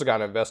 You also got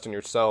to invest in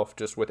yourself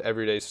just with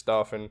everyday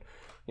stuff, and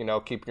you know,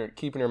 keeping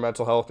your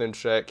mental health in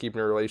check, keeping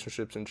your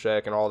relationships in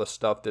check, and all the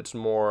stuff that's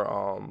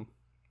more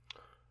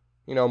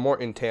you know,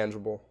 more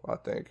intangible, I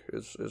think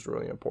is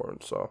really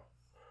important. So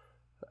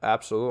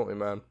absolutely,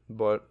 man.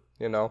 But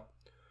you know,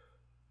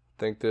 I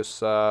think this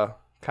kind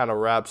of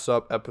wraps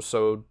up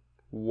episode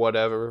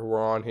whatever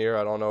we're on here.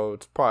 I don't know.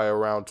 It's probably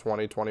around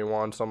 20,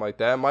 21, something like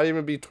that. It might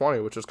even be 20,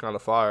 which is kind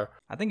of fire.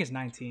 I think it's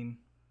 19.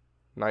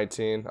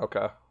 19?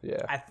 Okay.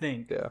 Yeah. I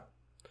think. Yeah.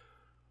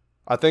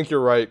 I think you're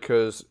right,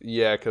 because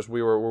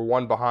we're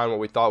one behind what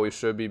we thought we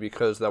should be,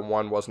 because that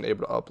one wasn't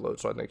able to upload.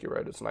 So I think you're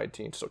right. It's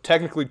 19. So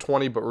technically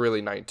 20, but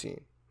really 19.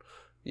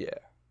 Yeah.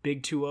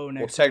 Big 2-0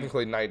 next Well,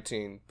 technically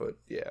 19, but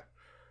yeah.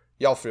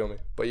 Y'all feel me.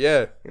 But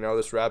yeah, you know,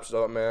 this wraps it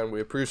up, man.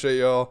 We appreciate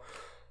y'all.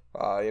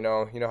 You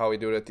know how we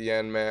do it at the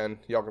end, man.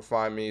 Y'all can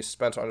find me,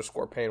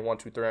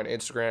 Spencer_Pain123 on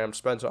Instagram,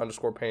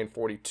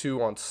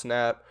 Spencer_Pain42 on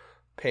Snap,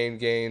 Pain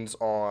Gains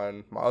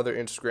on my other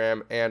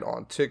Instagram and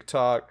on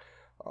TikTok.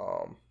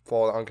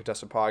 Follow the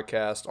Uncontested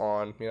Podcast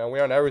on, you know, we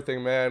on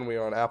everything, man. We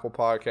on Apple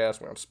Podcasts,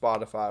 we on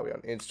Spotify, we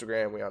on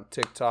Instagram, we on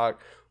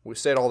TikTok. We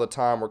say it all the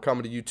time. We're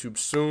coming to YouTube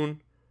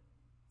soon.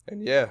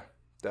 And yeah,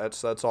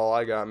 that's all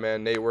I got,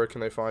 man. Nate, where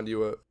can they find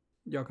you at?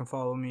 Y'all can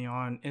follow me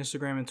on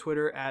Instagram and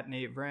Twitter at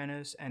Nate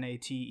Vranes,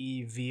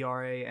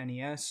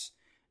 NateVranes.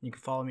 You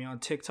can follow me on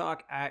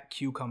TikTok at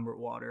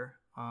CucumberWater.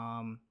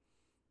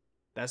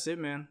 That's it,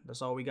 man.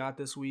 That's all we got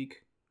this week.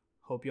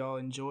 Hope y'all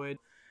enjoyed.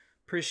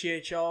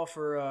 Appreciate y'all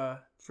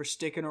for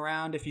sticking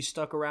around if you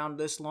stuck around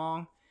this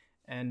long.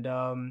 And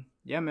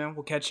yeah, man,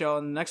 we'll catch y'all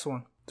in the next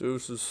one.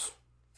 Deuces.